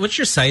what's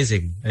your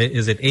sizing?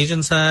 Is it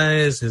Asian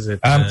size? Is it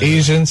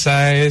Asian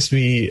size?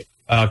 We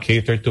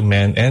cater to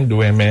men and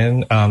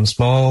women,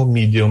 small,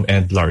 medium,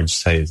 and large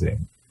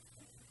sizing.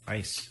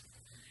 Nice.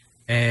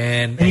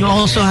 And you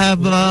also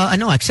have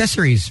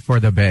accessories for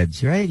the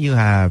beds, right? You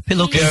have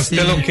pillowcases. We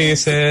have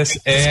pillowcases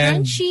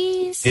and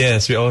scrunchies.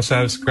 Yes, we also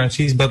have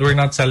scrunchies, but we're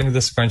not selling the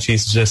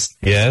scrunchies just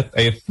yet.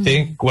 I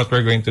think what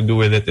we're going to do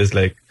with it is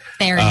like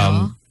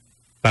parang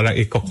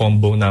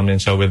i-combo namin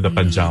siya with the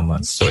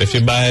pajamas. So if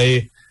you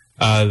buy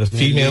the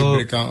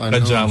female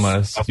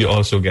pajamas, you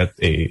also get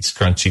a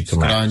scrunchie to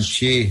match.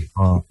 Scrunchie.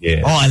 Oh,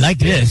 yes. Oh, I like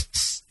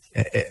this.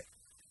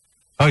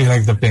 Oh, you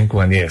like the pink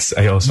one? Yes,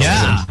 I also.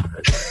 Yeah.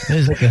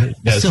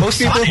 Yes, most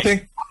people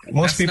think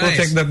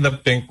that the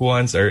pink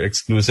ones are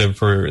exclusive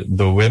for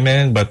the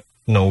women, but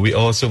no, we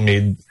also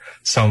made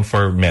some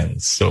for men.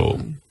 So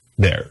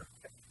there.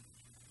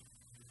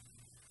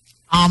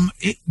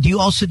 Do you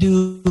also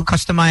do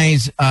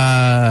customize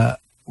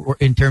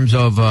in terms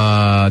of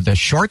the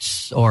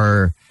shorts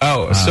or?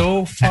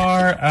 So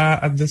far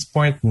at this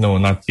point, no,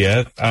 not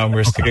yet.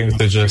 We're sticking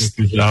to just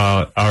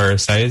our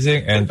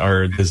sizing and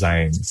our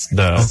designs,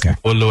 the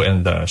polo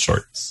and the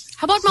shorts.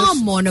 How about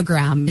mga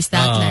monogram? Is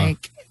that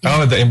like?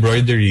 Oh, the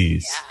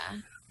embroideries. Yeah.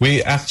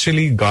 We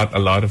actually got a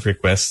lot of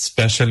requests,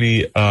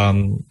 especially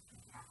nung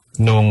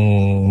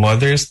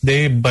Mother's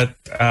Day, but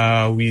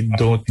we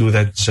don't do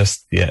that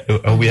just yet.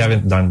 We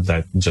haven't done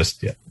that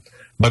just yet,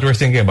 but we're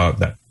thinking about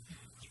that.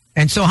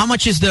 And so, how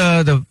much is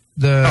the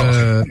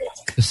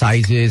the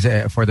sizes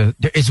for the...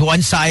 Is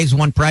one size,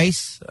 one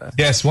price?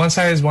 Yes, one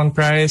size, one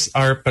price.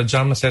 Our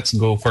pajama sets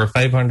go for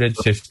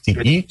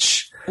 $550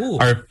 each. Ooh,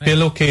 our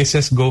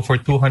pillowcases go for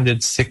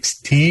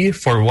 $260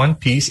 for one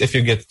piece. If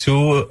you get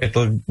two,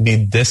 it'll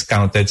be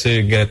discounted. So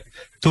you get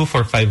two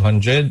for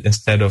 $500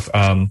 instead of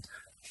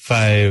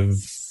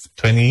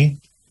 $520.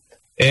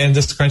 And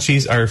the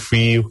scrunchies are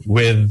free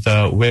with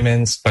the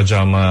women's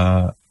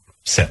pajama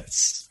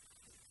sets.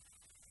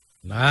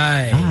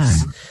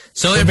 Nice.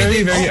 So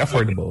very, very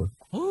affordable.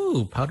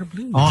 Ooh, powder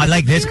blue. Oh, I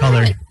like this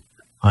color.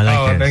 I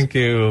like this. Thank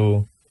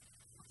you.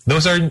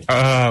 Those are,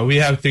 we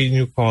have 3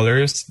 new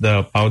colors,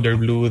 the powder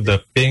blue,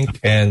 the pink,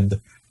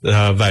 and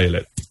the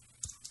violet.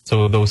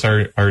 So those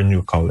are our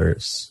new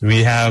colors.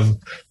 We have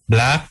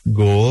black,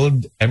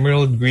 gold,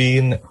 emerald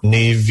green,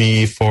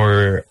 navy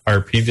for our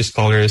previous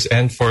colors.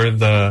 And for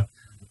the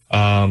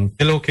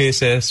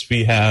pillowcases,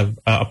 we have,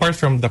 apart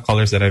from the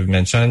colors that I've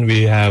mentioned,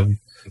 we have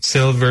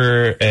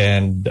silver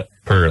and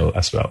pearl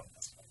as well.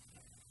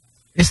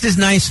 Is this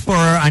nice for,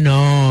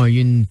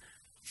 yung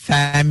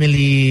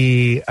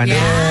family,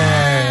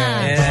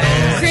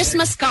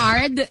 Christmas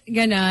card,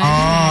 ganon.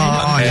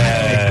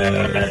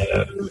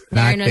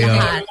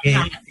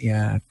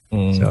 Yeah.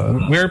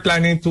 So we're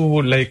planning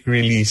to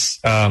release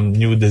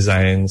new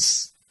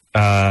designs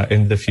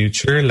in the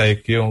future.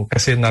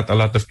 Kasi not a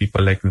lot of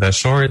people like the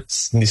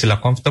shorts. Hindi sila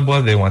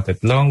comfortable. They want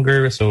it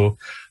longer. So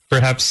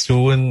perhaps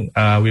soon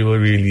we will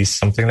release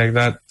something like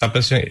that.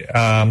 Tapos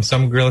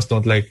some girls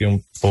don't like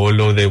yung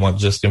polo. They want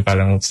just yung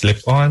parang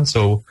slip-on.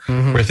 So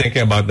we're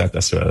thinking about that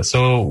as well.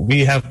 So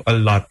we have a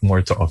lot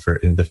more to offer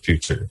in the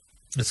future.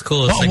 It's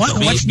cool. It's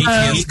what's the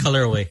BTS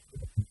colorway.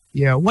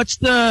 Yeah. What's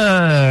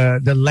the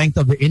length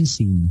of the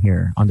inseam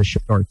here on the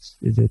shorts?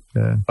 Is it?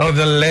 The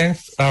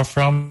length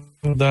from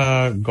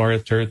the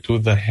garter to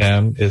the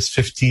hem is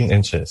 15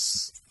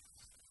 inches.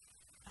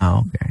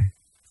 Oh, okay.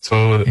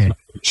 So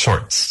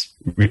shorts.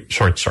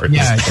 Short.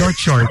 Yeah,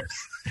 short.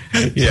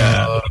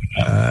 Yeah.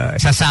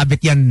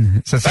 Sasabit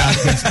yan. That's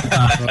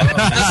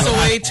the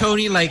way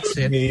Tony likes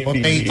it.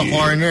 Potato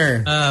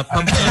corner.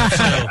 Pump up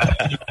show.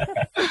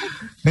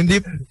 Hindi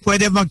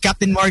pwede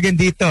mag-Captain Morgan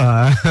dito,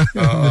 ha?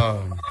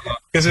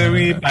 Kasi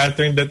we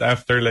patterned it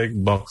after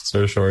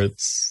boxer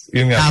shorts.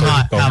 Yun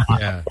nga.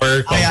 Tama.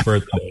 For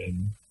comfort.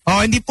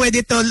 Hindi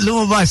pwede to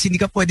lumabas. Hindi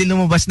ka pwede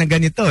lumabas na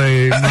ganito.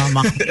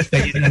 Makikita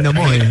yun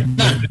mo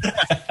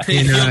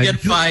You'll get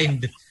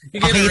fined. You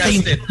get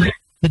arrested.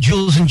 The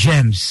jewels and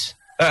gems.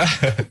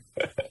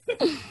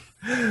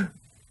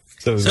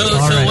 So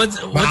once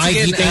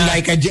again,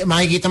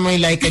 makikita mo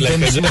yung Leica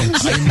gems mo.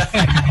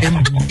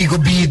 Yung Bigo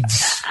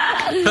beads.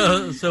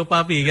 So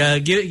Papi,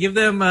 give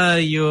them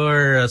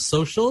your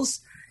socials.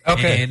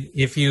 Okay. And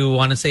if you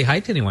want to say hi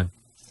to anyone.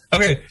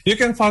 Okay. You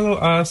can follow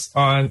us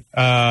on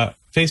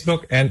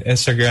Facebook and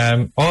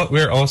Instagram.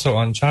 We're also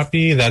on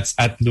Shopee. That's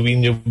at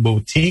Luino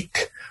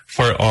Boutique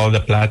for all the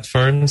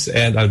platforms.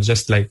 And I'd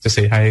just like to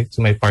say hi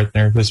to my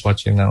partner who's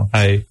watching now.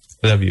 Hi.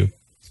 Love you.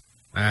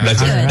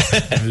 That's it.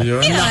 Thank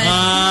you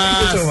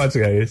so much,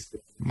 guys.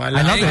 I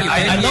love it.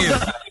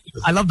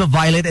 I love the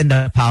violet and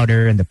the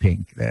powder and the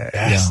pink.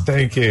 Yes,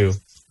 thank you.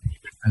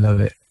 I love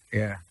it.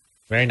 Yeah.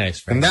 Very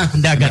nice. Ganda.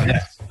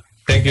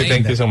 Thank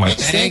you so much.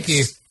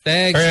 Thanks.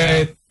 All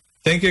right.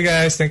 Thank you,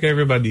 guys. Thank you,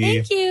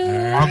 everybody. Thank you.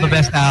 All the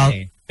best, Al.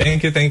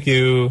 Thank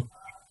you.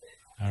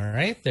 All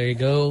right, there you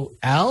go,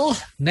 Al.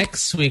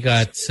 Next, we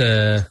got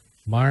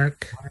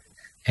Mark,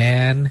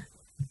 Anne,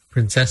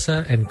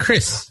 Princessa, and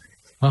Chris.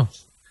 Wow.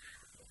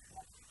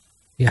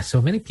 Yeah,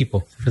 so many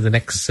people for the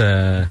next...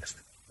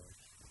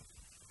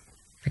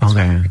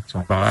 Okay.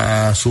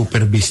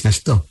 Super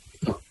business to.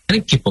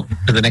 Many people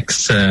for the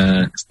next...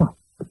 Ayun.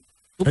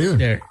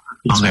 There.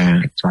 Hey guys.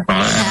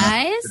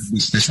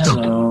 Business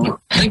to.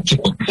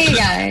 Hey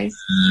guys.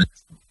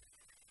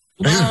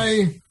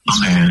 Hi.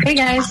 Hey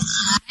guys.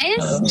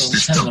 Hello.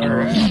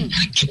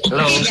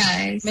 Hey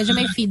guys. Medyo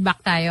may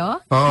feedback tayo.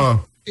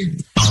 Oh. Hey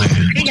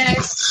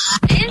guys.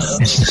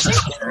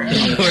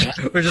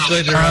 We're just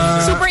going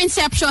around. Super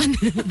Inception.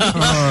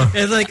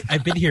 It's like,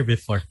 I've been here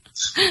before.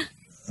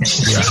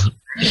 Yeah.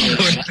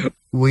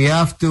 We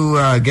have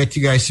to get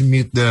you guys to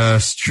mute the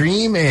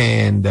stream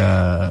and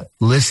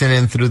listen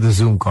in through the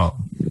Zoom call.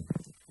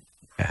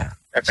 Yeah.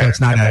 So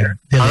it's not a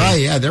delay. All right,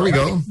 yeah, there we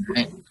go.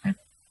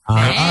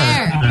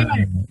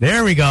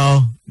 There we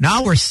go.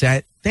 Now we're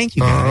set. Thank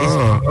you, guys.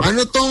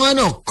 Ano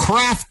tong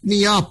craft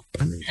me up.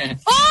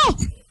 Oh!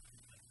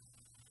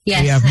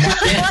 Yes. We have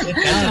We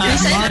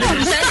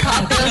sent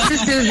cocktails to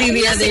Suzy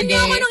the other day.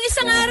 Nung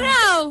isang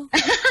araw.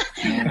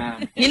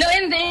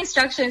 In the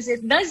instructions,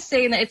 it does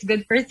say that it's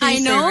good for 3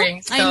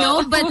 servings. So. I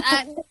know, but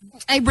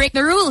I break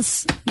the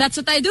rules. That's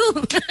what I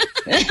do.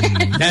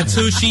 That's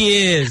who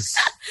she is.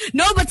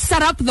 No, but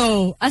sarap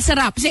though.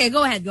 Sarap. Sige,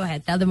 go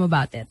ahead. Tell them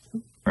about it.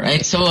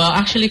 Right. So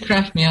actually,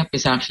 Craft Me Up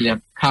is actually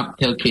a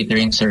cocktail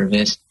catering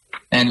service,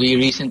 and we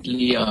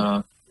recently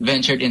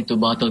ventured into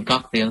bottled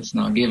cocktails.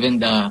 Now, given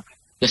the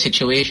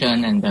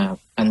situation and the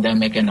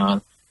pandemic and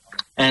all,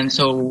 and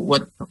so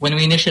when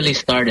we initially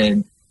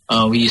started,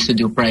 we used to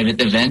do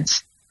private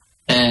events,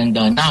 And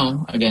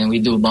now, again, we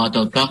do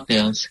bottled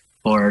cocktails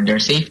for their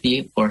safety,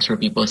 of course, for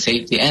people's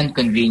safety and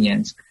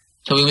convenience.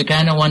 So we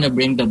kind of want to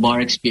bring the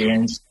bar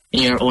experience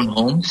in your own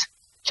homes.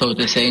 So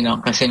to say, no,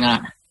 kasi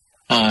nga,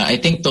 I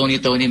think Tony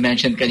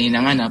mentioned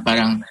kanina nga na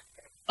parang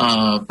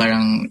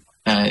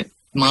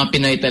mga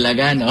Pinoy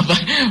talaga, no?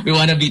 We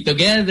want to be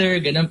together,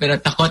 ganun, pero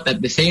takot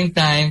at the same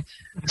time.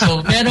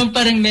 So, meron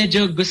pa rin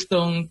medyo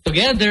gustong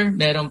together,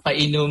 meron pa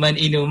inuman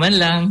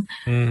lang.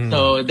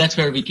 So, that's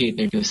where we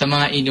cater to, sa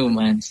mga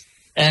inumans.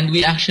 And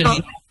we actually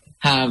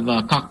have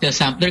a cocktail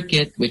sampler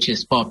kit, which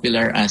is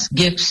popular as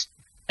gifts,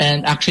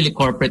 and actually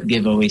corporate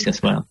giveaways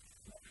as well.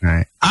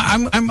 Right.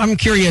 I'm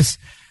curious.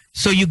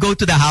 So you go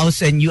to the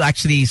house and you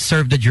actually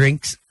serve the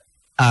drinks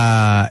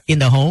in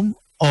the home,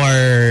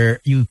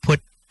 or you put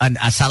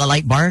a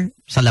satellite bar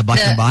sa labas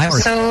ng bahay?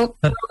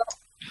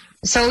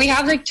 So we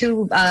have like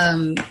two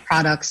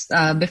products.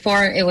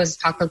 Before it was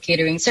cocktail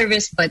catering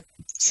service, but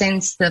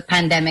since the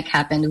pandemic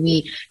happened,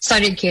 we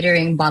started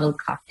catering bottled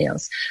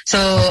cocktails. So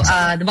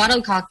the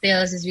bottled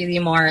cocktails is really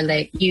more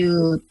like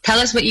you tell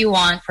us what you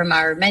want from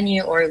our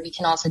menu, or we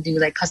can also do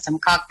like custom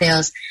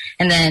cocktails,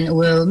 and then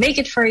we'll make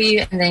it for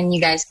you, and then you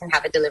guys can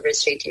have it delivered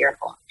straight to your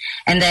home.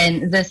 And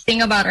then the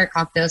thing about our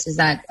cocktails is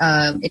that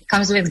it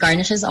comes with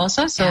garnishes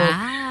also. So so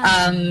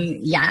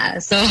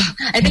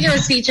I think it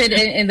was featured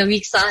in the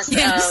week sauce.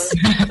 Yes.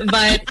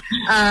 But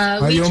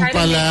we try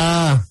to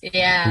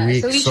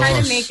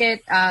try to make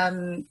it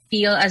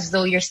feel as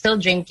though you're still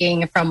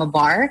drinking from a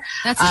bar.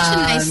 That's such a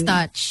nice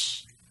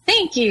touch.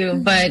 Thank you.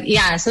 But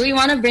yeah, so we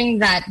want to bring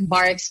that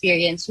bar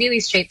experience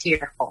really straight to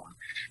your home.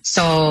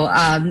 So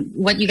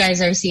what you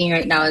guys are seeing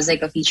right now is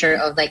like a feature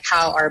of like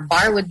how our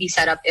bar would be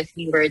set up if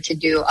we were to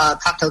do a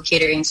cocktail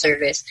catering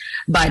service.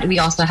 But we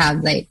also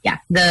have like,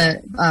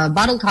 the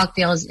bottled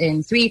cocktails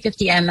in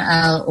 350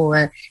 ml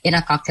or in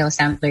a cocktail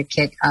sampler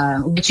kit,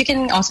 which you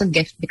can also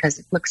gift because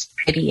it looks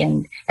pretty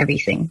and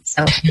everything.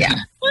 So yeah.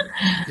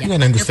 Your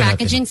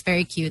packaging's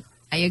very cute.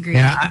 I agree.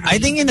 Yeah, I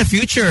think in the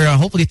future,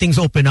 hopefully things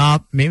open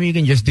up. Maybe you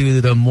can just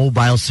do the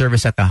mobile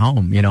service at the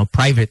home,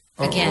 private.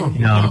 Again.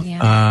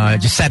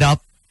 Just set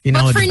up.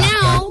 But for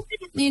now,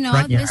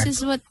 this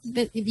is what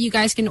you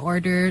guys can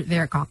order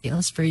their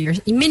cocktails for your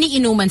mini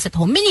inumans at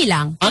home. Mini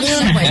lang.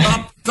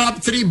 Top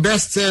 3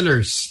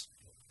 bestsellers.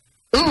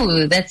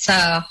 Ooh, that's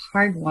a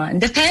hard one.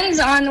 Depends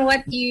on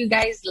what you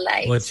guys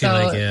like.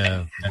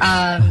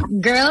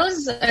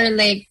 Girls are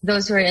like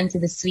those who are into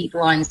the sweet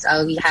ones.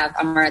 We have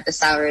Amaretto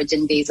Sour,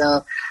 Gin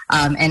Basil,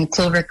 and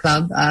Clover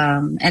Club.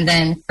 And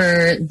then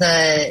for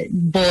the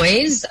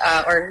boys,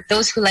 or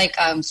those who like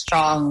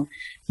strong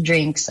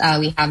drinks,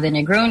 we have the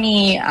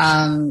Negroni,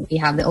 we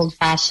have the Old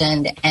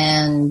Fashioned,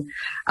 and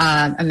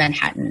a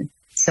Manhattan.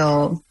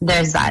 So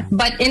there's that.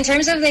 But in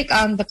terms of like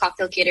the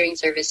cocktail catering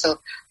service, so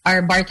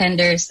our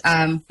bartenders,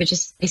 which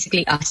is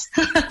basically us,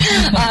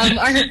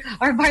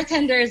 our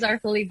bartenders are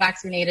fully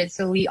vaccinated.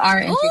 So we are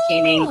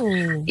entertaining.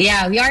 Oh.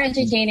 Yeah, we are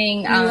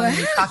entertaining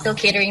cocktail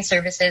catering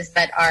services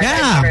that are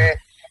for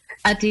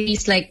at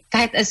least like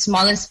as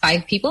small as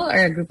 5 people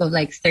or a group of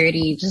like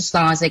 30, just as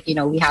long as like,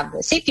 we have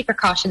the safety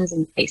precautions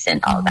in place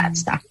and all that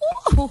stuff.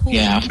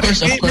 Yeah, of course.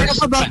 Meron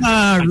pa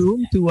ba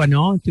room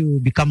to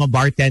become a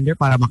bartender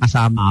para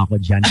makasama ako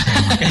dyan?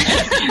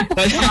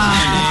 We can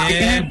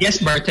have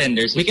guest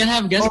bartenders.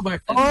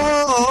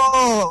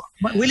 Oh.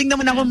 Willing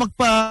naman ako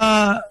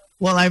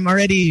well, I'm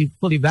already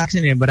fully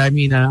vaccinated, but I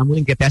mean, I'm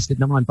willing to get tested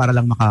naman para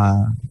lang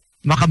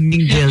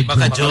makamingle.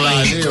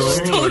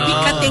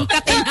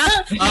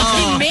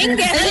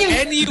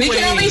 Anyway, we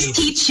can always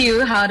teach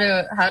you how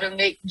to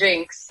make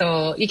drinks,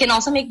 so you can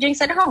also make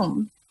drinks at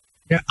home.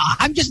 Yeah,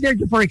 I'm just there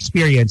for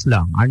experience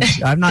lang.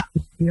 I'm not.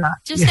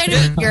 Just there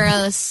with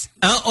girls.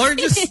 Or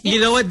just, you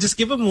know what? Just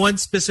give them one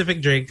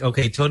specific drink.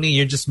 Okay, Tony,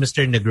 you're just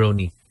Mr.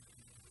 Negroni.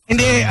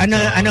 Hindi,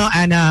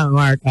 Anna,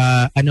 Mark,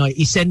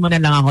 i-send mo na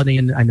lang ako na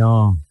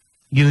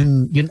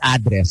yung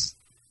address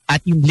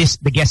at yung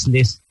list, the guest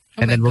list.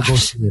 And then we'll go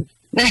through it.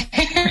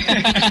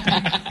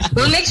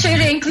 We'll make sure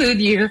to include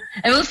you,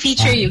 and we'll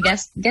feature you,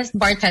 guest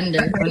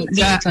bartender.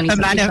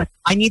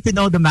 I need to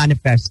know the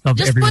manifest of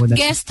just everyone. Just put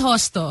guest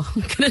hosto.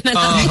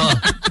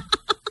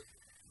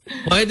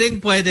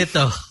 Pwede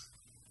to.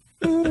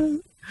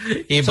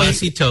 Iba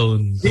si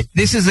Tones.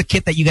 This is a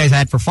kit that you guys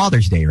had for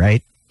Father's Day,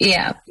 right?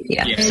 Yeah.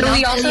 So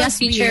we also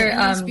feature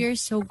beer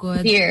is so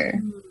good.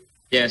 Beer.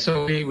 Yeah,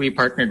 so we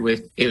partnered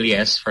with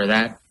Ilias for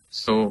that.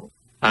 So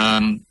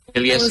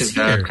Ilias is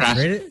a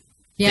craft.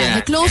 Yeah,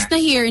 they closed na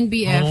here in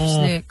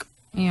BF.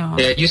 Yeah,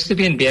 it used to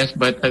be in BF,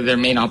 but their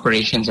main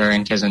operations are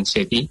in Quezon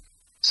City.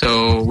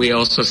 So we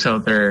also sell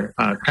their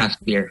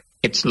craft beer.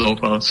 It's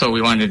local, so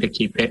we wanted to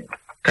keep it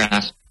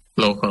craft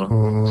local.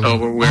 So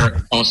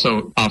we're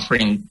also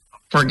offering,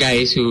 for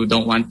guys who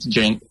don't want to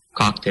drink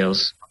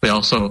cocktails, we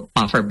also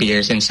offer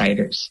beers and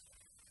ciders.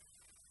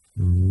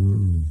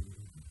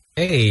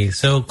 Hey,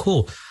 so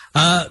cool.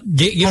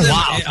 Give them,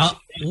 wow.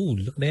 Ooh,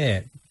 look at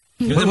that.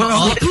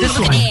 What is this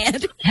one?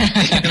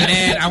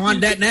 Man, I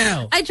want that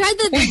now. I tried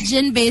the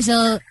gin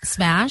basil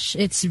smash.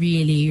 It's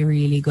really,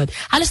 really good.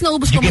 Halos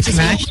naubos ko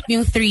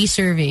yung 3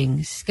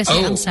 servings. Kasi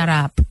ang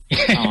sarap.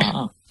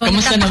 So,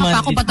 kamusta naman?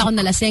 Ako ba't ako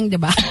nalasing, di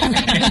ba?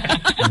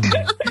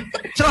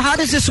 So how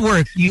does this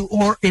work?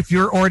 If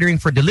you're ordering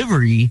for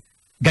delivery,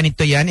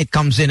 ganito yan, it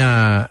comes in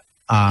a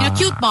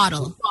cute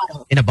bottle.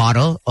 In a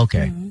bottle?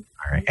 Okay.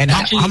 All right. And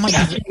how much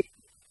is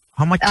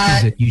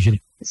it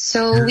usually?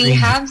 So we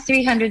have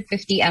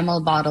 350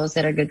 ml bottles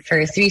that are good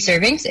for 3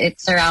 servings.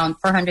 It's around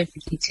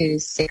 450 to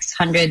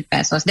 600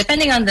 pesos,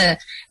 depending on the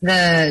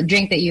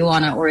drink that you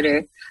want to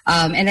order.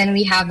 And then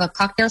we have a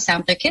cocktail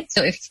sampler kit.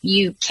 So if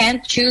you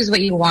can't choose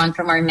what you want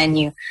from our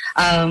menu,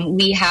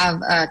 we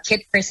have a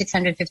kit for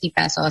 650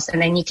 pesos.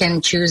 And then you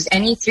can choose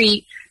any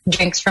 3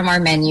 drinks from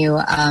our menu,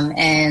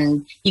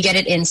 and you get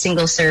it in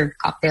single-serve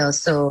cocktails.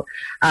 So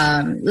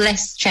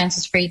less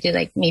chances for you to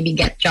like maybe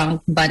get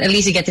drunk, but at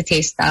least you get to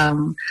taste a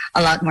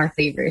lot more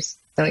flavors.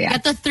 So yeah.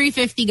 Get the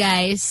 350,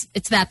 guys.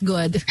 It's that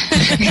good.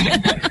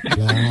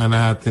 Kailangan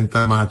natin ito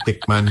mga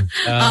tikman.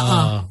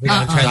 We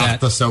gotta try that.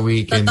 Sakto sa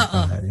weekend.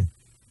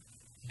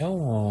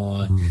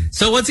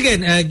 So once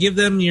again, give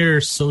them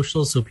your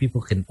socials so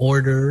people can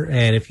order,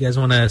 and if you guys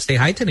want to say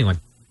hi to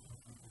anyone.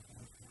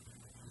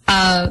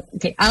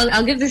 Okay,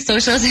 I'll give the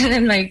socials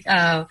and then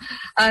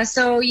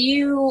so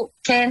you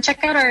can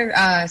check out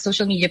our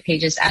social media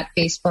pages at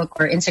Facebook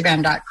or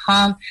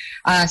Instagram.com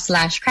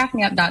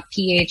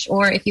 /craftmeup.ph,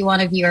 or if you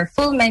want to view our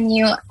full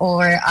menu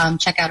or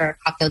check out our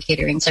cocktail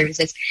catering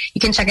services,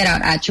 you can check it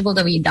out at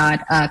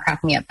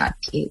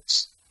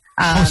www.craftmeup.ph.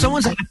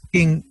 Someone's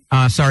asking,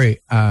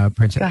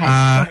 Princess. Go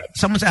ahead.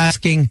 Someone's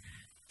asking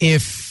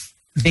if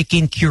they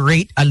can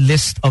curate a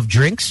list of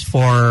drinks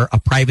for a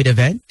private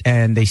event,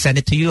 and they send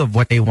it to you of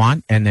what they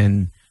want, and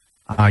then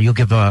you'll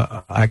give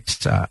a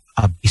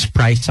base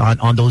price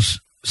on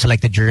those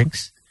selected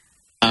drinks.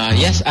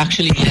 Yes,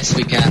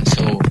 we can.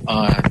 So,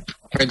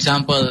 for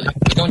example,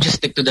 we don't just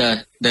stick to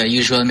the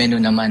usual menu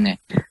naman.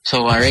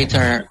 So our rates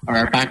our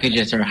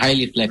packages are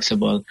highly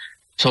flexible.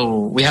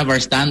 So we have our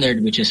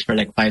standard, which is for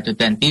like 5 to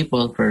 10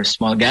 people for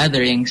small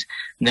gatherings.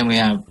 And then we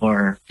have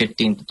for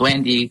 15 to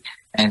 20,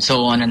 and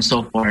so on and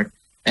so forth.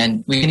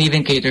 And we can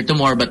even cater to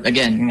more, but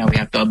again, we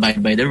have to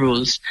abide by the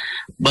rules.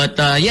 But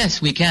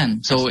yes, we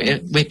can. So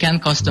if we can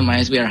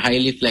customize. We are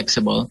highly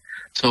flexible.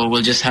 So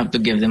we'll just have to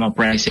give them a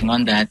pricing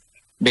on that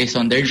based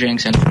on their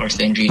drinks and of course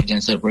the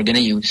ingredients that we're gonna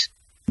use.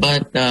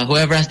 But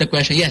whoever has the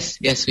question, yes,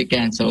 we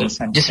can. So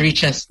just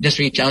reach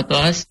out to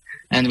us,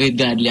 and we'd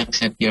gladly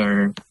accept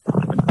your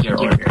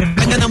order.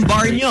 Ganda ng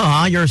bar nyo,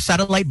 huh? Your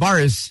satellite bar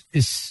is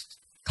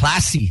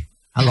classy.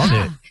 I love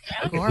it.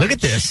 Look at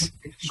this.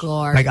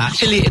 Like,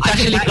 it's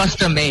actually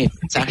custom made.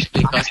 It's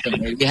actually custom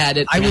made. We had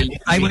it.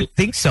 I would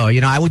think so.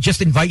 I would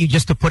just invite you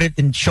just to put it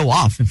and show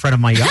off in front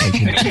of my guys.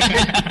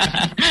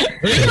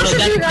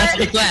 That's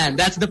the plan.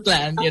 That's the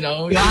plan. We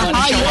want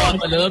to show off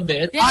a little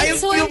bit. Yeah,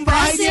 it's so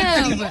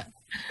impressive.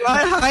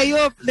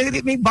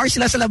 May bar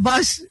sila sa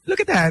labas. Look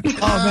at that.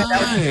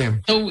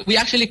 So we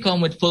actually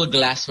come with full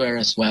glassware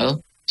as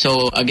well.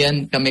 So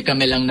again, kami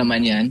lang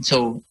naman yan.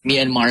 So me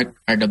and Mark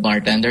are the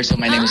bartenders. So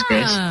my name is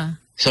Chris.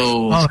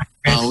 So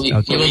we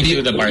will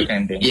do the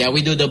bartending. Yeah,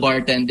 we do the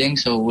bartending.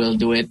 So we'll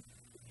do it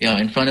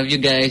in front of you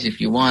guys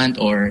if you want,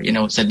 or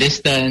it's a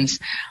distance.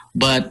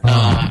 But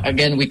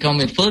again, we come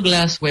with full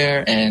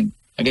glassware, and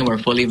again, we're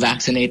fully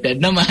vaccinated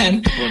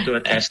naman. We'll do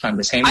a test on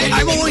the same day.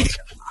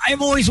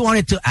 I've always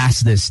wanted to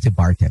ask this to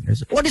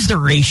bartenders. What is the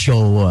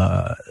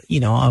ratio,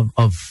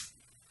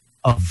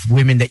 of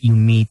women that you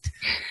meet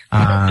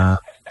to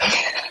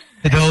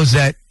those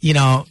that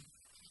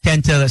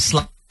tend to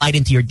slide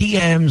into your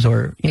DMs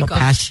or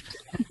pass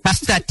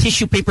that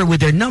tissue paper with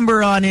their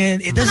number on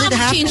it? It doesn't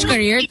happen. Change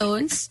career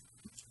tones.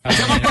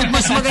 Kapag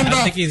mas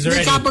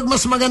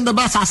maganda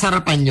ba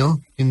sasarapan nyo?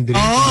 Hindi.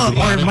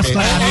 Or mas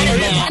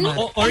marami.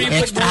 Or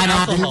extra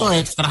natin to,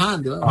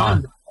 extrahan, di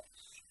ba?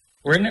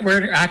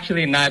 We're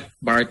actually not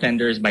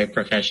bartenders by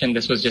profession.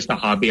 This was just a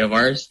hobby of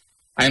ours.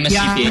 I'm a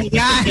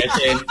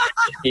CPA.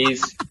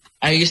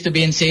 I used to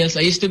be in sales.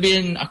 I used to be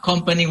in a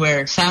company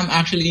where Sam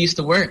actually used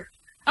to work.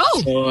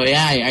 Oh. So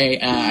yeah,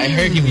 I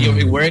heard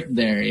he worked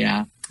there.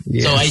 Yeah.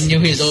 Yes. So I knew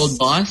his old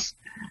boss.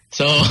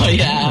 So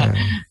yeah.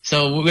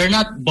 So we're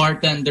not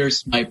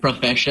bartenders by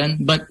profession,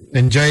 but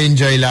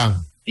enjoy lang.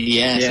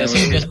 Yes. Yeah, so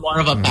it was more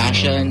of a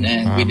passion,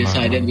 and we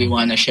decided we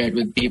want to share it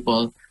with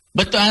people.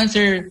 But to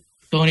answer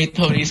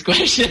Tony's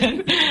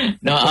question,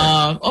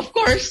 of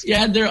course,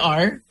 yeah, there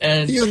are.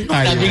 And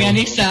sabi nga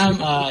ni Sam,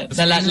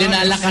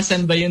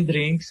 linalakasan ba yung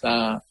drinks?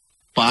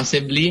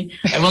 Possibly.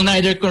 I will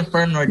neither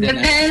confirm nor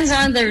deny. Depends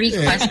on the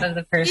request of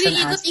the person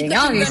asking,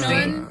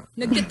 obviously.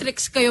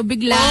 Nagtitricks kayo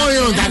bigla.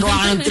 Yung gagawa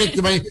ka ng trick,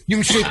 diba?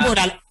 Yung shake mo,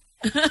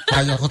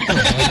 kaya ko to.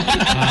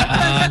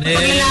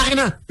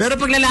 Pero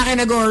pag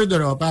lalaki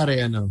nag-order, pare,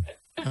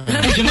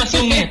 Medyo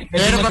masungit.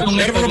 Pero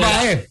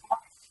babae.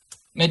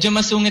 Medyo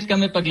masungit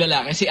kami pag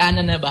lalaki. Si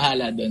Ana na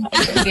bahala doon.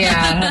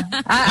 Yeah.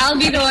 I'll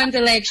be the one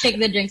to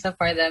shake the drinks up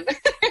for them.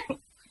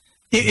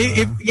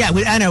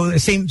 With Anna,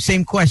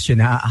 same question.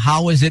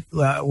 How is it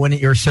when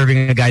you're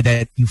serving a guy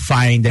that you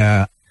find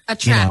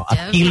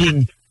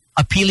attractive,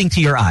 appealing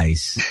to your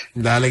eyes?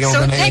 Lalagyan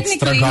mo na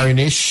extra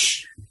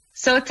garnish.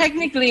 So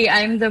technically,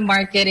 I'm the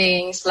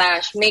marketing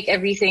 / make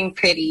everything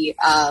pretty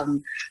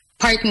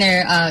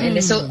partner in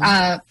this. So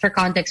for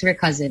context, we're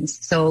cousins.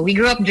 So we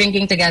grew up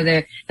drinking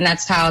together, and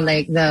that's how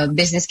like the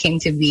business came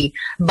to be.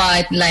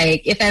 But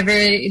like if ever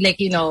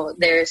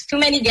there's too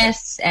many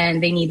guests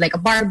and they need like a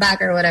bar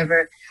back or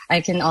whatever, I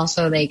can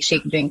also like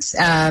shake drinks.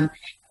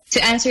 To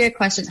answer your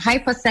question,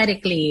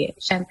 hypothetically,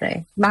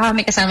 syempre, baka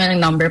may kasama ng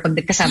number pag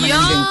kasama ng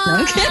drink.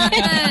 No?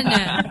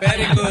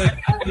 Very good.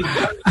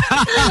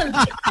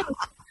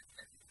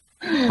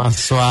 Mas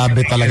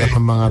swabe talaga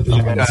ng mga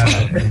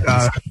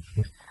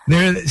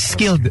they're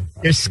skilled.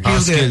 They're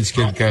skilled.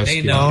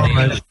 They know.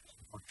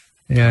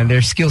 Yeah,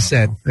 their skill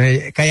set.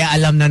 Kaya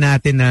alam na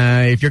natin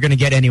na if you're gonna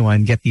get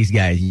anyone, get these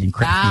guys. You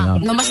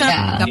can No,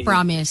 masarap ka,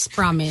 promise.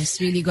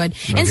 Really good.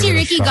 And si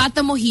Ricky got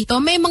the mojito.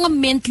 May mga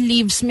mint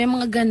leaves, may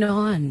mga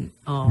ganon.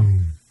 Oh,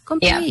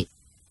 complete. Yeah.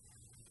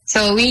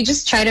 So we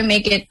just try to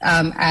make it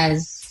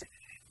as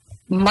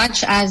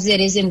much as it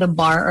is in the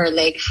bar, or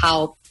like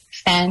how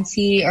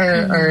fancy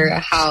or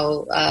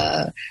how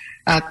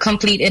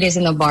complete it is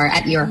in the bar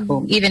at your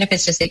home. Even if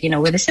it's just like,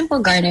 with a simple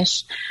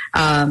garnish.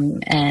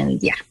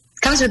 And yeah.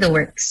 Comes with the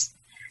works.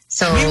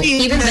 So maybe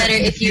even better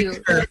if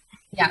you...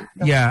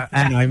 Yeah,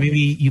 I know. Maybe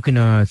you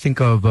can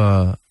think of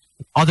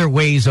other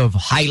ways of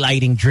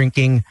highlighting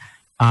drinking,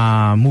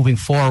 moving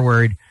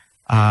forward,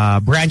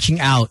 branching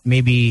out.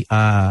 Maybe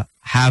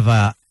have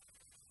a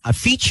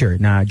feature,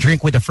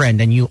 drink with a friend,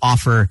 and you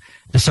offer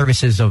the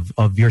services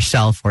of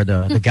yourself or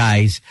the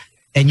guys.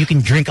 And you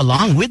can drink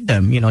along with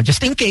them,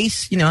 just in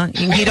case, We'll definitely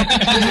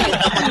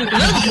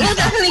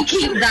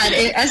keep that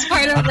as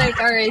part of like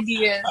our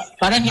ideas.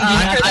 Parang hindi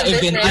na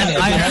event yan.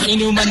 Parang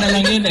inuman na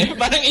lang yun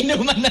Parang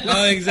inuman na lang.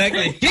 Oh,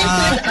 exactly. Drink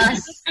with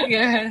us.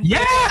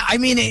 Yeah, I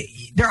mean,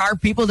 there are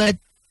people that,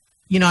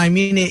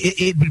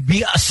 it would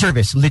be a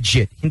service,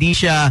 legit. Hindi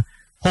siya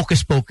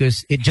hocus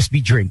pocus. It'd just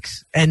be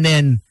drinks. And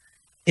then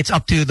it's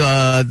up to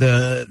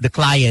the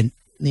client,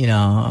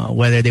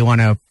 whether they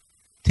want to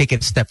take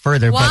it a step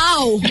further.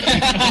 Wow.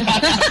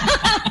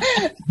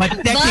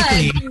 But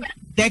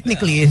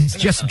technically it's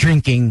just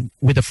drinking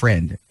with a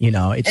friend.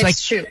 It's like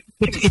true.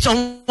 It's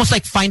almost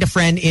like find a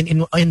friend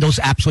in those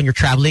apps when you're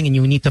traveling and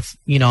you need to,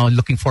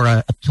 looking for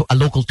a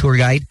local tour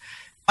guide.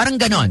 Parang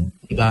ganon,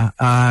 diba?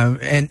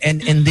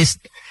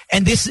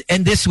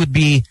 And this would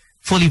be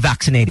fully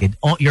vaccinated.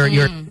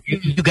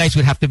 You guys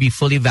would have to be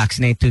fully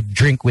vaccinated to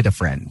drink with a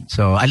friend.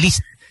 So at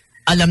least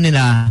alam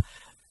nila.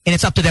 And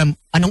it's up to them,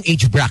 anong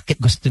age bracket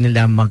gusto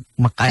nila Parang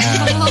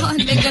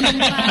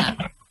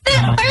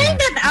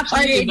that app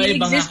already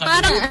exists.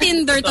 Parang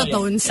Tinder to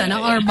Tones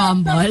or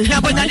Bumble. Yeah,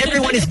 but not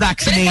everyone is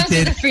vaccinated. It comes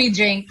with a free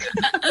drink.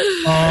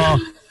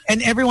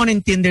 And everyone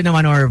in Tinder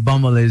naman or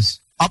Bumble is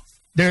up.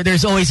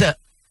 There's always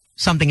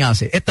something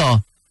else.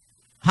 Ito,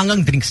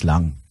 hanggang drinks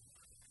lang.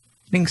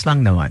 Drinks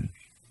lang naman.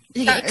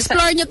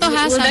 Explore nyo to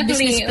sa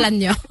business plan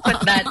nyo. Put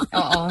that,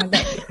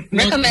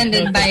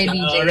 recommended by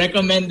DJ.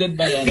 Recommended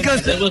by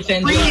because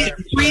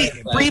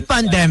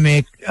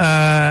pre-pandemic,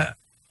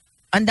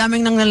 ang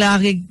daming ng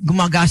lalaki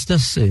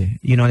gumagastos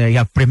You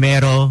have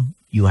Primero,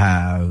 you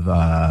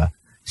have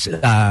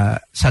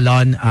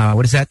salon,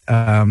 what is that?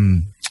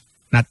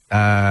 Not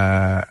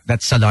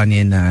that salon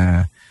in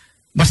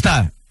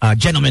basta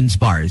gentlemen's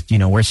bars,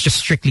 where it's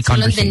just strictly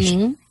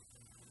conversation.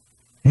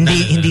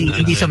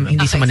 Hindi sa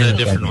Manila.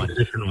 Different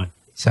one.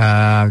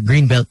 Sa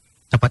Greenbelt,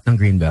 tapat ng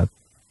Greenbelt.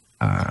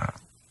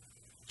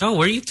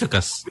 Where you took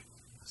us?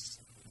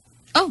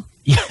 Oh.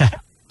 Yeah.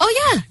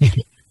 Oh, yeah.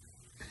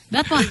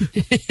 That one.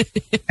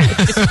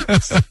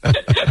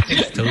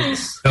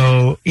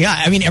 So, yeah,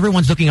 I mean,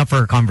 everyone's looking up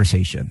for a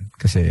conversation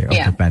because of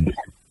the pandemic.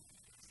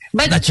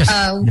 But that's just...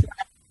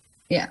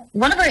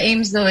 one of our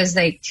aims, though, is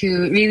like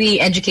to really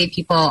educate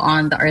people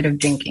on the art of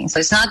drinking. So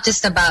it's not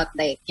just about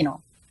like,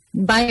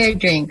 buy your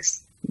drinks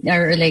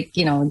or like,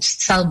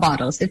 just sell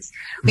bottles.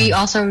 We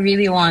also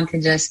really want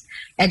to just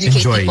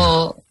educate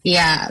people.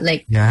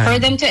 For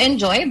them to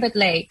enjoy, but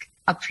like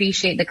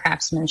appreciate the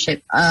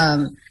craftsmanship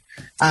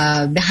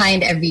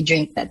behind every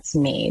drink that's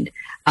made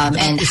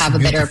and have a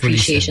better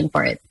appreciation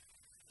for it.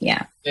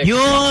 Yeah.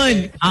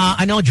 Yun!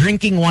 I know,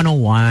 drinking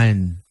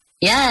 101.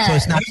 Yeah. So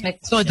it's not.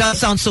 So that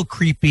sounds so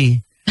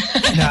creepy.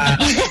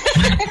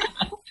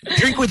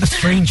 Drink with a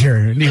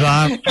stranger, di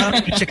ba?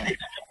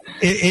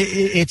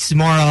 It's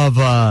more of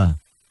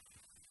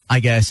I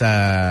guess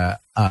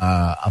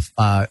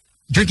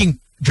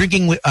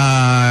drinking with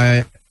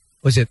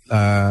was it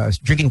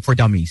drinking for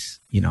dummies?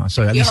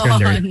 So at least they're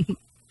learning.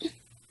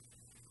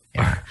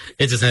 Yeah.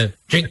 It's just a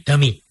drink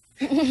dummy.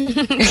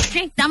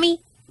 Drink dummy.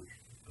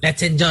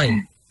 Let's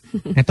enjoy.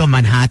 Ito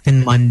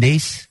Manhattan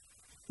Mondays.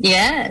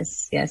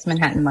 Yes,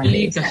 Manhattan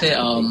Mondays. Kasi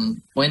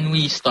when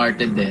we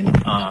started then,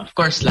 of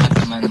course lahat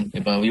naman,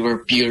 diba, we were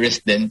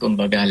purist then,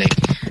 kumbaga like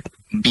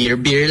beer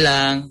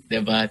lang,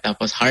 diba,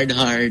 tapos hard.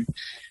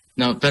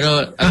 No,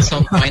 pero at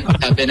some point,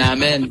 sabi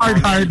namin.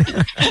 Hard.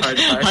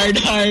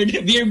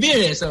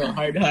 Beer, so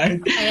hard.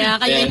 Kaya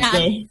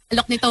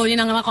alok ni Tony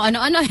ng mga kung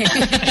ano-ano eh.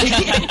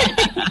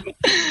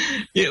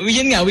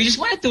 Yun nga, we just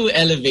wanted to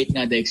elevate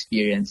na the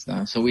experience.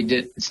 No? So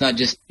it's not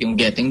just yung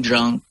getting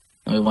drunk.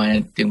 We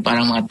wanted yung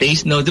parang mga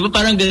taste notes. Di ba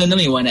parang gano'n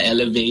naman, you wanna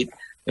elevate.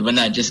 Di ba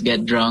not just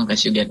get drunk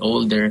as you get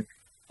older.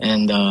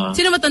 And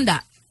sino matanda?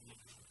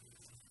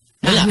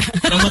 Wala.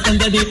 Walang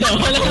matanda dito.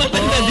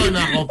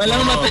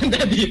 Walang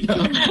matanda dito.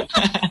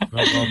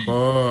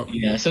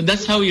 Yeah, so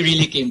that's how we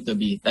really came to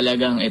be.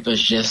 Talagang it was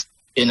just,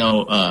 in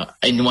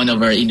one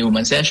of our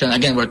inuman sessions.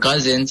 Again, we're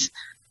cousins.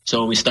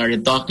 So we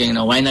started talking,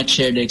 why not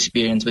share the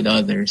experience with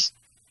others?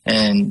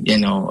 And,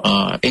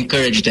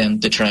 encourage them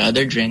to try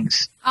other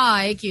drinks.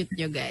 Ay, cute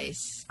you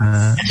guys.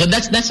 So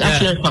that's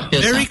actually our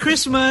cocktail. Merry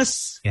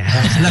Christmas! Yeah.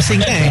 Lasing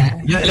ka eh.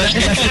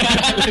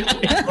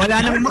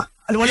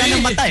 Wala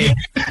nang mata eh.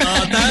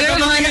 Pero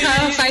mga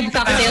naka-5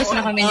 cocktails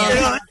na kami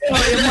niya.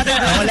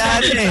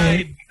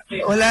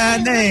 Wala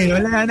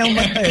nang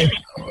mata eh.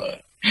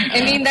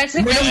 I mean, that's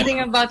the best thing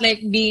about like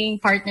being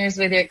partners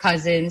with your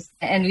cousins,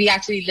 and we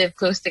actually live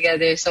close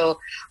together. So,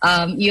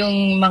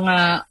 yung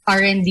mga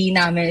R&D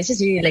namin, it's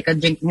just really like a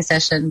drinking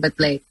session, but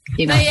like,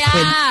 with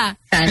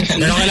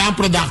fancy. Pero kailangan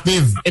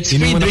productive. It's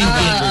free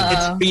drinking.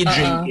 It's free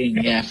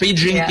drinking. Yeah, free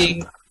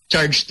drinking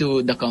charged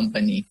to the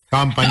company.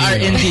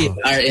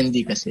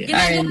 R&D kasi.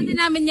 Ginagawa din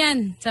namin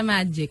yan sa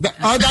Magic.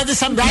 Dati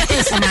sa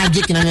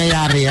Magic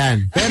nangyayari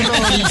yan. Pero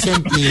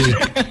recently,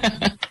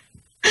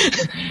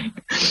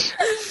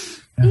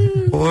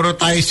 puro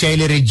tayo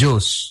celery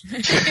juice.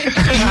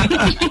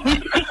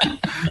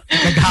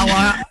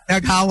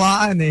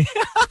 Naghawaan eh.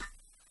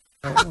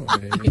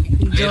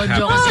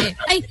 Jojo kasi.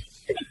 Ay!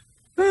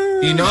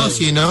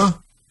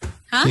 Sino?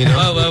 Huh?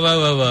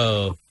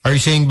 Whoa. Are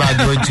you saying bad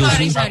words,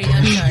 Susie?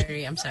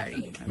 I'm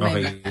sorry.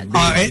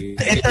 Okay.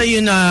 Ito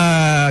yung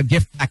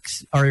gift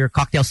packs or your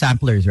cocktail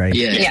samplers, right?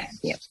 Yeah.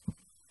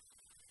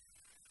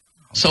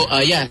 So,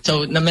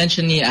 so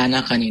na-mention ni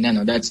Anna kanina,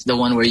 no? That's the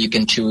one where you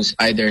can choose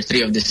either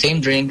 3 of the same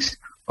drinks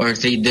or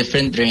 3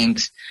 different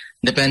drinks,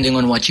 depending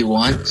on what you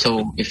want.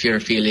 So, if you're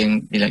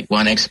feeling like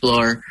want to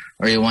explore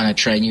or you want to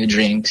try new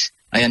drinks,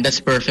 and that's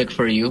perfect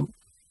for you.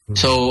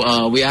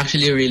 So, we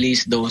actually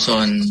released those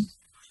on,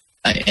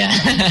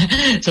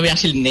 so we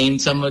actually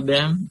named some of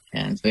them,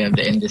 and so we have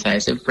the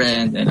Indecisive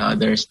Friend and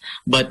others.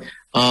 But,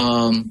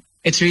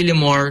 it's really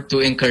more to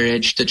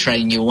encourage to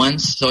try new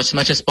ones. So, as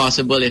much as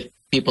possible, if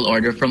people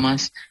order from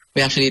us,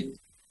 we actually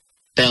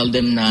tell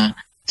them na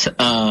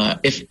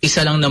if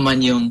isa lang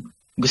naman yung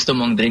gusto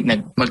mong drink,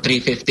 mag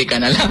 350 ka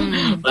na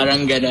lang.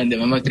 Parang ganun, di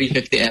ba? Mag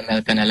 350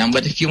 ml ka na lang.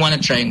 But if you want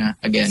to try nga,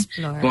 again, if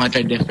you want to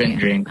try different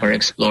drink or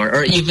explore,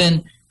 or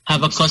even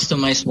have a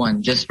customized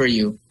one just for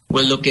you,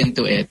 we'll look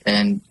into it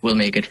and we'll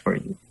make it for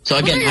you. So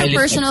again, what are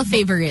your personal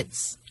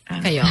favorites?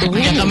 Kayo?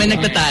 Kaya kami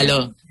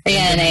nagtatalo.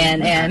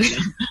 Ayan.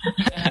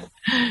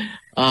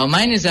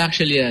 Mine is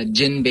actually a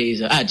gin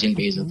basil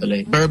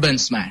tuloy. Bourbon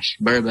smash.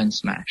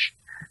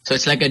 So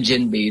it's like a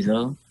gin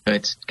basil. So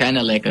it's kind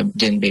of like a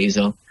gin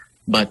basil,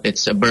 but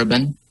it's a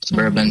bourbon. It's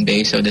bourbon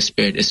based, so the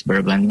spirit is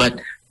bourbon.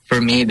 But for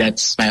me,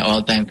 that's my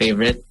all-time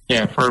favorite.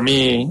 Yeah, for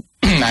me,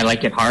 I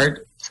like it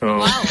hard. So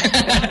wow.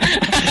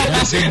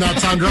 Does it not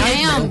sound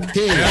right?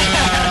 Okay.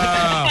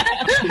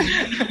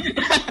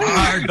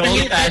 Hard,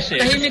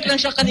 old-fashioned. Tahimik lang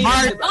siya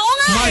kanina.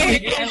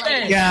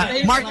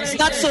 Mark, it's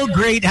not so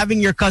great having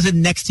your cousin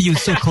next to you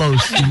so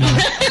close.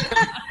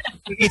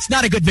 It's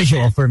not a good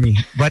visual for me,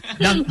 but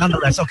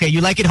nonetheless, okay, you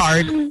like it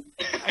hard.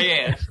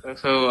 Yes.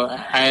 So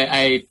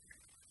I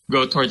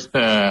go towards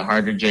the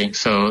harder drink.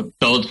 So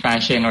the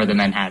old-fashioned or the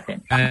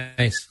Manhattan.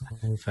 Nice.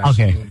 Old-fashioned.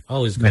 Okay.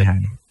 Always good.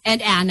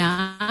 And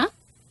Anna?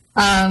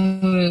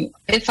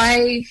 If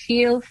I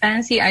feel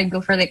fancy, I'd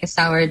go for like a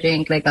sour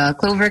drink, like a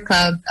Clover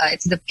Club.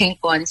 It's the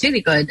pink one. It's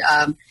really good.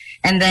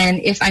 And then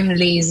if I'm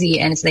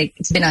lazy and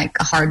it's been like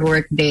a hard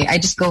work day, I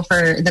just go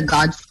for the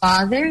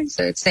Godfather.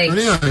 So it's like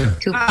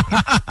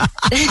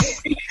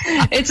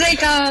it's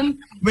like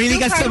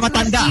Mahilig ka sa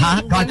matanda, ha?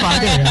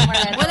 Godfather.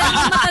 Wala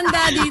kang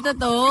matanda dito,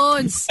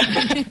 Tones.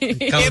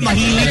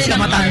 Mahilig sa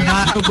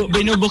matanda.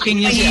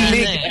 Binubuking niya si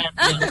Anna.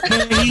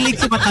 Mahilig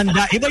sa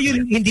matanda. Iba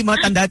yun, hindi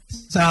matanda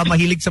sa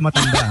mahilig sa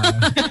matanda.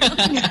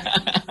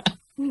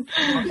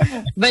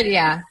 But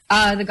yeah,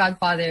 the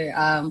Godfather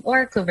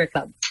or Clover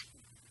Club.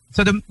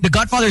 So the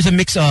Godfather is a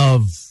mix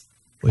of,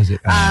 what is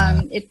it?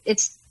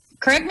 It's,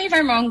 correct me if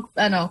I'm wrong,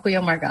 Kuya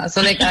Marga.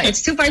 So like,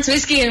 it's 2 parts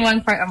whiskey and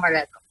 1 part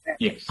amaretto.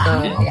 Yes.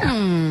 So, yeah.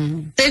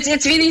 So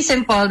it's really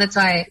simple. That's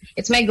why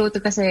it's my go-to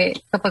kasi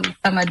kapag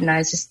tamad na,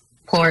 it's just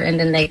pour and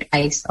then like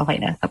ice. Okay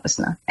na, tapos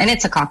na. And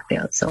it's a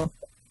cocktail, so.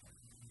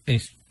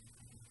 Nice.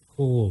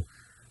 Cool.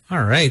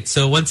 All right.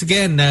 So once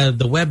again,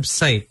 the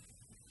website,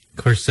 of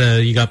course,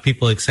 you got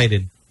people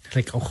excited.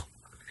 Like, oh,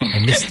 I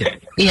missed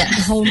it. Yeah.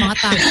 Oh,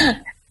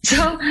 mata.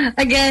 So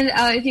again,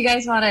 if you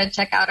guys want to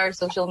check out our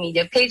social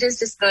media pages,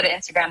 just go to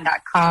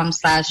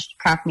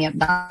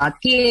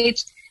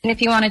instagram.com/craftmeup.ph. And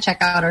if you want to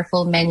check out our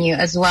full menu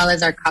as well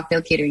as our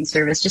cocktail catering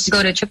service, just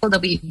go to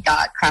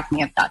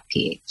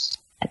www.craftmeup.ph.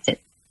 That's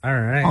it. All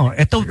right. Oh,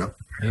 ito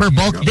per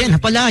bulk din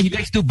pala. You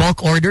guys do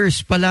bulk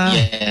orders pala.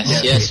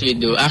 Yes, we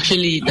do.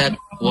 Actually, that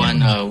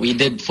one we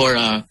did for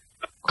a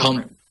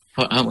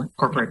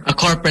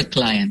corporate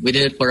client. We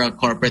did it for a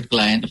corporate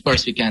client. Of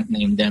course, we can't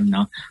name them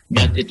now,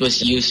 but it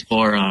was used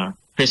for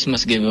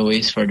Christmas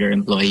giveaways for their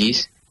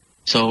employees.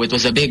 So it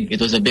was a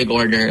big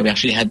order. We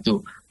actually had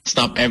to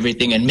stop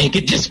everything and make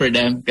it just for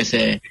them because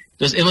it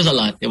was a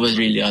lot. It was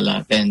really a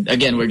lot. And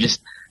again, we're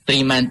just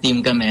 3-man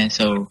team kami,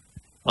 so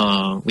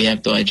we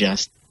have to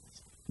adjust.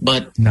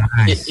 But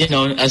nice.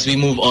 As we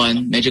move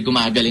on, medyo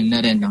gumagaling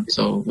na rin, no?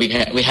 So we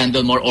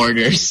handle more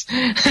orders.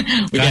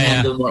 We can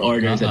handle more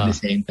orders at the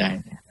same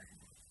time.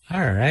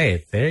 All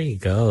right, there you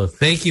go.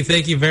 Thank you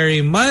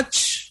very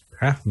much.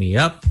 Craft Me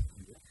Up.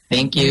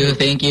 Thank you. All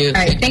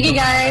right, thank you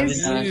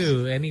guys. Thank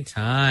you.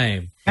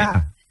 Anytime.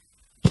 Yeah,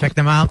 check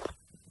them out.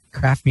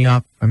 Craft Me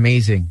Up,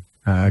 amazing.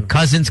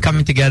 Cousins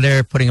coming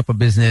together, putting up a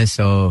business.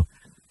 So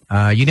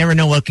you never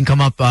know what can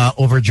come up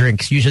over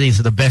drinks. Usually, it's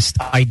the best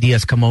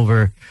ideas come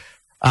out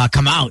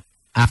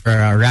after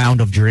a round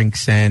of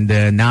drinks, and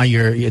now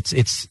you're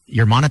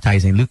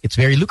monetizing. It's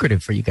very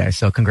lucrative for you guys.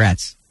 So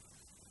congrats.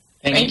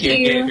 Thank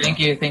you.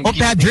 Hope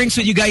to have drinks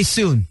with you guys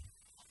soon.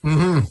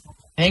 Mm-hmm.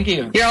 Thank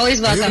you. You're always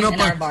welcome in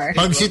our bar.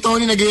 Pag si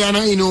Tony nag-iaya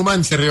ng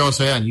inuman,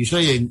 seryoso yan.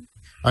 Usually,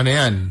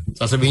 yan,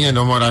 sasabihin niya,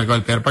 no more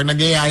alcohol. Pero pag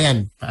nag-iaya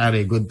yan,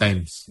 pare, good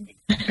times.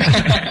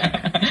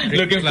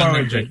 Looking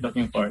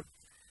forward.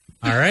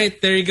 All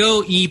right, there you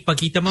go.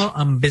 Ipakita mo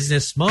ang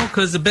business mo,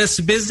 because the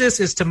best business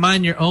is to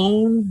mind your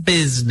own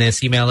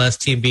business. Email us,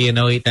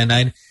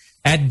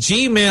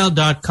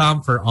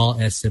 teambno899@gmail.com for all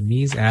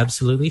SMEs,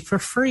 absolutely for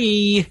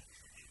free.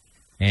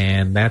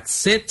 And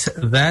that's it.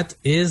 That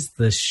is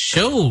the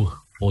show,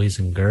 boys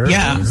and girls.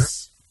 Yeah.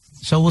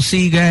 So we'll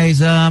see you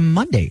guys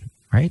Monday,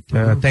 right?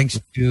 Thanks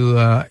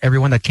to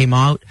everyone that came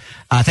out.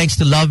 Thanks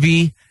to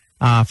Lovey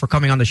for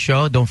coming on the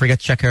show. Don't forget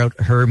to check out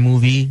her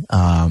movie,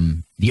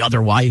 The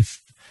Other Wife.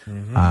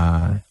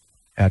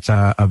 That's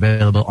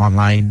available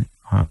online,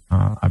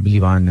 I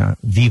believe on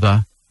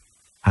Viva.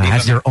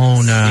 Has their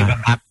own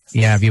app.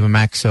 Yeah, Viva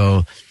Max.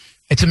 So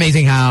it's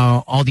amazing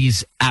how all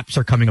these apps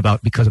are coming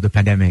about because of the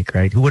pandemic,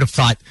 right? Who would have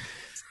thought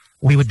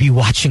we would be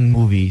watching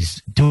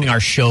movies, doing our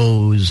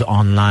shows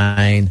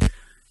online?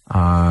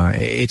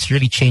 It's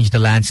really changed the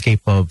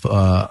landscape of,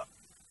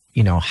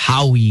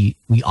 how we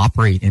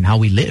operate and how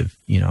we live,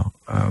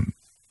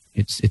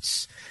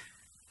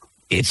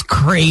 It's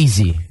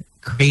crazy.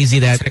 Crazy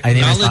that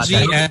technology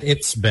at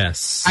its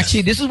best.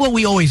 Actually, this is what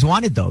we always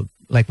wanted, though.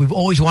 Like, we've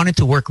always wanted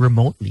to work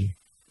remotely,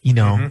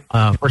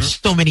 for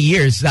so many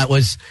years. That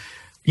was,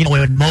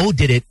 when Mo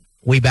did it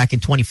way back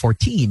in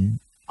 2014,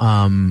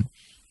 we're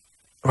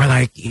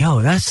like,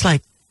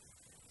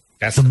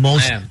 that's the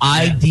most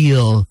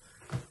ideal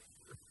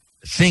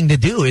thing to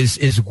do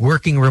is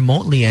working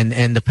remotely,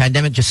 and the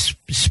pandemic just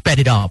sped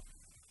it up.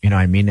 You know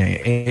what I mean?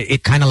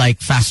 It kind of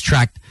like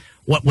fast-tracked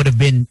what would have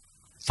been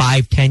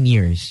 5-10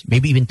 years,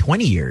 maybe even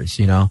 20 years,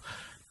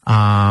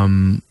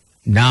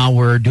 Now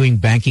we're doing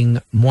banking,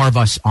 more of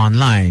us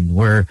online.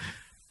 We're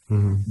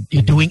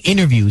doing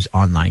interviews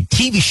online.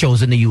 TV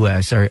shows in the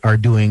U.S. are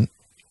doing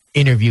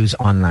interviews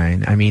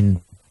online. I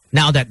mean,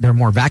 now that they're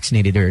more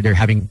vaccinated, they're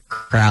having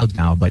crowds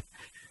now. But,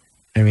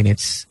 I mean,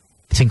 it's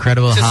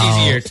incredible it's how... It's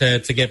easier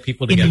to get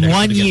people together. In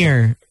 1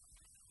 year,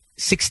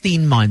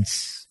 16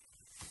 months,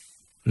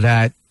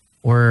 that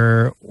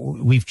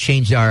we've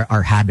changed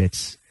our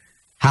habits.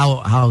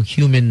 How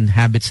human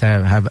habits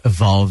have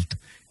evolved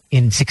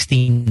in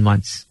 16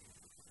 months.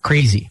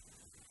 Crazy.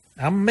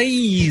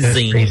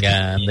 Amazing.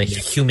 The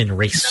human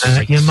race.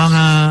 Yung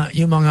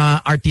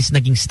mga artists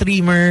naging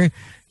streamer,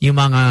 yung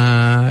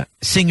mga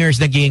singers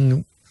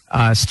naging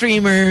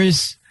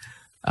streamers,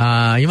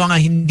 yung mga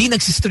hindi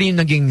nagsistream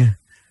naging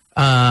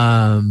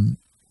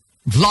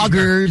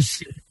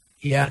vloggers,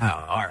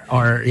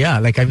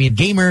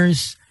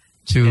 gamers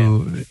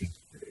to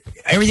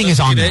everything is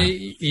on there.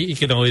 You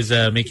can always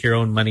make your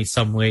own money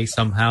some way,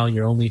 somehow,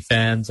 your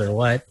OnlyFans or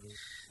what.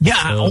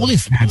 Yeah,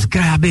 OnlyFans,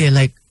 grabe,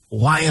 like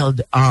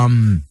wild.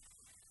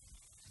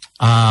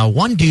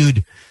 One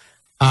dude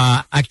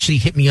actually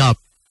hit me up,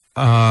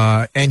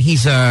 and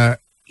he's a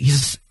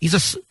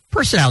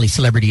personality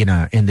celebrity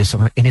in his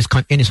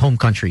home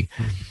country.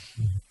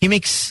 He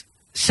makes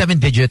 7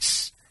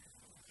 digits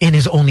in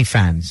his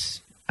OnlyFans.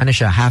 Ano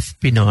siya, half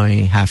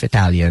Pinoy, half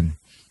Italian.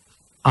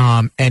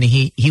 And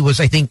he was,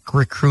 I think,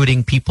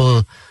 recruiting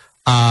people,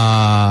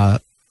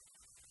 and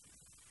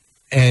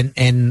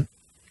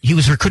he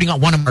was recruiting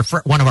one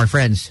of our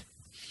friends,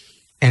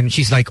 and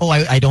she's like, "Oh,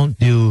 I don't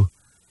do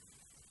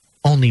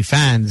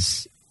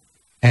OnlyFans,"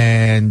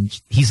 and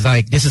he's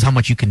like, "This is how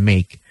much you can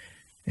make,"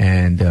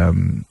 and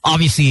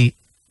obviously,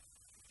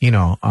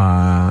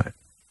 the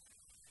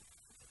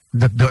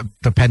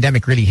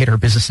pandemic really hit her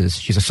businesses.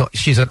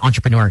 She's an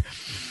entrepreneur,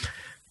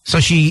 so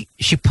she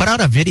put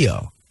out a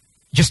video.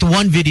 Just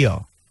one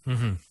video.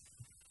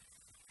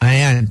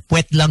 Ayan,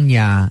 puwet lang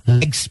niya,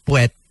 legs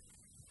puwet.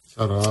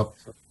 Sarap.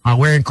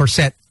 wearing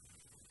corset,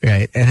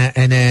 right?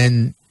 And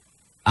then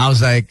I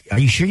was like, "Are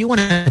you sure you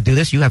want to do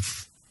this? You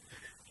have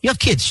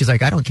kids." She's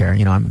like, "I don't care.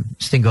 I'm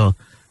single.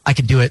 I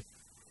can do it."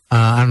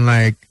 I'm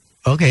like,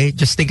 "Okay,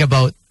 just think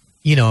about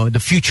the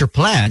future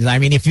plans." I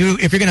mean, if you're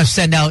gonna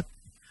send out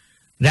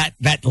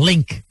that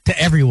link to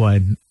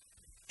everyone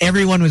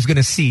was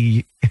gonna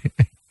see,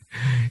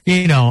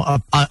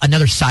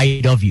 another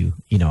side of you,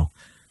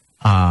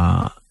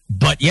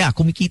 But yeah,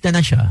 kumikita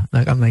na siya.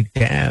 Like I'm like,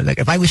 damn. Like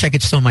if I wish I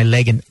could sew my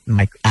leg and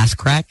my ass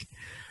crack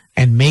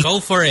and make go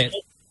for it.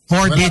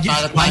 4 digits.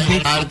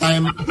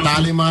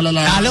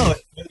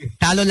 Talo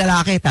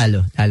lalaki,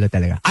 talo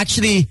talaga.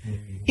 Actually,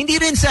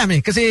 hindi rin sa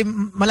amin kasi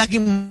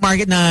malaking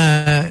market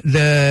na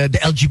the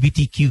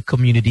LGBTQ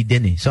community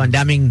din eh. So ang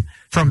daming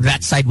from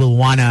that side will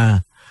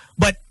wanna.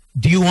 But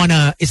do you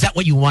wanna? Is that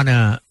what you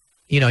wanna?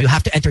 You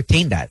have to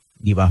entertain that,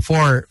 diba?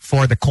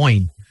 For the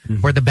coin,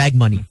 for the bag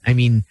money. I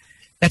mean.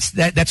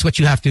 That's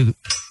what you have to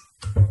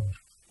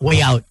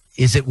weigh out.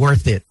 Is it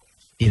worth it?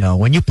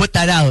 When you put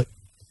that out,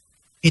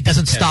 it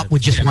doesn't stop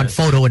with just one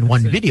photo and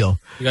one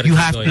video. You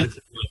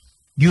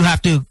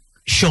have to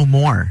show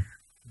more.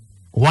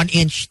 1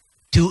 inch,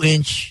 2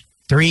 inch,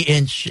 3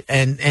 inch,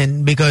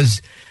 and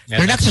because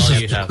they're not going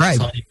to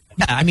subscribe.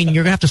 Yeah, I mean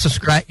you're gonna have to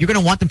subscribe. You're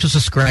gonna want them to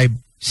subscribe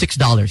 $6,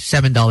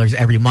 $7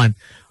 every month.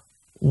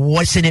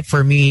 What's in it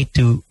for me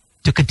to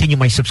continue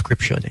my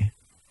subscription?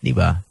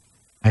 Diba?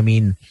 I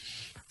mean.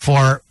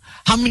 For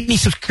how many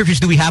subscriptions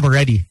do we have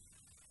already?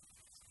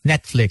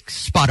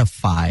 Netflix,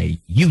 Spotify,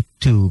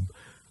 YouTube,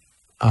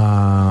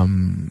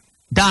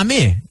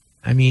 dami.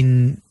 I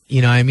mean,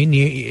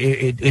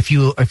 if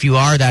you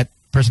are that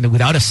person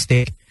without a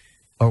stick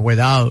or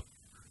without,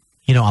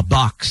 a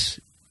box,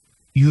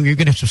 you're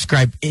going to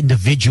subscribe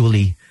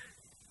individually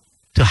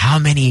to how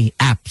many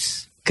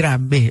apps?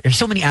 Grabe. There's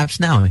so many apps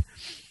now.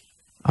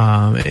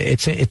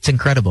 It's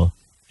incredible,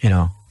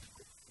 and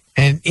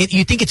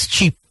you think it's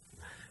cheap.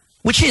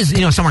 Which is,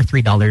 some are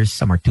 $3,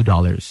 some are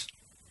 $2.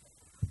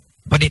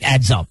 But it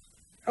adds up.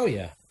 Oh,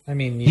 yeah. I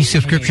mean... These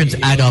subscriptions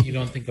add up. You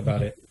don't think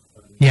about it.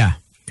 Yeah.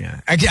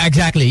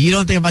 Exactly. You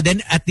don't think about it.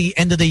 Then at the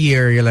end of the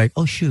year, you're like,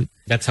 oh, shoot.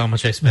 That's how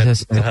much I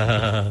spent.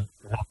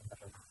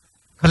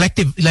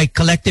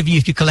 Collectively,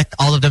 if you collect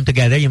all of them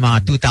together, yung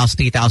mga 2,000,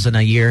 3,000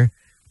 a year,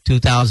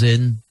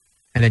 2,000,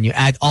 and then you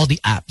add all the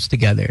apps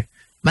together.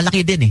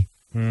 Malaki din eh.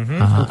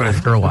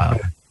 After a while.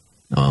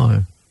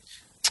 Oh.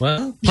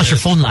 Well... Plus your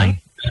phone line.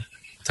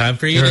 Time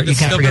for you to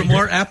discover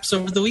more apps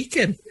over the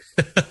weekend.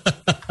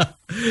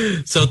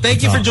 So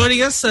thank you for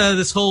joining us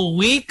this whole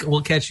week.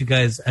 We'll catch you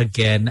guys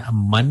again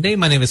Monday.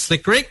 My name is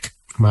Slick Rick.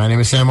 My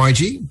name is Sam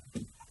YG.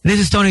 This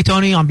is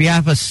Tony. On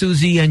behalf of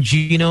Susie and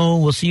Gino,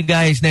 we'll see you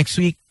guys next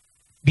week.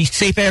 Be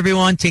safe,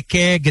 everyone. Take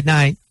care. Good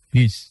night.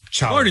 Peace.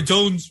 Ciao. Morning,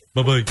 Tones.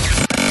 Bye-bye.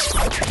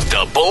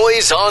 The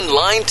Boys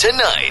Online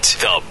Tonight.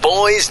 The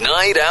Boys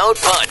Night Out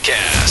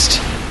Podcast.